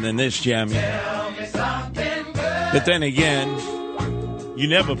done better than this, Jamie. Tell me something good. But then again, you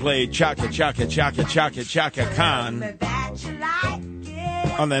never played Chaka, Chaka, Chaka, Chaka, Chaka Khan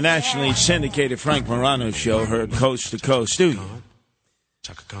on the nationally syndicated Frank Morano show, heard coast to coast. Do you?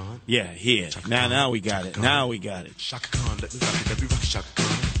 Chaka Khan? Yeah, here. Now we got it. Now we got it. Chaka Khan, let me rock it, let me rock it, Chaka Khan.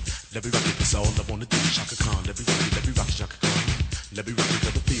 Let me rock it, that's all I wanna do. Chaka Khan, let me rock it, Chaka Khan. Let me rock it,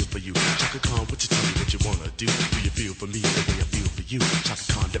 let me feel for you. Chaka Khan, what you tell me what you wanna do? Do you feel for me the way I feel for you? Chaka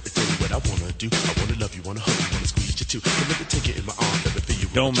Khan, let me tell you what I wanna do. I wanna love you, wanna hug you, wanna squeeze you too. So let me take it in my arms, let me feel you.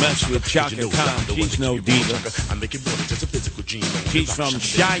 Don't mess with Chaka Khan. She's no diva. I make it more than just a physical dream. She's from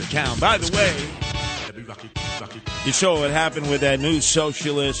Chi-Town. By the way, you saw what happened with that new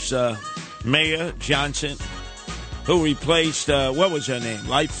socialist Mayor Johnson, who replaced, what was her name?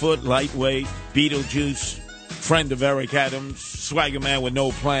 Lightfoot, Lightweight, Beetlejuice, friend of Eric Adams, swagger man with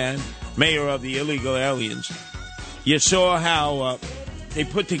no plan, mayor of the illegal aliens. You saw how they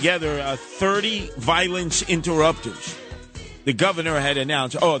put together 30 violence interrupters. The governor had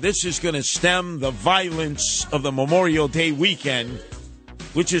announced, this is going to stem the violence of the Memorial Day weekend,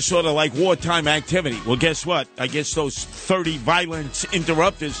 which is sort of like wartime activity. Well, guess what? I guess those 30 violence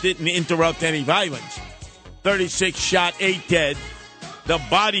interrupters didn't interrupt any violence. 36 shot, 8 dead. The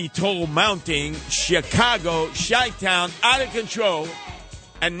body toll mounting. Chicago, Chi-Town, out of control.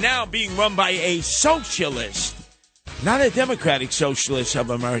 And now being run by a socialist. Not a Democratic Socialist of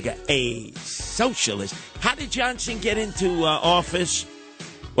America, a socialist. How did Johnson get into office?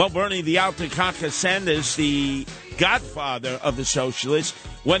 Well, Bernie the Altacaca Sanders, the godfather of the socialists,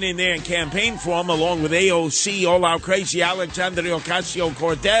 went in there and campaigned for him along with AOC, all our crazy Alexandria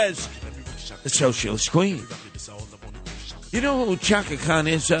Ocasio-Cortez, the socialist queen. You know who Chaka Khan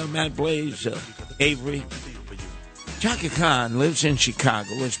is, Matt Blaze, Avery? Chaka Khan lives in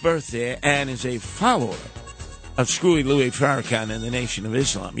Chicago, was birthed there, and is a follower of Screwy Louis Farrakhan and the Nation of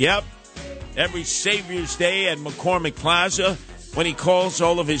Islam. Yep. Every Savior's Day at McCormick Plaza, when he calls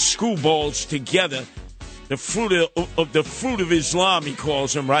all of his screwballs together, the fruit of Islam, he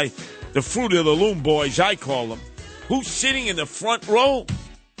calls them, right? The fruit of the loom boys, I call them. Who's sitting in the front row?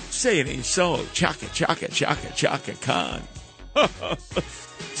 Say it ain't so. Chaka, Chaka, Chaka, Chaka Khan.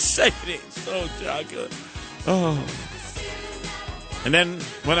 Say it ain't so, Chaka. Oh. And then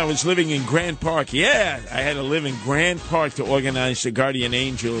when I was living in Grant Park, I had to live in Grant Park to organize the Guardian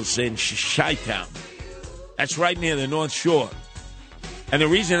Angels in Chi-Town. That's right near the North Shore. And the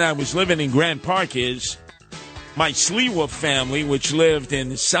reason I was living in Grant Park is my Sliwa family, which lived in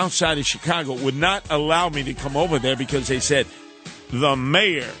the south side of Chicago, would not allow me to come over there because they said the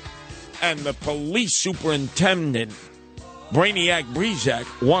mayor and the police superintendent, Brainiac Brezak,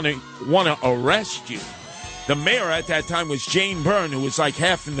 want to arrest you. The mayor at that time was Jane Byrne, who was like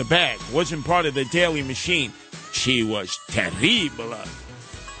half in the bag, wasn't part of the Daily Machine. She was terrible.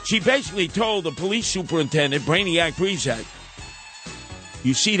 She basically told the police superintendent, Brainiac Brezak,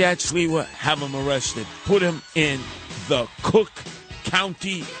 you see that, Sliwa? Have him arrested. Put him in the Cook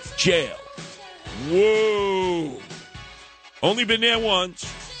County Jail. Whoa. Only been there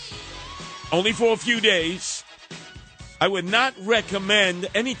once. Only for a few days. I would not recommend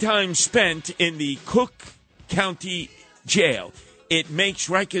any time spent in the Cook County jail. It makes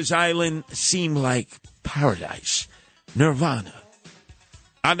Rikers Island seem like paradise, nirvana.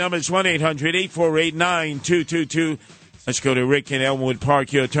 Our number is 1-800-848-9222. Let's go to Rick in Elmwood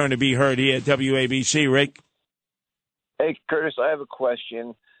Park. Your turn to be heard here at WABC. Rick? Hey, Curtis, I have a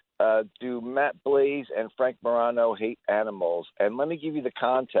question. Do Matt Blaze and Frank Morano hate animals? And let me give you the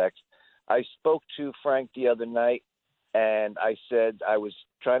context. I spoke to Frank the other night, and I said I was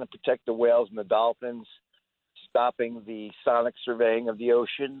trying to protect the whales and the dolphins, stopping the sonic surveying of the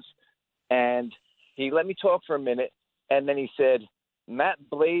oceans. And he let me talk for a minute, and then he said, Matt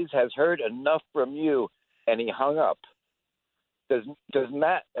Blaze has heard enough from you, and he hung up. Does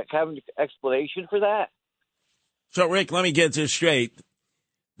Matt have an explanation for that? So, Rick, let me get this straight.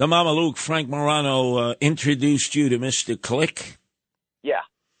 The Mama Luke, Frank Morano, introduced you to Mr. Click? Yeah.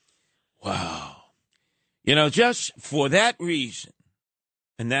 Wow. You know, just for that reason,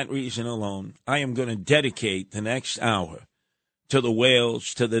 and that reason alone, I am going to dedicate the next hour to the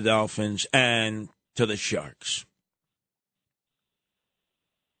whales, to the dolphins, and to the sharks.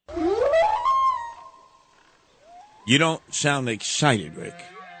 You don't sound excited, Rick.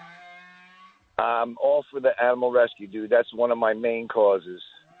 I'm all for the animal rescue, dude. That's one of my main causes.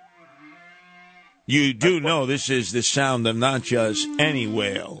 You do know this is the sound of not just any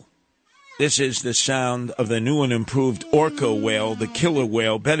whale. This is the sound of the new and improved orca whale, the killer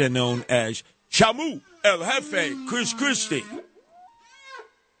whale, better known as Chamu El Jefe Chris Christie.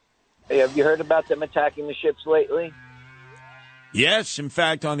 Hey, have you heard about them attacking the ships lately? Yes, in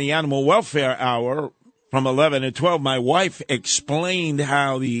fact, on the Animal Welfare Hour from 11 to 12, my wife explained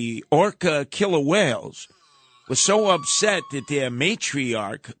how the orca killer whales were so upset that their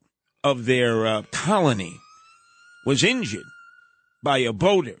matriarch of their colony was injured by a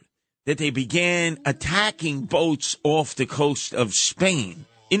boater that they began attacking boats off the coast of Spain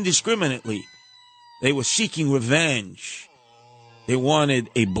indiscriminately. They were seeking revenge. They wanted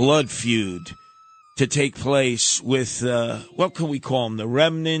a blood feud to take place with, what can we call them, the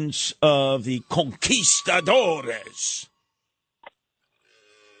remnants of the conquistadores.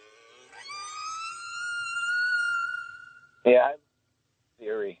 Yeah, I have a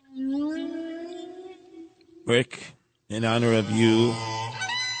theory. Rick, in honor of you,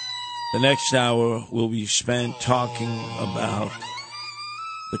 the next hour will be spent talking about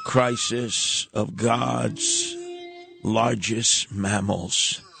the crisis of God's largest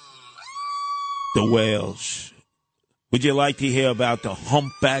mammals, the whales. Would you like to hear about the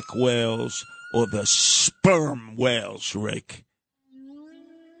humpback whales or the sperm whales, Rick?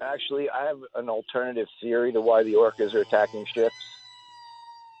 Actually, I have an alternative theory to why the orcas are attacking ships.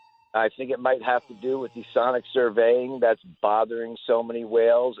 I think it might have to do with the sonic surveying that's bothering so many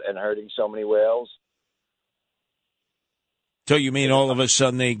whales and hurting so many whales. So you mean all of a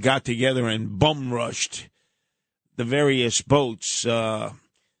sudden they got together and bum rushed the various boats that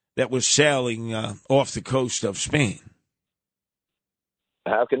were sailing off the coast of Spain?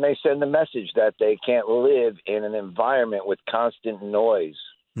 How can they send the message that they can't live in an environment with constant noise?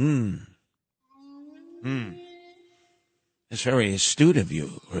 It's very astute of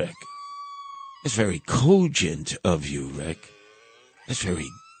you, Rick. It's very cogent of you, Rick. It's very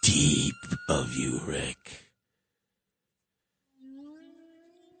deep of you, Rick.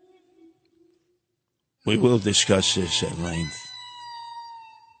 We will discuss this at length.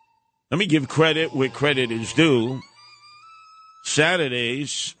 Let me give credit where credit is due.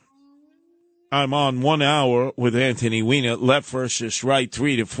 Saturdays, I'm on 1 hour with Anthony Weiner, left versus right,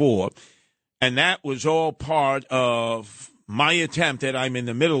 3 to 4. And that was all part of my attempt that I'm in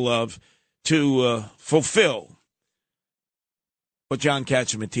the middle of to fulfill what John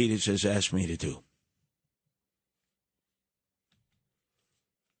Catsimatidis has asked me to do.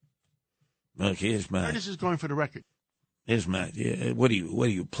 Look, here's Matt. Curtis is going for the record. Here's Matt. Yeah, what are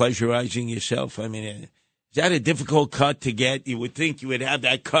you pleasurizing yourself? I mean, is that a difficult cut to get? You would think you would have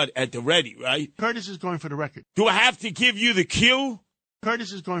that cut at the ready, right? Curtis is going for the record. Do I have to give you the cue?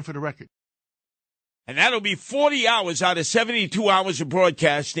 Curtis is going for the record. And that'll be 40 hours out of 72 hours of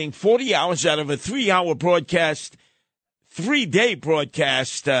broadcasting, 40 hours out of a 3-hour broadcast, 3-day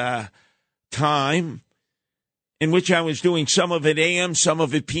broadcast time, in which I was doing some of it AM, some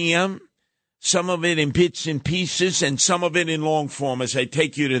of it PM, some of it in bits and pieces, and some of it in long form as I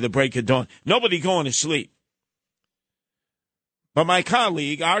take you to the break of dawn. Nobody going to sleep. But my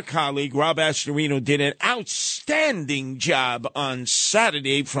colleague, our colleague, Rob Astorino, did an outstanding job on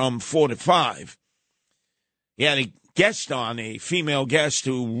Saturday from 4 to 5. He had a guest on, a female guest,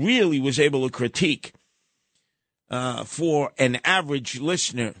 who really was able to critique for an average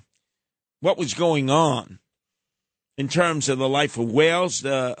listener what was going on in terms of the life of whales,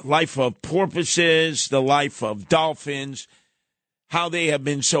 the life of porpoises, the life of dolphins, how they have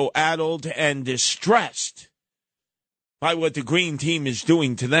been so addled and distressed by what the green team is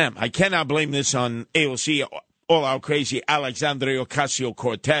doing to them. I cannot blame this on AOC, all-out crazy Alexandria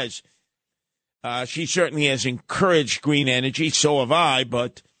Ocasio-Cortez. She certainly has encouraged green energy, so have I,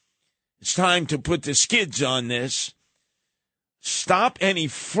 but it's time to put the skids on this. Stop any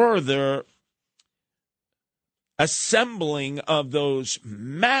further assembling of those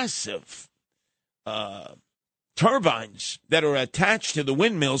massive turbines that are attached to the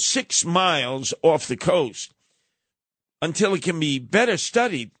windmills 6 miles off the coast until it can be better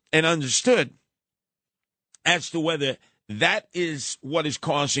studied and understood as to whether that is what is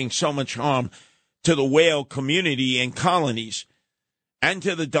causing so much harm to the whale community and colonies, and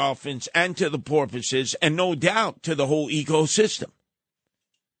to the dolphins, and to the porpoises, and no doubt to the whole ecosystem.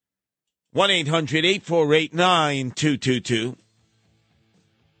 1-800-848-9222.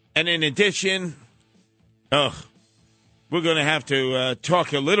 And in addition, we're going to have to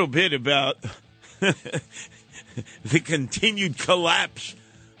talk a little bit about the continued collapse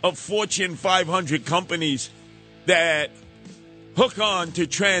of Fortune 500 companies that hook on to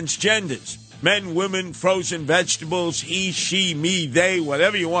transgenders. Men, women, frozen vegetables, he, she, me, they,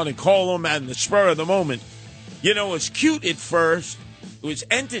 whatever you want to call them, at the spur of the moment. You know, it's cute at first. It was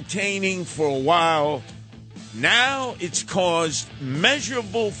entertaining for a while. Now it's caused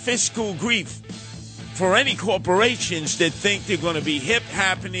measurable fiscal grief for any corporations that think they're going to be hip,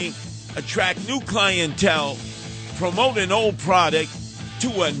 happening, attract new clientele, promote an old product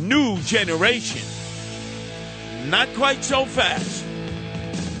to a new generation. Not quite so fast.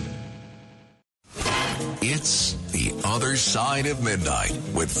 It's The Other Side of Midnight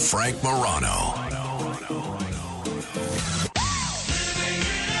with Frank Morano.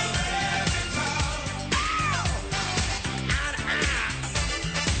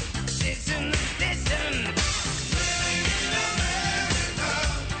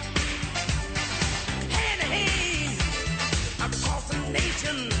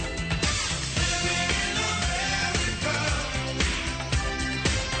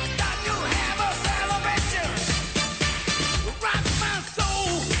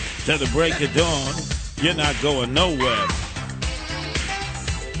 To the break of dawn, you're not going nowhere.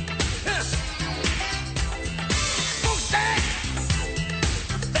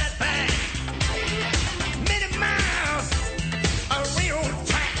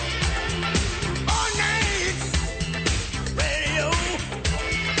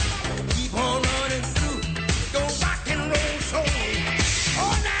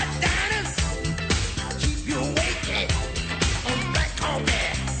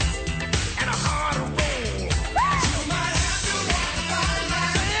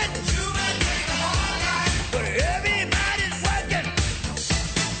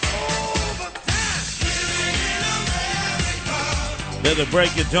 To the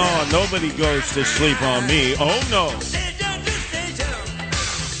break of dawn, nobody goes to sleep on me. Oh, no.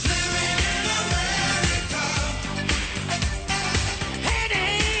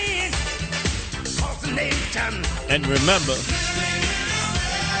 And remember,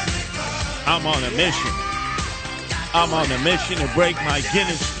 I'm on a mission. I'm on a mission to break my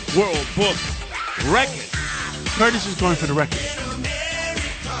Guinness World Book record. Curtis is going for the record.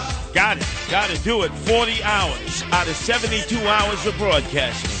 Got it. Got to do it. 40 hours out of 72 hours of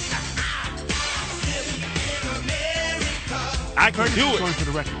broadcasting. I can do it. Going for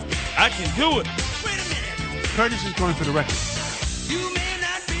the record. I can do it. Curtis is going for the record.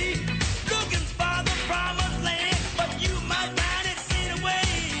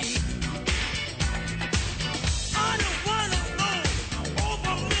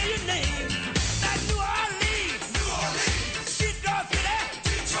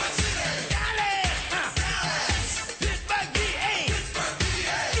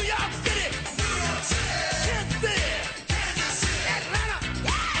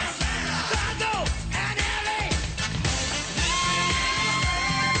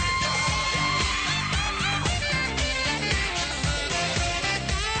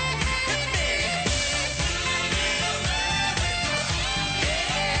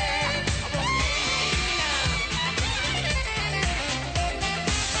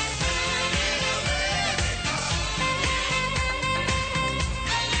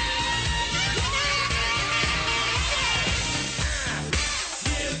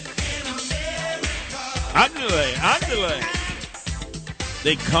 Andale.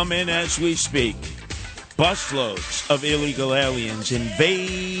 They come in as we speak. Busloads of illegal aliens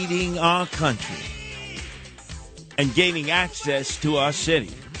invading our country and gaining access to our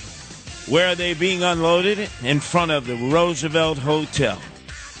city. Where are they being unloaded? In front of the Roosevelt Hotel,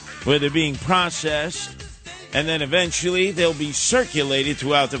 where they're being processed, and then eventually they'll be circulated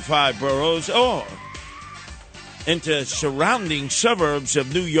throughout the 5 boroughs or into surrounding suburbs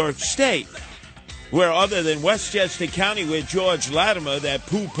of New York State, where other than Westchester County, where George Latimer, that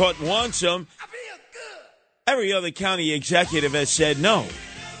poo-putt, wants them, every other county executive has said no.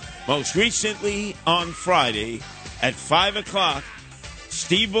 Most recently, on Friday, at 5 o'clock,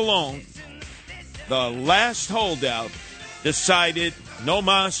 Steve Ballone, the last holdout, decided no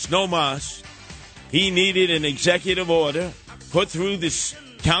mas, no mas. He needed an executive order put through this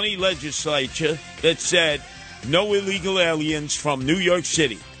county legislature that said no illegal aliens from New York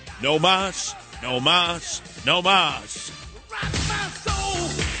City. No mas, no mas, no mas.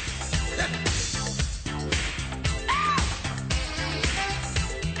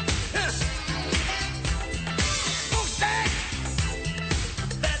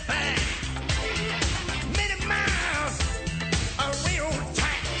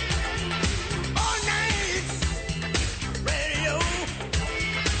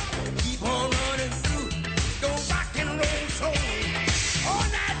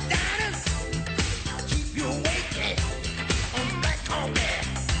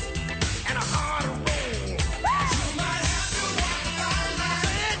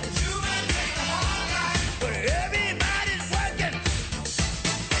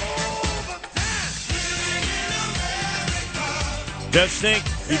 Just think,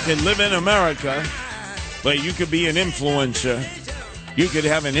 you can live in America, but you could be an influencer. You could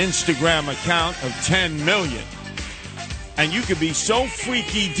have an Instagram account of 10 million. And you could be so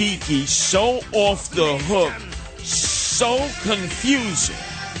freaky-deaky, so off the hook, so confusing,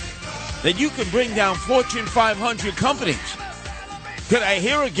 that you can bring down Fortune 500 companies. Could I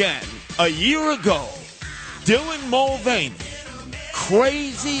hear again, a year ago, Dylan Mulvaney,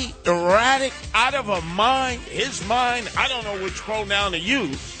 crazy, erratic, out of his mind, I don't know which pronoun to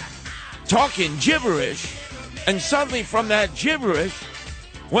use, talking gibberish, and suddenly from that gibberish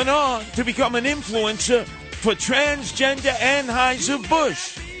went on to become an influencer for transgender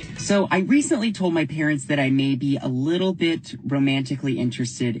Anheuser-Busch. So I recently told my parents that I may be a little bit romantically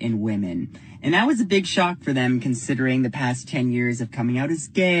interested in women. And that was a big shock for them, considering the past 10 years of coming out as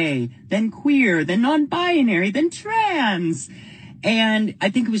gay, then queer, then non-binary, then trans. And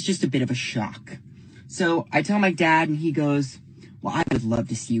I think it was just a bit of a shock. So I tell my dad, and he goes, well, I would love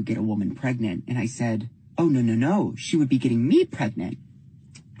to see you get a woman pregnant. And I said, oh, no. She would be getting me pregnant.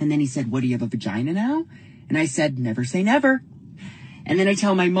 And then he said, what, do you have a vagina now? And I said, never say never. And then I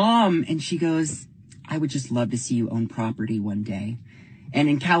tell my mom, and she goes, I would just love to see you own property one day. And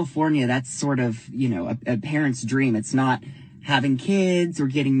in California, that's sort of, a parent's dream. It's not having kids or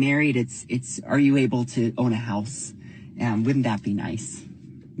getting married. It's are you able to own a house? Wouldn't that be nice?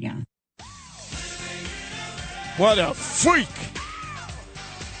 Yeah. What a freak!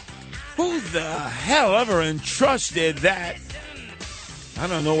 Who the hell ever entrusted that? I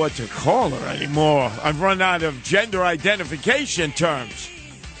don't know what to call her anymore. I've run out of gender identification terms.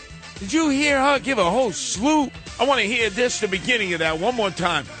 Did you hear her give a whole slew? I want to hear this, the beginning of that, one more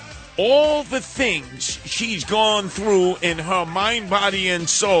time. All the things she's gone through in her mind, body, and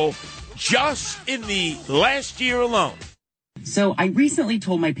soul just in the last year alone. So I recently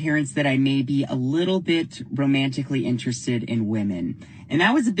told my parents that I may be a little bit romantically interested in women. And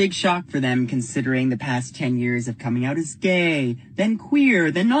that was a big shock for them, considering the past 10 years of coming out as gay, then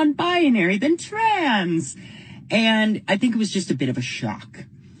queer, then non-binary, then trans. And I think it was just a bit of a shock.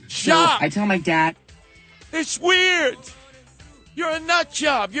 Shock! So I tell my dad, it's weird. You're a nut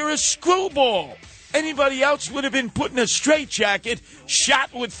job. You're a screwball. Anybody else would have been put in a straitjacket,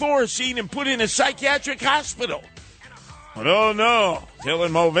 shot with Thorazine, and put in a psychiatric hospital. But oh no,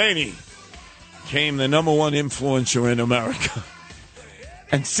 Dylan Mulvaney became the number one influencer in America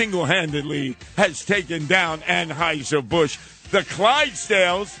and single-handedly has taken down Anheuser-Busch. The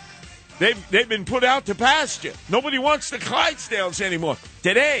Clydesdales, they've been put out to pasture. Nobody wants the Clydesdales anymore.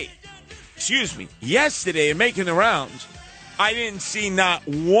 Yesterday, in making the rounds, I didn't see not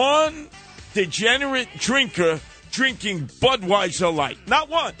one degenerate drinker drinking Budweiser Light. Not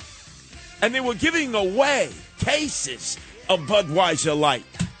one. And they were giving away cases of Budweiser Light.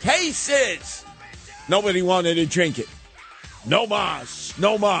 Cases! Nobody wanted to drink it. No mas.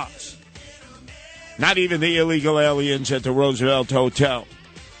 No mas. Not even the illegal aliens at the Roosevelt Hotel.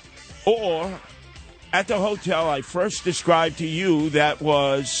 Or at the hotel I first described to you that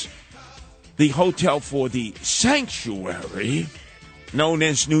was the hotel for the sanctuary known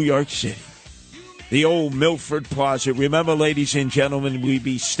as New York City. the old Milford Plaza. Remember, ladies and gentlemen, we'd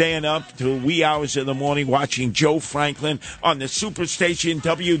be staying up till wee hours in the morning watching Joe Franklin on the superstation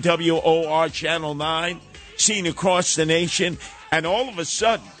WWOR Channel 9, seen across the nation. And all of a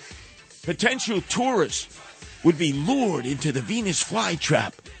sudden, potential tourists would be lured into the Venus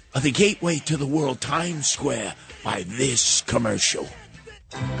flytrap of the gateway to the world, Times Square, by this commercial.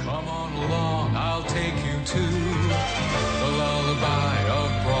 Come on along, I'll take you to the lullaby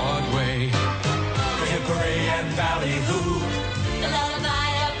of Broadway. Hickory and Ballyhoo, the lullaby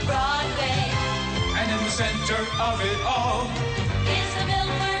of Broadway. And in the center of it all is the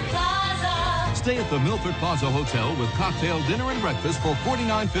Milford Plaza. Stay at the Milford Plaza Hotel with cocktail, dinner, and breakfast for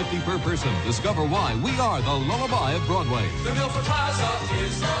 $49.50 per person. Discover why we are the lullaby of Broadway. The Milford Plaza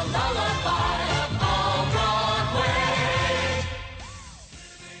is the lullaby of all Broadway.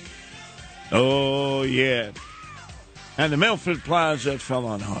 Oh, yeah. And the Milford Plaza fell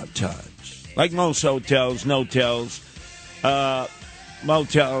on hard times. Like most hotels, motels,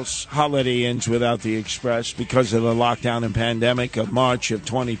 Holiday Inns without the express because of the lockdown and pandemic of March of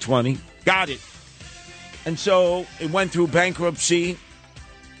 2020. Got it. And so it went through bankruptcy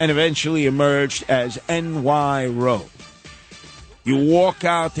and eventually emerged as NY Row. You walk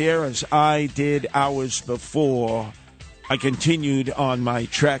out there, as I did hours before, I continued on my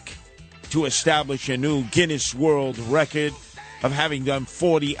trek to establish a new Guinness World Record of having done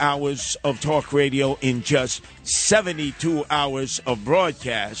 40 hours of talk radio in just 72 hours of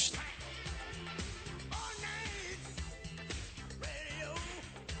broadcast.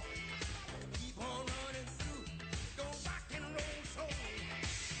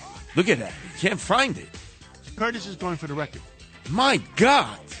 Look at that. You can't find it. Curtis is going for the record. My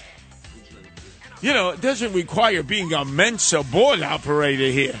God. You know, it doesn't require being a Mensa board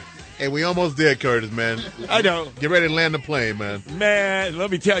operator here. Hey, we almost there, Curtis, man. I know. Get ready to land the plane, man. Man,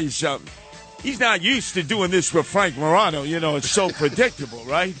 let me tell you something. He's not used to doing this with Frank Morano. You know, it's so predictable,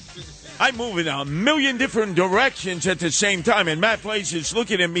 right? I move in a million different directions at the same time, and Matt Blaze is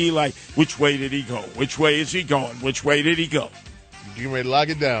looking at me like, which way did he go? Which way is he going? Which way did he go? You ready to lock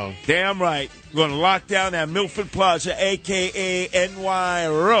it down? Damn right. We're going to lock down that Milford Plaza, a.k.a. NY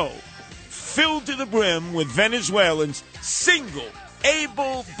Row, filled to the brim with Venezuelans, single,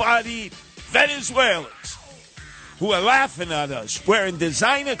 able-bodied Venezuelans who are laughing at us, wearing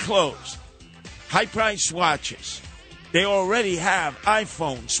designer clothes, high-priced watches. They already have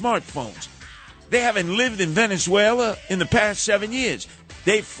iPhones, smartphones. They haven't lived in Venezuela in the past 7 years.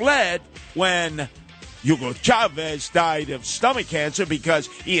 They fled when Hugo Chavez died of stomach cancer because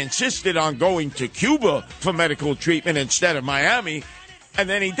he insisted on going to Cuba for medical treatment instead of Miami, and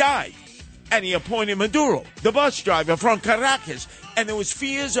then he died. And he appointed Maduro, the bus driver from Caracas, and there was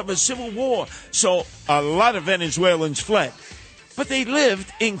fears of a civil war, so a lot of Venezuelans fled. But they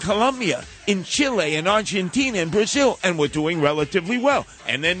lived in Colombia, in Chile, in Argentina, and Brazil, and were doing relatively well.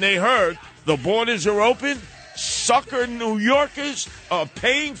 And then they heard the borders are open, sucker New Yorkers are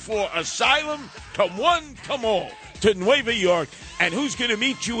paying for asylum. Come one, come all, to Nueva York. And who's going to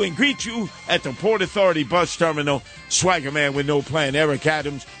meet you and greet you at the Port Authority bus terminal? Swagger man with no plan, Eric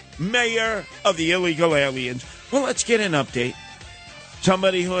Adams, mayor of the illegal aliens. Well, let's get an update.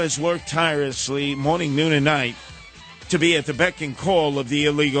 Somebody who has worked tirelessly morning, noon, and night to be at the beck and call of the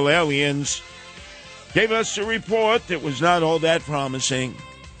illegal aliens gave us a report that was not all that promising.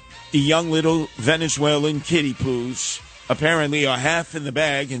 The young little Venezuelan kiddie poos apparently are half in the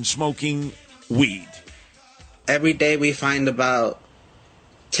bag and smoking weed. Every day we find about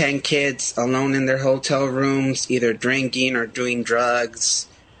 10 kids alone in their hotel rooms, either drinking or doing drugs.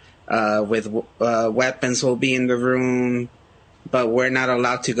 With weapons will be in the room, but we're not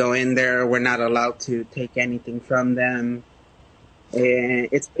allowed to go in there. We're not allowed to take anything from them. And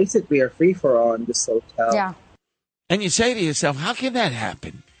it's basically a free-for-all in this hotel. Yeah. And you say to yourself, how can that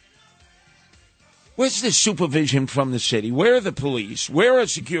happen? Where's the supervision from the city? Where are the police? Where are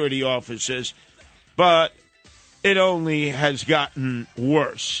security officers? But it only has gotten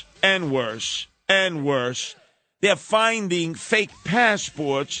worse and worse and worse. They're finding fake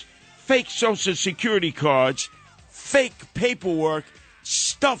passports, fake Social Security cards, fake paperwork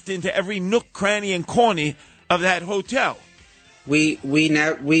stuffed into every nook, cranny, and corner of that hotel. We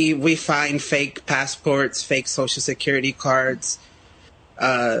find fake passports, fake Social Security cards,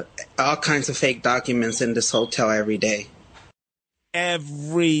 all kinds of fake documents in this hotel every day.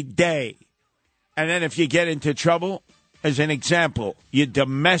 Every day. And then if you get into trouble, as an example, you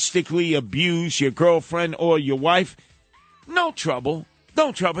domestically abuse your girlfriend or your wife, no trouble.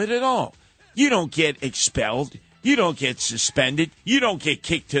 No trouble at all. You don't get expelled. You don't get suspended. You don't get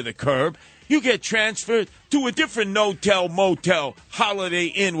kicked to the curb. you get transferred to a different hotel, motel, Holiday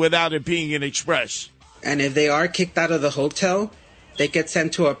Inn without it being an Express. And if they are kicked out of the hotel, they get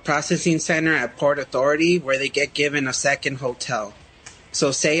sent to a processing center at Port Authority where they get given a second hotel.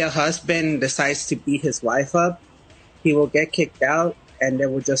 So say a husband decides to beat his wife up, he will get kicked out and they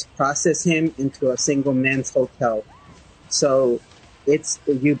will just process him into a single men's hotel. So it's,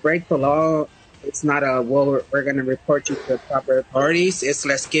 you break the law, it's not a, well, we're going to report you to the proper authorities. It's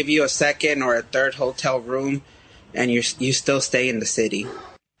let's give you a second or a third hotel room and you still stay in the city.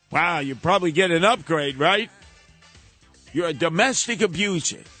 Wow, you probably get an upgrade, right? You're a domestic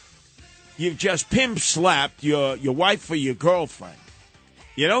abuser. You've just pimp slapped your wife or your girlfriend.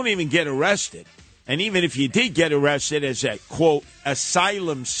 You don't even get arrested. And even if you did get arrested as a, quote,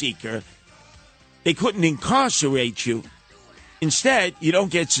 asylum seeker, they couldn't incarcerate you. Instead, you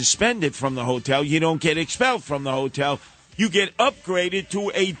don't get suspended from the hotel. You don't get expelled from the hotel. You get upgraded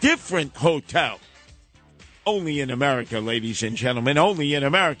to a different hotel. Only in America, ladies and gentlemen, only in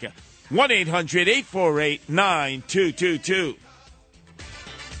America. 1-800-848-9222.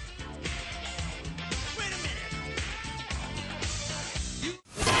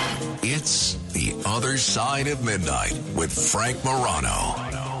 It's The Other Side of Midnight with Frank Morano.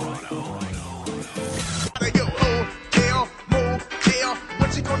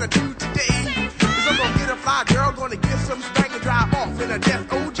 What you gonna do today? Cause I'm gonna get a fly girl, gonna get some spank and drive off in a death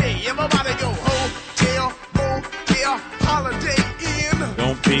OJ. Everybody go hotel, motel, Holiday Inn.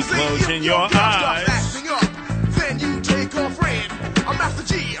 Don't be closing your eyes. Then you take a friend, a Master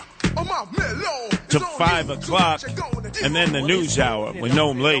G, or my mellow. To 5 o'clock, and then the news hour with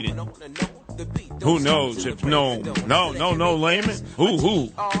Noam Laden. Who knows if Noam? No, Layman? Who?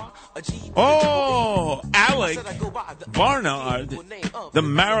 Oh, Alec Barnard, the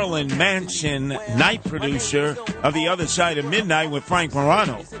Marilyn Manson night producer of The Other Side of Midnight with Frank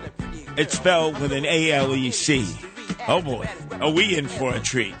Morano. It's spelled with an A-L-E-C. Oh, boy. Are we in for a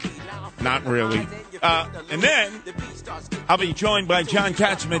treat? Not really. And then I'll be joined by John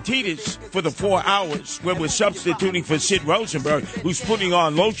Catsimatidis for the 4 hours where we're substituting for Sid Rosenberg, who's putting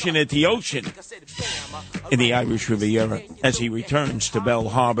on lotion at the ocean in the Irish Riviera as he returns to Belle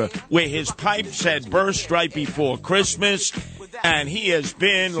Harbor, where his pipes had burst right before Christmas, and he has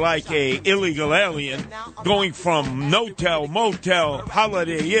been like a illegal alien, going from no-tell, motel,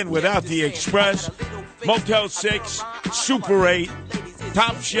 Holiday Inn without the Express, Motel 6, Super 8,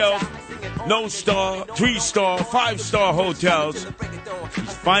 Top Shelf, no star, 3-star, 5-star hotels.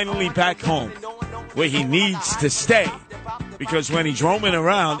 He's finally back home where he needs to stay, because when he's roaming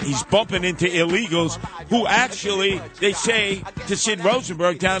around, he's bumping into illegals who actually, they say to Sid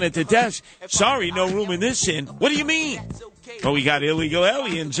Rosenberg down at the desk, sorry, no room in this inn. What do you mean? Well, we got illegal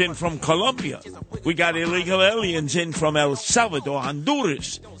aliens in from Colombia. We got illegal aliens in from El Salvador,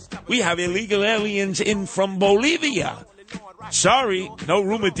 Honduras. We have illegal aliens in from Bolivia. Sorry, no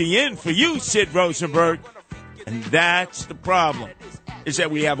room at the inn for you, Sid Rosenberg. And that's the problem, is that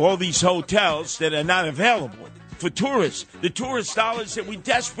we have all these hotels that are not available for tourists, the tourist dollars that we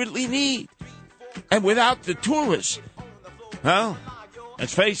desperately need. And without the tourists, well,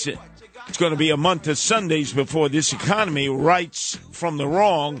 let's face it, it's going to be a month of Sundays before this economy rights from the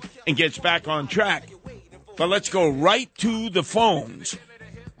wrong and gets back on track. But let's go right to the phones.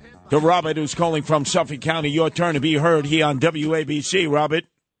 To Robert, who's calling from Suffolk County. Your turn to be heard here on WABC, Robert.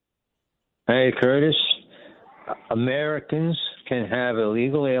 Hey, Curtis. Americans can have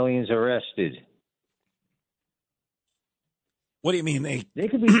illegal aliens arrested. What do you mean they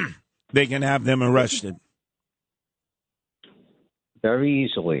could be? They can have them arrested? Very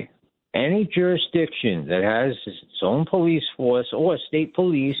easily. Any jurisdiction that has its own police force or state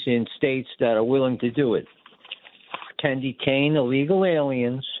police in states that are willing to do it can detain illegal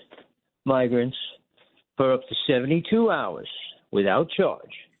aliens, migrants, for up to 72 hours without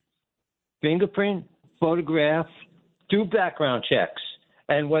charge. Fingerprint, photograph, do background checks.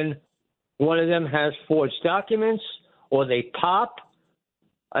 And when one of them has forged documents or they pop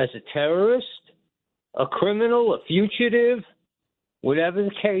as a terrorist, a criminal, a fugitive, whatever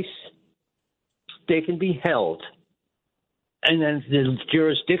the case, they can be held. And then the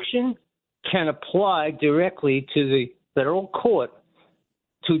jurisdiction can apply directly to the federal court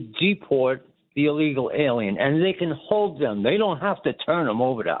to deport the illegal alien, and they can hold them. They don't have to turn them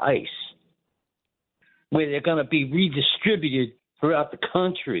over to ICE, where they're going to be redistributed throughout the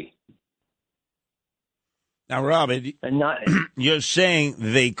country. Now, Robert, you're saying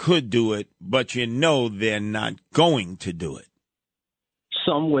they could do it, but you know they're not going to do it.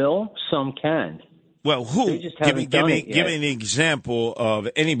 Some will, some can. Well, who? Give me an example of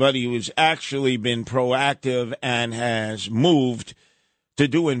anybody who's actually been proactive and has moved to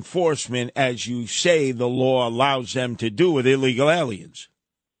do enforcement as you say the law allows them to do with illegal aliens.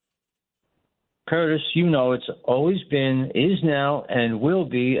 Curtis, you know it's always been, is now, and will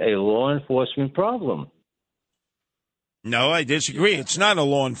be a law enforcement problem. No, I disagree. It's not a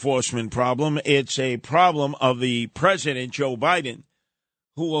law enforcement problem. It's a problem of the president, Joe Biden,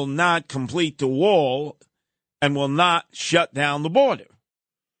 who will not complete the wall and will not shut down the border.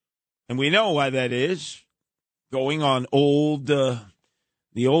 And we know why that is. Going on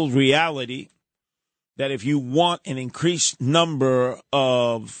the old reality that if you want an increased number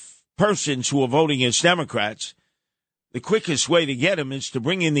of persons who are voting as Democrats, the quickest way to get them is to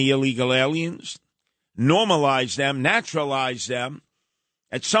bring in the illegal aliens, normalize them, naturalize them.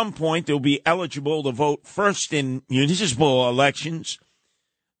 At some point, they'll be eligible to vote first in municipal elections,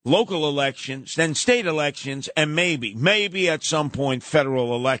 local elections, then state elections, and maybe at some point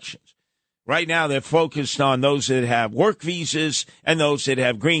federal elections. Right now, they're focused on those that have work visas and those that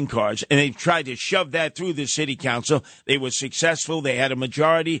have green cards, and they've tried to shove that through the city council. They were successful. They had a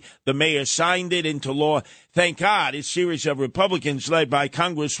majority. The mayor signed it into law. Thank God, a series of Republicans led by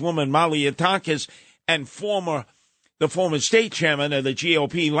Congresswoman Molly Atakis and the former state chairman of the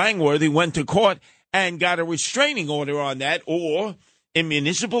GOP, Langworthy, went to court and got a restraining order on that. Or in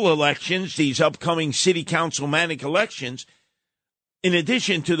municipal elections, these upcoming city councilmanic elections, in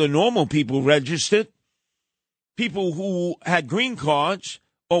addition to the normal people registered, people who had green cards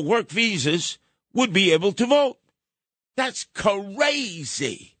or work visas would be able to vote. That's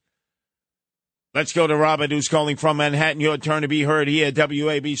crazy. Let's go to Robert, who's calling from Manhattan. Your turn to be heard here at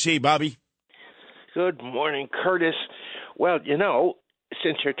WABC. Bobby. Good morning, Curtis. Well, you know,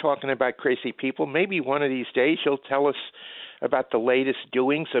 since you're talking about crazy people, maybe one of these days you'll tell us about the latest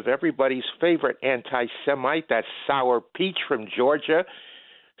doings of everybody's favorite anti-Semite, that sour peach from Georgia,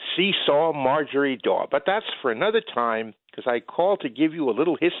 Seesaw Marjorie Daw. But that's for another time, because I called to give you a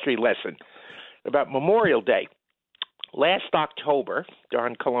little history lesson about Memorial Day. Last October,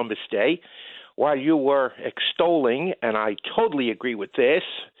 during Columbus Day, while you were extolling, and I totally agree with this,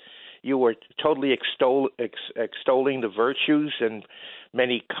 you were totally extolling the virtues and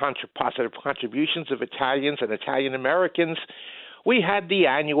many positive contributions of Italians and Italian Americans. We had the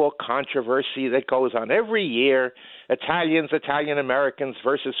annual controversy that goes on every year, Italians, Italian Americans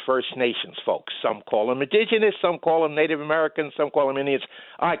versus First Nations folks. Some call them indigenous, some call them Native Americans, some call them Indians.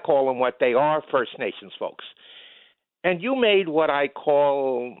 I call them what they are, First Nations folks. And you made what I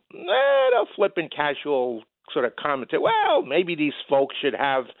call a flippant, casual sort of comment that, well, maybe these folks should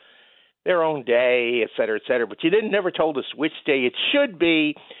have their own day, et cetera, but you never told us which day it should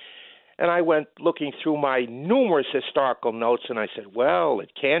be. And I went looking through my numerous historical notes, and I said, well,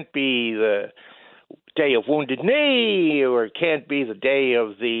 it can't be the day of Wounded Knee, or it can't be the day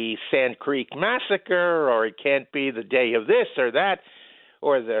of the Sand Creek Massacre, or it can't be the day of this or that,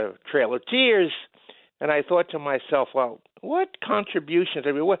 or the Trail of Tears. And I thought to myself, well, what contributions?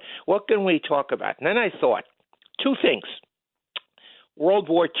 I mean, what can we talk about? And then I thought, two things. World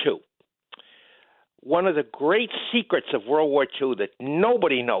War II. One of the great secrets of World War II that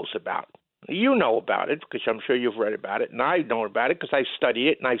nobody knows about, you know about it because I'm sure you've read about it, and I know about it because I studied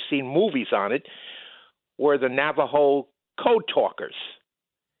it and I've seen movies on it, were the Navajo code talkers.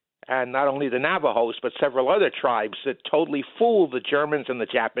 And not only the Navajos, but several other tribes that totally fooled the Germans and the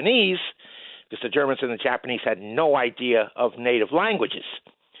Japanese, because the Germans and the Japanese had no idea of native languages.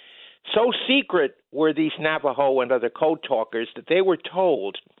 So secret were these Navajo and other code talkers that they were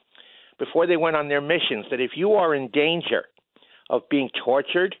told before they went on their missions that if you are in danger of being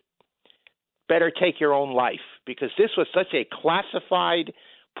tortured, better take your own life, because this was such a classified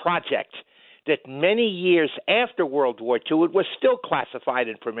project that many years after World War II, it was still classified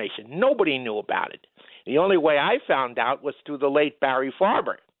information. Nobody knew about it. The only way I found out was through the late Barry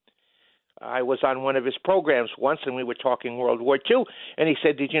Farber. I was on one of his programs once, and we were talking World War II, and he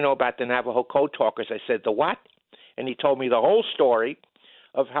said, did you know about the Navajo code talkers? I said, the what? And he told me the whole story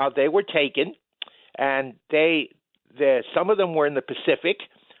of how they were taken, and some of them were in the Pacific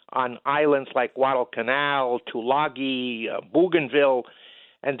on islands like Guadalcanal, Tulagi, Bougainville,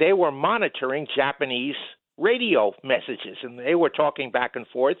 and they were monitoring Japanese radio messages, and they were talking back and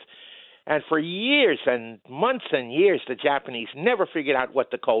forth. And for years and months and years, the Japanese never figured out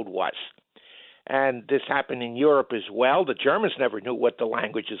what the code was. And this happened in Europe as well. The Germans never knew what the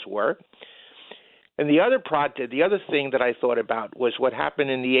languages were. And the other thing that I thought about was what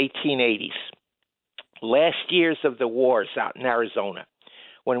happened in the 1880s, last years of the wars out in Arizona,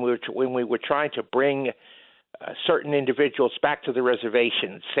 when we were trying to bring certain individuals back to the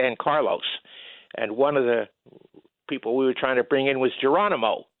reservation, San Carlos. And one of the people we were trying to bring in was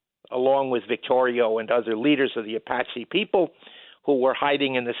Geronimo, along with Victorio and other leaders of the Apache people who were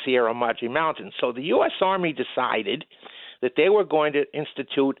hiding in the Sierra Madre Mountains. So the U.S. Army decided that they were going to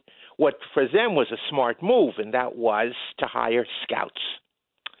institute what for them was a smart move, and that was to hire scouts,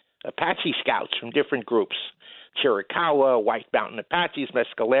 Apache scouts from different groups, Chiricahua, White Mountain Apaches,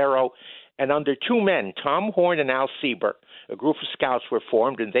 Mescalero, and under two men, Tom Horn and Al Sieber, a group of scouts were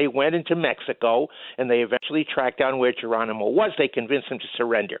formed, and they went into Mexico, and they eventually tracked down where Geronimo was. They convinced him to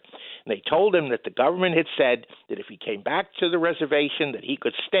surrender. And they told him that the government had said that if he came back to the reservation, that he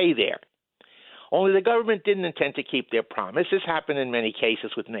could stay there. Only the government didn't intend to keep their promise. This happened in many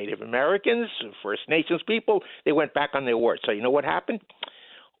cases with Native Americans, First Nations people. They went back on their word. So you know what happened?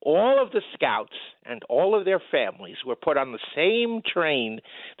 All of the scouts and all of their families were put on the same train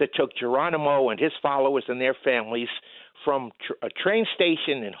that took Geronimo and his followers and their families from a train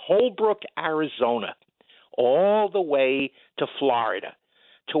station in Holbrook, Arizona, all the way to Florida,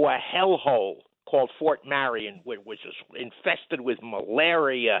 to a hellhole called Fort Marion, which was infested with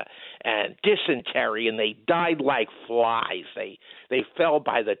malaria and dysentery, and they died like flies. They fell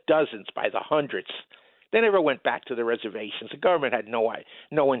by the dozens, by the hundreds. They never went back to the reservations. The government had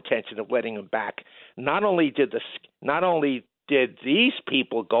no intention of letting them back. Not only did these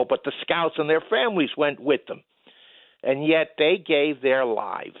people go, but the scouts and their families went with them. And yet they gave their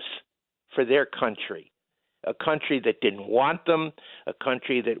lives for their country, a country that didn't want them, a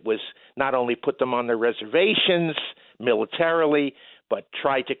country that was not only put them on the reservations militarily, but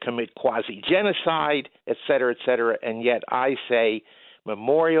tried to commit quasi-genocide, et cetera, et cetera. And yet I say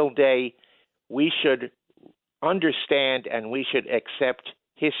Memorial Day, we should understand and we should accept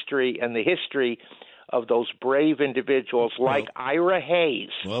history and the history of those brave individuals like Ira Hayes.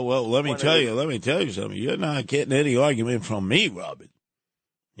 Well, let me tell you something. You're not getting any argument from me, Robin.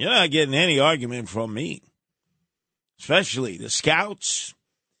 You're not getting any argument from me. Especially the scouts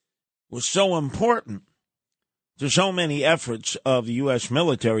were so important to so many efforts of the U.S.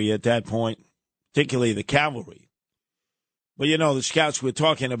 military at that point, particularly the cavalry. But, you know, the scouts we're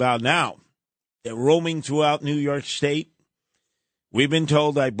talking about now, they're roaming throughout New York State. We've been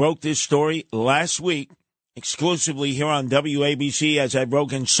told, I broke this story last week exclusively here on WABC, as I've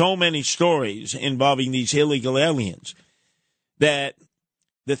broken so many stories involving these illegal aliens, that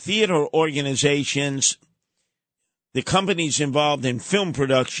the theater organizations, the companies involved in film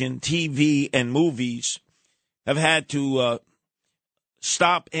production, TV, and movies have had to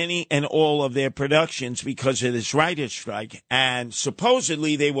stop any and all of their productions because of this writer's strike. And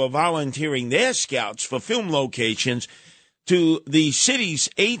supposedly they were volunteering their scouts for film locations to the city's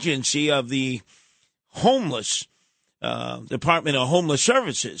agency of the homeless, Department of Homeless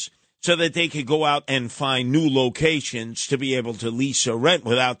Services, so that they could go out and find new locations to be able to lease or rent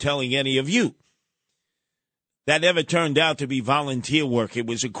without telling any of you. That never turned out to be volunteer work. It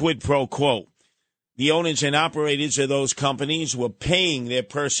was a quid pro quo. The owners and operators of those companies were paying their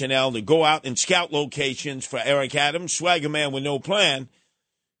personnel to go out and scout locations for Eric Adams, swagger man with no plan,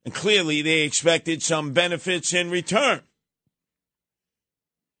 and clearly they expected some benefits in return.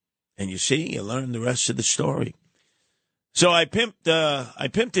 And you see, you learn the rest of the story. So I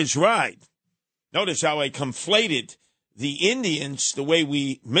pimped his ride. Notice how I conflated the Indians, the way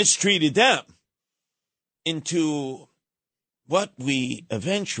we mistreated them, into what we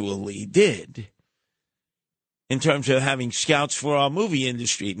eventually did in terms of having scouts for our movie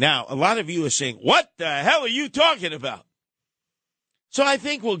industry. Now, a lot of you are saying, what the hell are you talking about? So I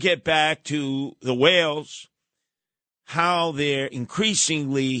think we'll get back to the whales, how they're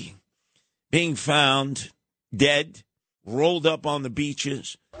increasingly being found dead, rolled up on the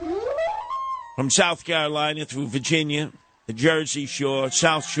beaches, from South Carolina through Virginia, the Jersey Shore,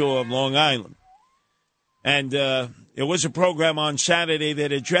 South Shore of Long Island. And there was a program on Saturday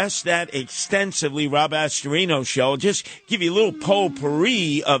that addressed that extensively, Rob Astorino's show. I'll just give you a little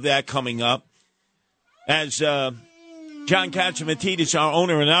potpourri of that coming up. As John Catsimatidis, our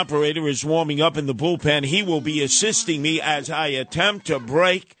owner and operator, is warming up in the bullpen, he will be assisting me as I attempt to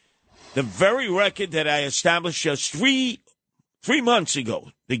break the very record that I established just three months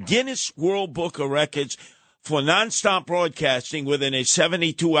ago, the Guinness World Book of Records for nonstop broadcasting within a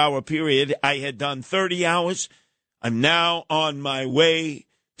 72-hour period. I had done 30 hours. I'm now on my way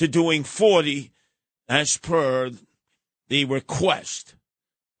to doing 40 as per the request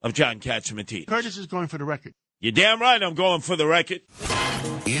of John Catsimatidis. Curtis is going for the record. You're damn right I'm going for the record.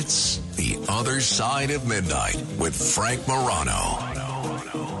 It's The Other Side of Midnight with Frank Morano.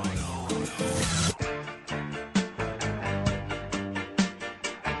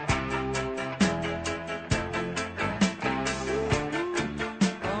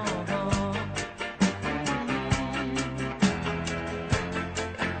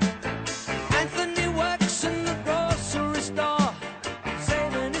 Anthony works in the grocery store.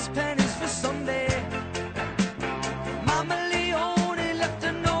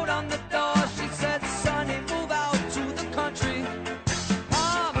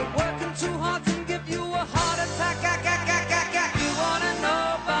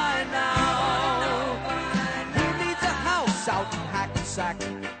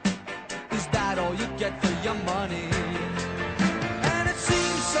 provide all you get for your money. And it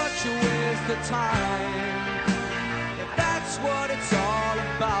seems such a waste of time. If that's what it's all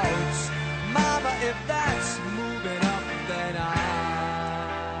about, Mama, if that's moving up, then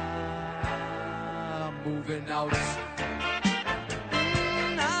I'm moving out.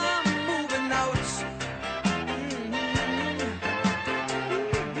 I'm moving out.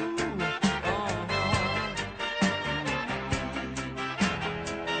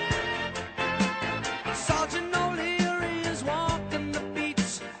 Sergeant O'Leary is walking the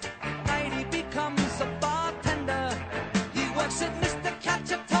beats. Night he becomes a bartender. He works at Mr.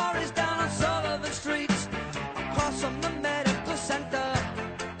 Cacciatore's down on Sullivan Street, across from the medical center.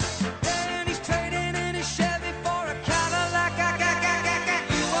 And he's trading in his Chevy for a Cadillac.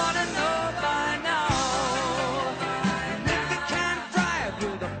 You wanna know by now. And if he can't drive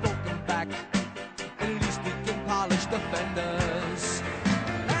with a broken back, at least he can polish the fenders.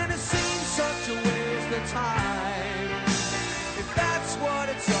 And it seems such a waste of time. If that's what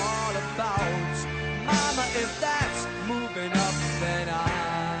it's all about, Mama, if that's moving up, then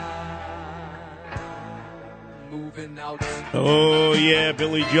I'm moving out. Oh, yeah,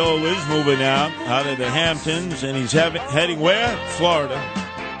 Billy Joel is moving out of the Hamptons, and he's heading where? Florida.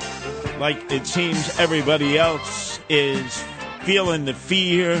 Like it seems everybody else is feeling the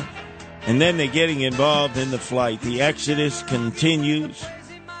fear, and then they're getting involved in the flight. The exodus continues.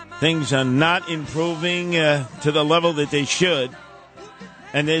 Things are not improving to the level that they should.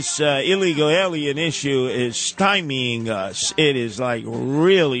 And this illegal alien issue is stymieing us. It is like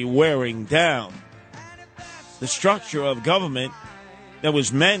really wearing down the structure of government that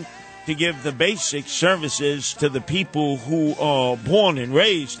was meant to give the basic services to the people who are born and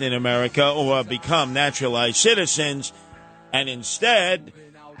raised in America or become naturalized citizens. And instead,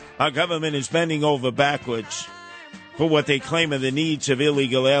 our government is bending over backwards for what they claim are the needs of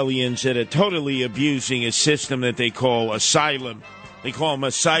illegal aliens that are totally abusing a system that they call asylum. They call them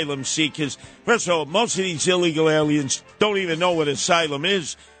asylum seekers. First of all, most of these illegal aliens don't even know what asylum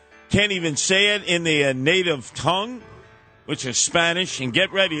is, can't even say it in their native tongue, which is Spanish. And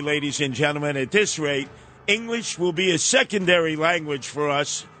get ready, ladies and gentlemen, at this rate, English will be a secondary language for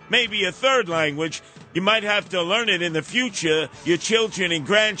us, maybe a third language. You might have to learn it in the future, your children and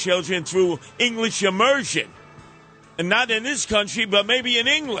grandchildren, through English immersion. And not in this country, but maybe in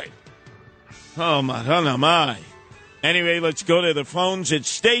England. Oh, my. Anyway, let's go to the phones. It's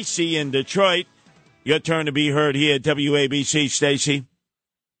Stacy in Detroit. Your turn to be heard here at WABC, Stacy.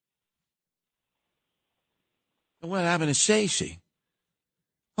 What happened to Stacy?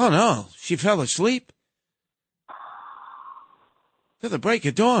 Oh, no. She fell asleep? To the break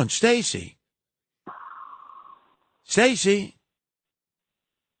of dawn, Stacy. Stacy?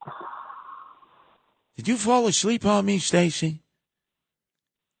 Did you fall asleep on me, Stacy?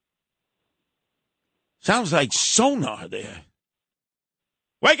 Sounds like sonar there.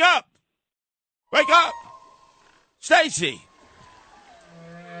 Wake up! Wake up! Stacy!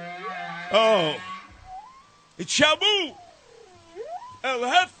 Oh. It's Shabu! El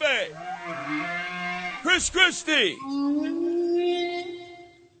Jefe! Chris Christie!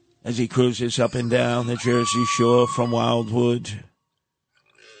 As he cruises up and down the Jersey Shore from Wildwood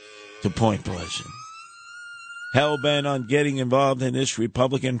to Point Pleasant. Hell-bent on getting involved in this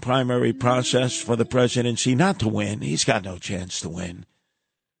Republican primary process for the presidency, not to win. He's got no chance to win.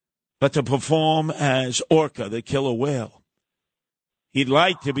 But to perform as Orca, the killer whale. He'd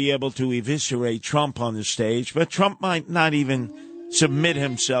like to be able to eviscerate Trump on the stage, but Trump might not even submit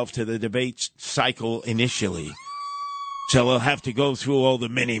himself to the debate cycle initially. So he'll have to go through all the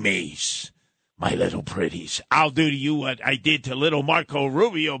mini-me's. My little pretties, I'll do to you what I did to little Marco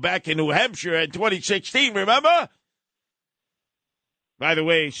Rubio back in New Hampshire in 2016, remember? By the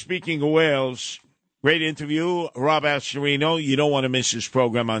way, speaking of whales, great interview, Rob Astorino. You don't want to miss his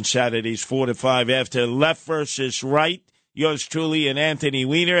program on Saturdays, 4 to 5 after Left versus Right. Yours truly and Anthony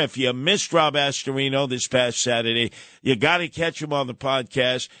Weiner. If you missed Rob Astorino this past Saturday, you got to catch him on the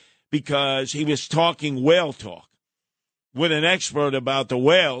podcast because he was talking whale talk with an expert about the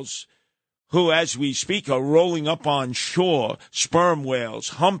whales who, as we speak, are rolling up on shore, sperm whales,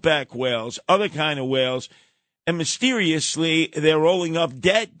 humpback whales, other kind of whales, and mysteriously they're rolling up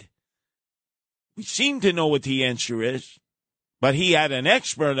dead. We seem to know what the answer is, but he had an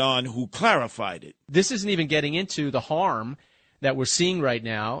expert on who clarified it. This isn't even getting into the harm that we're seeing right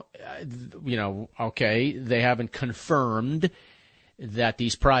now. Okay, they haven't confirmed that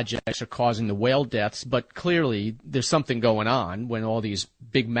these projects are causing the whale deaths, but clearly there's something going on when all these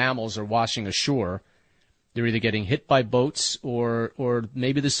big mammals are washing ashore. They're either getting hit by boats or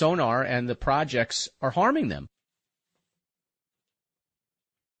maybe the sonar and the projects are harming them.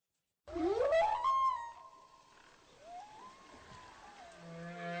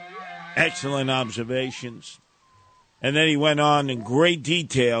 Excellent observations. And then he went on in great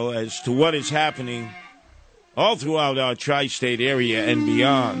detail as to what is happening all throughout our tri-state area and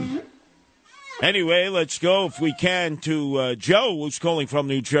beyond. Anyway, let's go, if we can, to Joe, who's calling from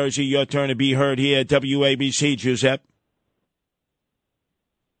New Jersey. Your turn to be heard here at WABC, Giuseppe.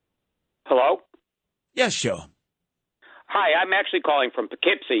 Hello? Yes, Joe. Hi, I'm actually calling from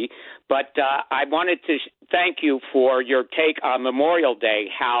Poughkeepsie, but I wanted to thank you for your take on Memorial Day,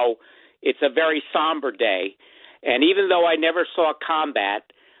 how it's a very somber day. And even though I never saw combat,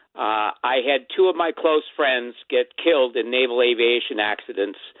 I had two of my close friends get killed in naval aviation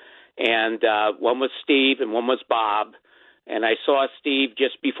accidents, and one was Steve and one was Bob. And I saw Steve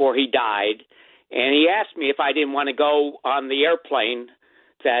just before he died, and he asked me if I didn't want to go on the airplane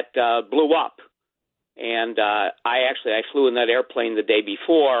that blew up. And I flew in that airplane the day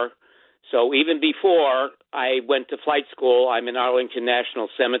before. So even before I went to flight school, I'm in Arlington National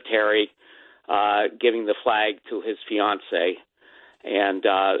Cemetery giving the flag to his fiancée. And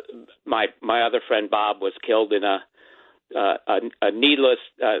my other friend Bob was killed in a needless,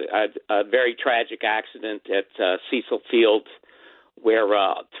 a very tragic accident at Cecil Field, where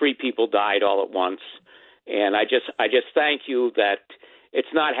 3 people died all at once. And I just thank you that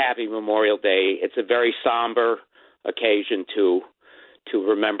it's not Happy Memorial Day. It's a very somber occasion to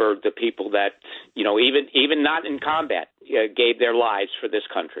remember the people that, even not in combat, gave their lives for this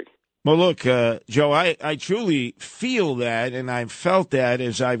country. Well, look, Joe, I truly feel that, and I've felt that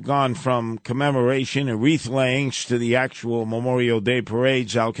as I've gone from commemoration and wreath layings to the actual Memorial Day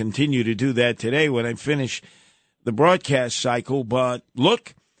parades. I'll continue to do that today when I finish the broadcast cycle. But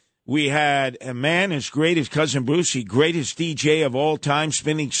look, we had a man as great as Cousin Brucey, greatest DJ of all time,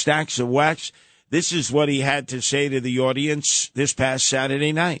 spinning stacks of wax. This is what he had to say to the audience this past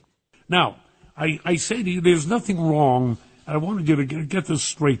Saturday night. Now, I say to you, there's nothing wrong. I wanted you to get this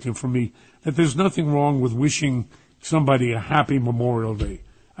straight here from me, that there's nothing wrong with wishing somebody a happy Memorial Day.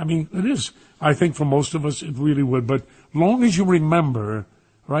 I mean, it is. I think for most of us it really would. But long as you remember,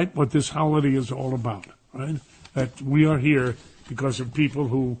 right, what this holiday is all about, right, that we are here because of people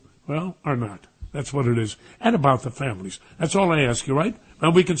who, well, are not. That's what it is. And about the families. That's all I ask you, right?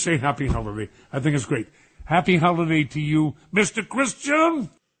 Well, we can say happy holiday. I think it's great. Happy holiday to you, Mr. Christian.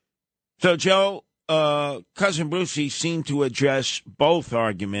 So, Joe, Cousin Brucey seemed to address both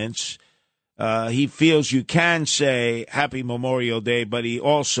arguments. He feels you can say Happy Memorial Day, but he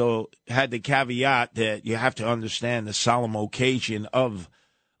also had the caveat that you have to understand the solemn occasion of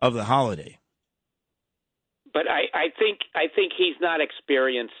the holiday. But I think he's not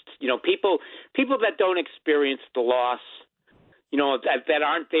experienced. People that don't experience the loss, that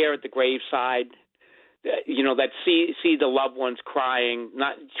aren't there at the graveside, that see the loved ones crying,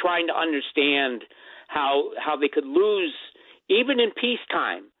 not trying to understand how they could lose even in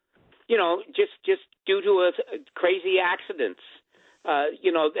peacetime, just due to crazy accidents.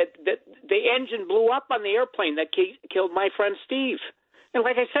 That the engine blew up on the airplane that killed my friend Steve. And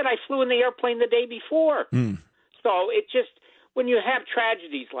like I said, I flew in the airplane the day before. So it just, when you have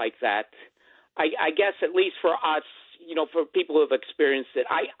tragedies like that, I guess at least for us, for people who have experienced it,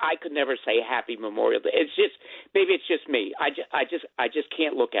 I could never say Happy Memorial Day. Maybe it's just me. I just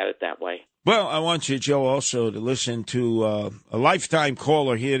can't look at it that way. Well, I want you, Joe, also to listen to a lifetime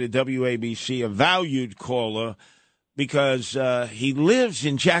caller here to WABC, a valued caller, because he lives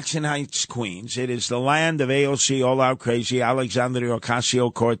in Jackson Heights, Queens. It is the land of AOC, All Out Crazy, Alexandria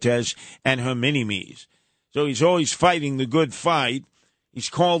Ocasio-Cortez, and her mini-me's. So he's always fighting the good fight. He's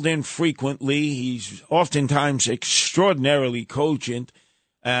called in frequently. He's oftentimes extraordinarily cogent,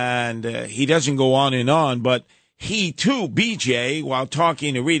 and he doesn't go on and on. But he, too, BJ, while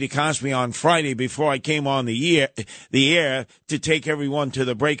talking to Rita Cosby on Friday before I came on the air to take everyone to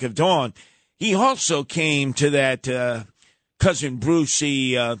the break of dawn, he also came to that Cousin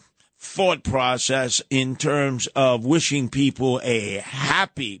Brucey thought process in terms of wishing people a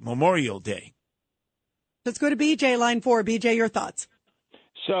happy Memorial Day. Let's go to BJ, line 4. BJ, your thoughts.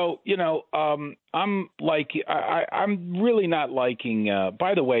 So, I'm really not liking,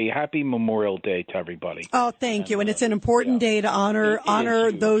 by the way, happy Memorial Day to everybody. Oh, thank you. And it's an important day to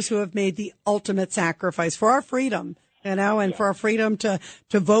honor those who have made the ultimate sacrifice for our freedom, and for our freedom to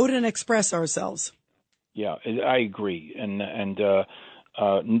vote and express ourselves. Yeah, I agree. And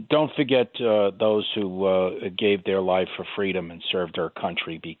don't forget those who gave their life for freedom and served our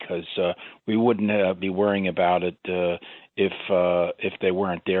country, because we wouldn't be worrying about it if they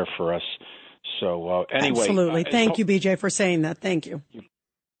weren't there for us. So anyway. Absolutely. Thank you, BJ, for saying that. Thank you.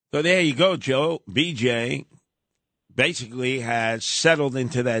 So there you go, Joe. BJ basically has settled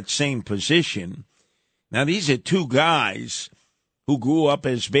into that same position. Now, these are two guys who grew up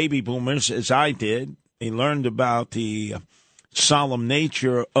as baby boomers, as I did. They learned about the solemn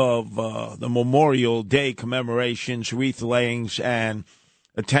nature of the Memorial Day commemorations, wreath layings, and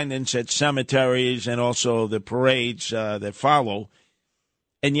attendance at cemeteries, and also the parades that follow.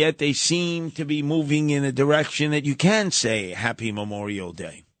 And yet they seem to be moving in a direction that you can say Happy Memorial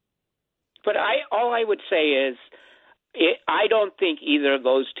Day. But all I would say is I don't think either of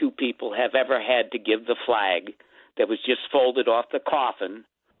those two people have ever had to give the flag that was just folded off the coffin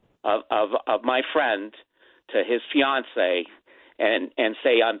of my friend to his fiancée and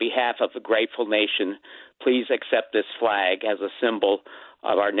say on behalf of the grateful nation, please accept this flag as a symbol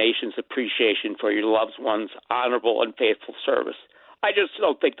of our nation's appreciation for your loved one's honorable and faithful service. I just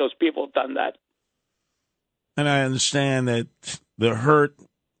don't think those people have done that. And I understand that the hurt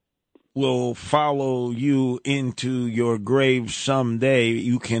will follow you into your grave someday.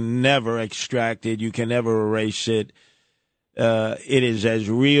 You can never extract it. You can never erase it. It is as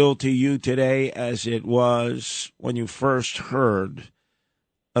real to you today as it was when you first heard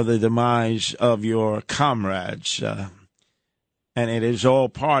of the demise of your comrades. And it is all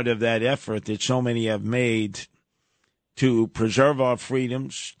part of that effort that so many have made to preserve our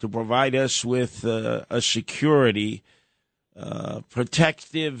freedoms, to provide us with a security,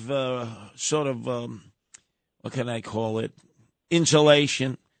 protective sort of, what can I call it,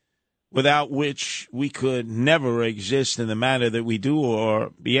 insulation, without which we could never exist in the manner that we do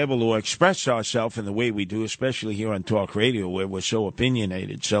or be able to express ourselves in the way we do, especially here on Talk Radio where we're so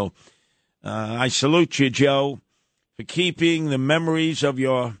opinionated. So I salute you, Joe, for keeping the memories of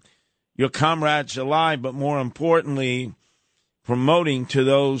your comrades alive, but more importantly, promoting to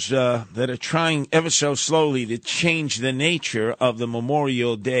those that are trying ever so slowly to change the nature of the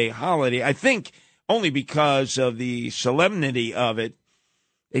Memorial Day holiday. I think only because of the solemnity of it,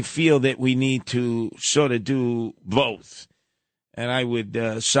 they feel that we need to sort of do both. And I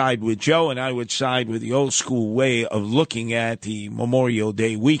would side with Joe, and I would side with the old school way of looking at the Memorial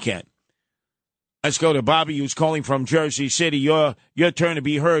Day weekend. Let's go to Bobby, who's calling from Jersey City. Your turn to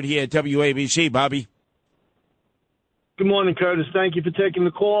be heard here at WABC, Bobby. Good morning, Curtis. Thank you for taking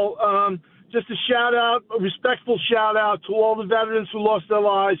the call. Just a respectful shout out to all the veterans who lost their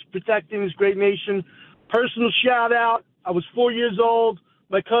lives protecting this great nation. Personal shout out. I was 4 years old.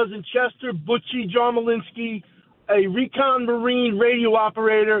 My cousin Chester Butchie Jarmolinsky, a recon Marine radio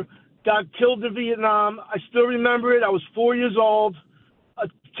operator, got killed in Vietnam. I still remember it. I was 4 years old. A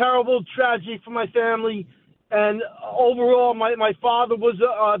terrible tragedy for my family. And overall, my father was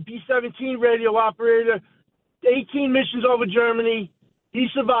a B-17 radio operator, 18 missions over Germany. He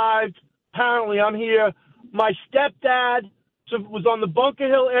survived. Apparently, I'm here. My stepdad was on the Bunker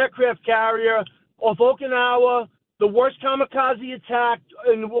Hill aircraft carrier off Okinawa, the worst kamikaze attack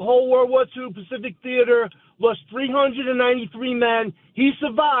in the whole World War II Pacific Theater, lost 393 men. He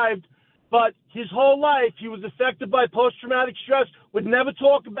survived, but his whole life he was affected by post-traumatic stress, would never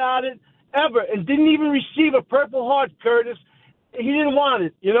talk about it, ever, and didn't even receive a Purple Heart, Curtis. He didn't want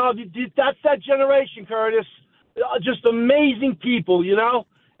it. You know, that's that generation, Curtis. Just amazing people, you know?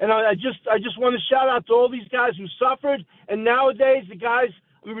 And I just want to shout out to all these guys who suffered. And nowadays, the guys,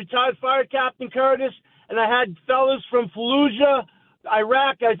 we retired Fire Captain Curtis, and I had fellas from Fallujah,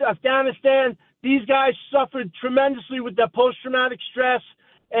 Iraq, Afghanistan. These guys suffered tremendously with that post-traumatic stress.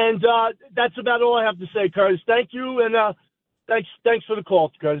 And that's about all I have to say, Curtis. Thank you, and thanks for the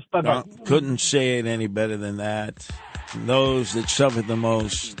call, Curtis. Bye-bye. Couldn't say it any better than that. Those that suffered the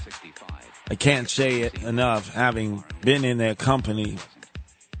most, I can't say it enough, having been in their company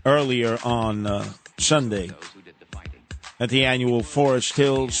earlier on Sunday at the annual Forest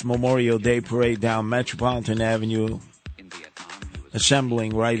Hills Memorial Day Parade down Metropolitan Avenue,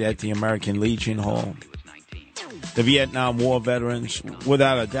 assembling right at the American Legion Hall. The Vietnam War veterans,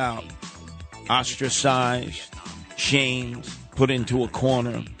 without a doubt, ostracized, shamed, put into a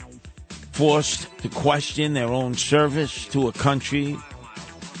corner, forced to question their own service to a country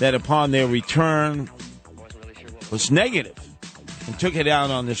that upon their return was negative and took it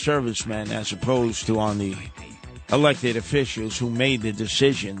out on the servicemen as opposed to on the elected officials who made the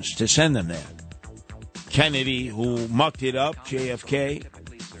decisions to send them there. Kennedy, who mucked it up, JFK,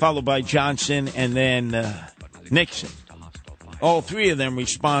 followed by Johnson, and then Nixon. All three of them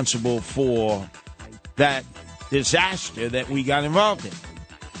responsible for that disaster that we got involved in.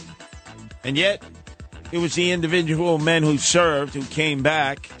 And yet, it was the individual men who served who came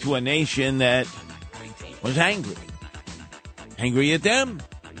back to a nation that was angry. Angry at them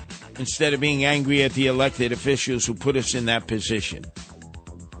instead of being angry at the elected officials who put us in that position.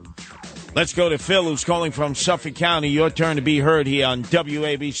 Let's go to Phil, who's calling from Suffolk County. Your turn to be heard here on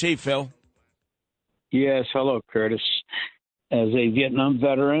WABC, Phil. Yes, hello, Curtis. as a Vietnam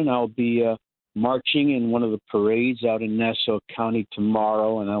veteran, I'll be marching in one of the parades out in Nassau County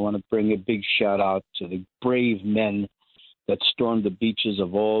tomorrow, and I want to bring a big shout out to the brave men that stormed the beaches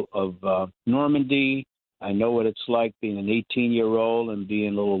of Normandy. I know what it's like being an 18-year-old and being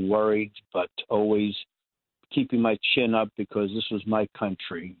a little worried, but always keeping my chin up because this was my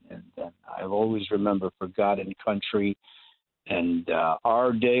country, and I'll always remember for God and country. And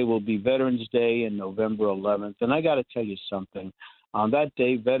our day will be Veterans Day in November 11th. And I got to tell you something. On that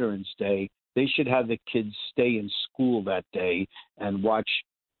day, Veterans Day, they should have the kids stay in school that day and watch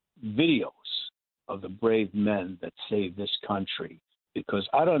videos of the brave men that saved this country, because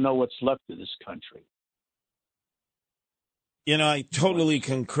I don't know what's left of this country. You know, I totally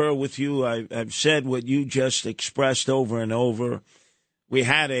concur with you. I've said what you just expressed over and over. We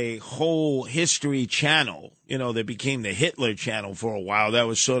had a whole history channel, you know, that became the Hitler channel for a while. That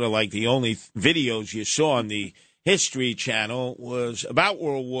was sort of like the only videos you saw on the History Channel was about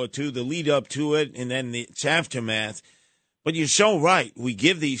World War II, the lead up to it, and then its aftermath. But you're so right. We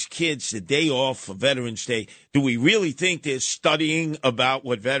give these kids the day off for Veterans Day. Do we really think they're studying about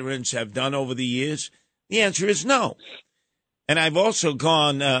what veterans have done over the years? The answer is no. And I've also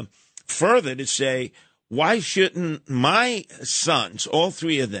gone further to say, why shouldn't my sons, all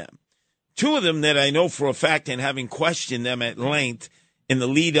three of them, two of them that I know for a fact and having questioned them at length in the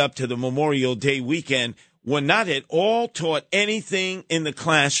lead up to the Memorial Day weekend, were not at all taught anything in the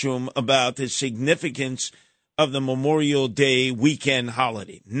classroom about the significance of the Memorial Day weekend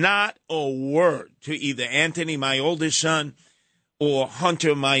holiday. Not a word to either Anthony, my oldest son, or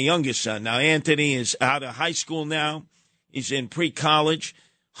Hunter, my youngest son. Now, Anthony is out of high school now. He's in pre-college.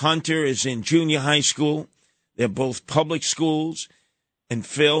 Hunter is in junior high school. They're both public schools. And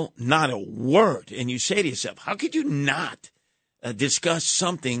Phil, not a word. And you say to yourself, how could you not discuss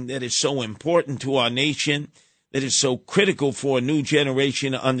something that is so important to our nation, that is so critical for a new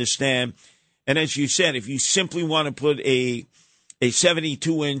generation to understand? And as you said, if you simply want to put a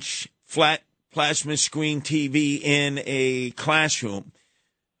 72-inch flat plasma screen TV in a classroom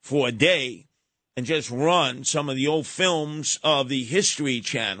for a day and just run some of the old films of the History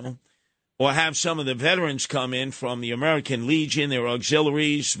Channel, or have some of the veterans come in from the American Legion, their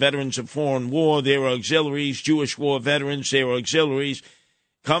auxiliaries, veterans of foreign war, their auxiliaries, Jewish war veterans, their auxiliaries,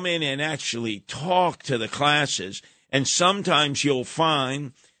 come in and actually talk to the classes. And sometimes you'll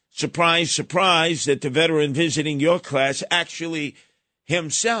find, surprise, surprise, that the veteran visiting your class actually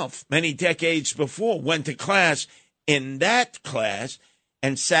himself, many decades before, went to class in that class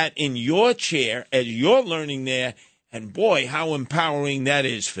and sat in your chair as you're learning there. And boy, how empowering that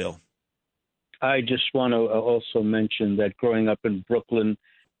is, Phil. I just want to also mention that growing up in Brooklyn,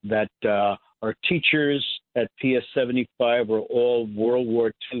 that our teachers at PS 75 were all World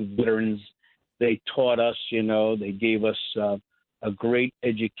War II veterans. They taught us, you know, they gave us a great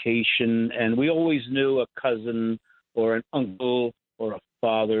education. And we always knew a cousin or an uncle or a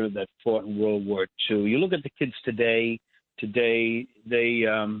father that fought in World War II. You look at the kids today, they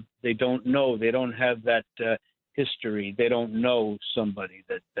don't know. They don't have that history. They don't know somebody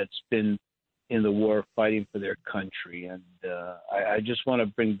that's been in the war fighting for their country. And I just want to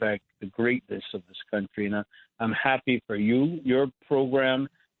bring back the greatness of this country. And I'm happy for you, your program,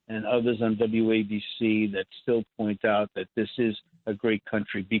 and others on WABC that still point out that this is a great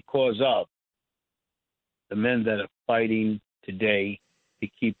country because of the men that are fighting today to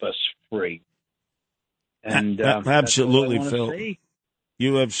keep us free. And absolutely, that's all I want to Phil. say.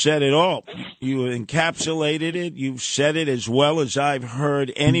 You have said it all. You encapsulated it. You've said it as well as I've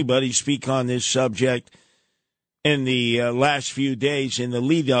heard anybody speak on this subject in the last few days in the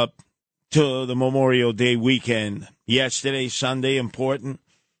lead up to the Memorial Day weekend. Yesterday, Sunday, important.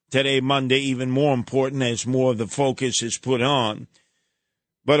 Today, Monday, even more important as more of the focus is put on.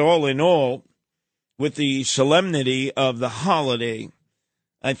 But all in all, with the solemnity of the holiday,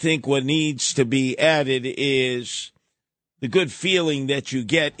 I think what needs to be added is the good feeling that you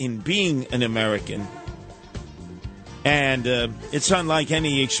get in being an American. And it's unlike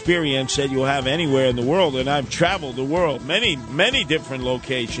any experience that you'll have anywhere in the world. And I've traveled the world, many, many different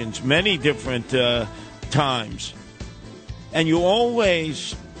locations, many different times. And you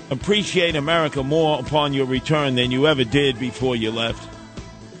always appreciate America more upon your return than you ever did before you left.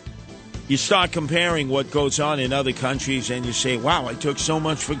 You start comparing what goes on in other countries and you say, wow, I took so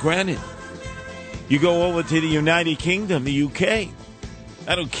much for granted. You go over to the United Kingdom, the UK.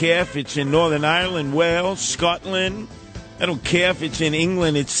 I don't care if it's in Northern Ireland, Wales, Scotland. I don't care if it's in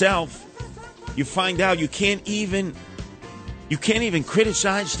England itself. You find out you can't even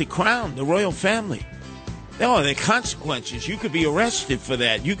criticize the crown, the royal family. No, there are consequences. You could be arrested for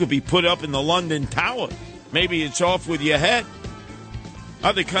that. You could be put up in the London Tower. Maybe it's off with your head.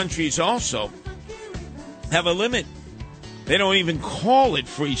 Other countries also have a limit. They don't even call it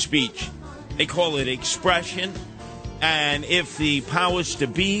free speech. They call it expression. And if the powers to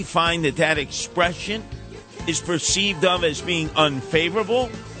be find that that expression is perceived of as being unfavorable,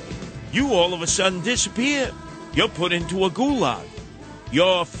 you all of a sudden disappear. You're put into a gulag.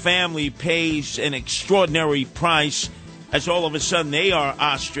 Your family pays an extraordinary price as all of a sudden they are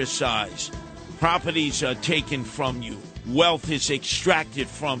ostracized. Properties are taken from you. Wealth is extracted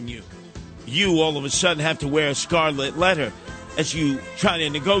from you. You all of a sudden have to wear a scarlet letter as you try to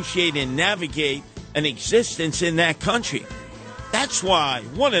negotiate and navigate an existence in that country. That's why,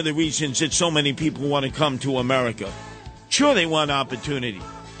 one of the reasons that so many people want to come to America. Sure, they want opportunity.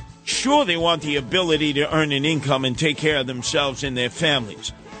 Sure, they want the ability to earn an income and take care of themselves and their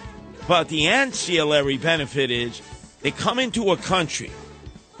families. But the ancillary benefit is they come into a country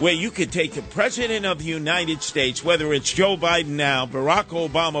where you could take the President of the United States, whether it's Joe Biden now, Barack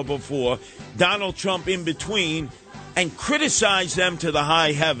Obama before, Donald Trump in between, and criticize them to the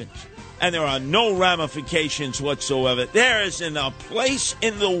high heavens. And there are no ramifications whatsoever. There isn't a place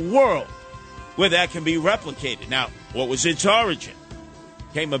in the world where that can be replicated. Now, what was its origin?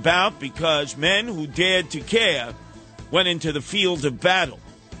 Came about because men who dared to care went into the field of battle,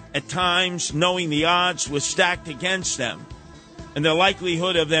 at times knowing the odds were stacked against them, and the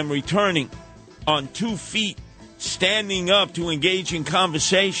likelihood of them returning on 2 feet, standing up to engage in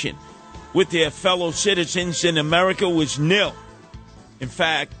conversation with their fellow citizens in America was nil. In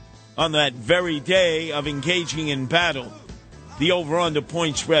fact, on that very day of engaging in battle, the over-under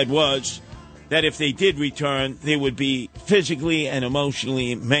point spread was that if they did return, they would be physically and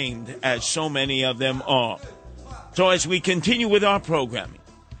emotionally maimed, as so many of them are. So as we continue with our programming,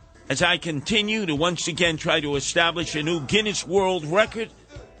 as I continue to once again try to establish a new Guinness World Record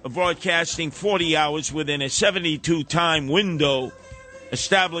of broadcasting 40 hours within a 72-time window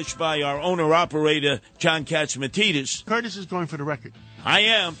established by our owner-operator, John Catsimatidis. Curtis is going for the record. I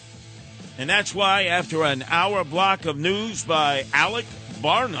am. And that's why, after an hour block of news by Alec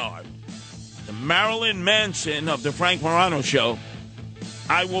Barnard, the Marilyn Manson of the Frank Morano Show,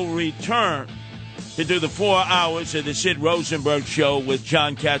 I will return to do the 4 hours of the Sid Rosenberg Show with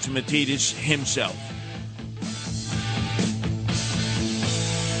John Catsimatidis himself.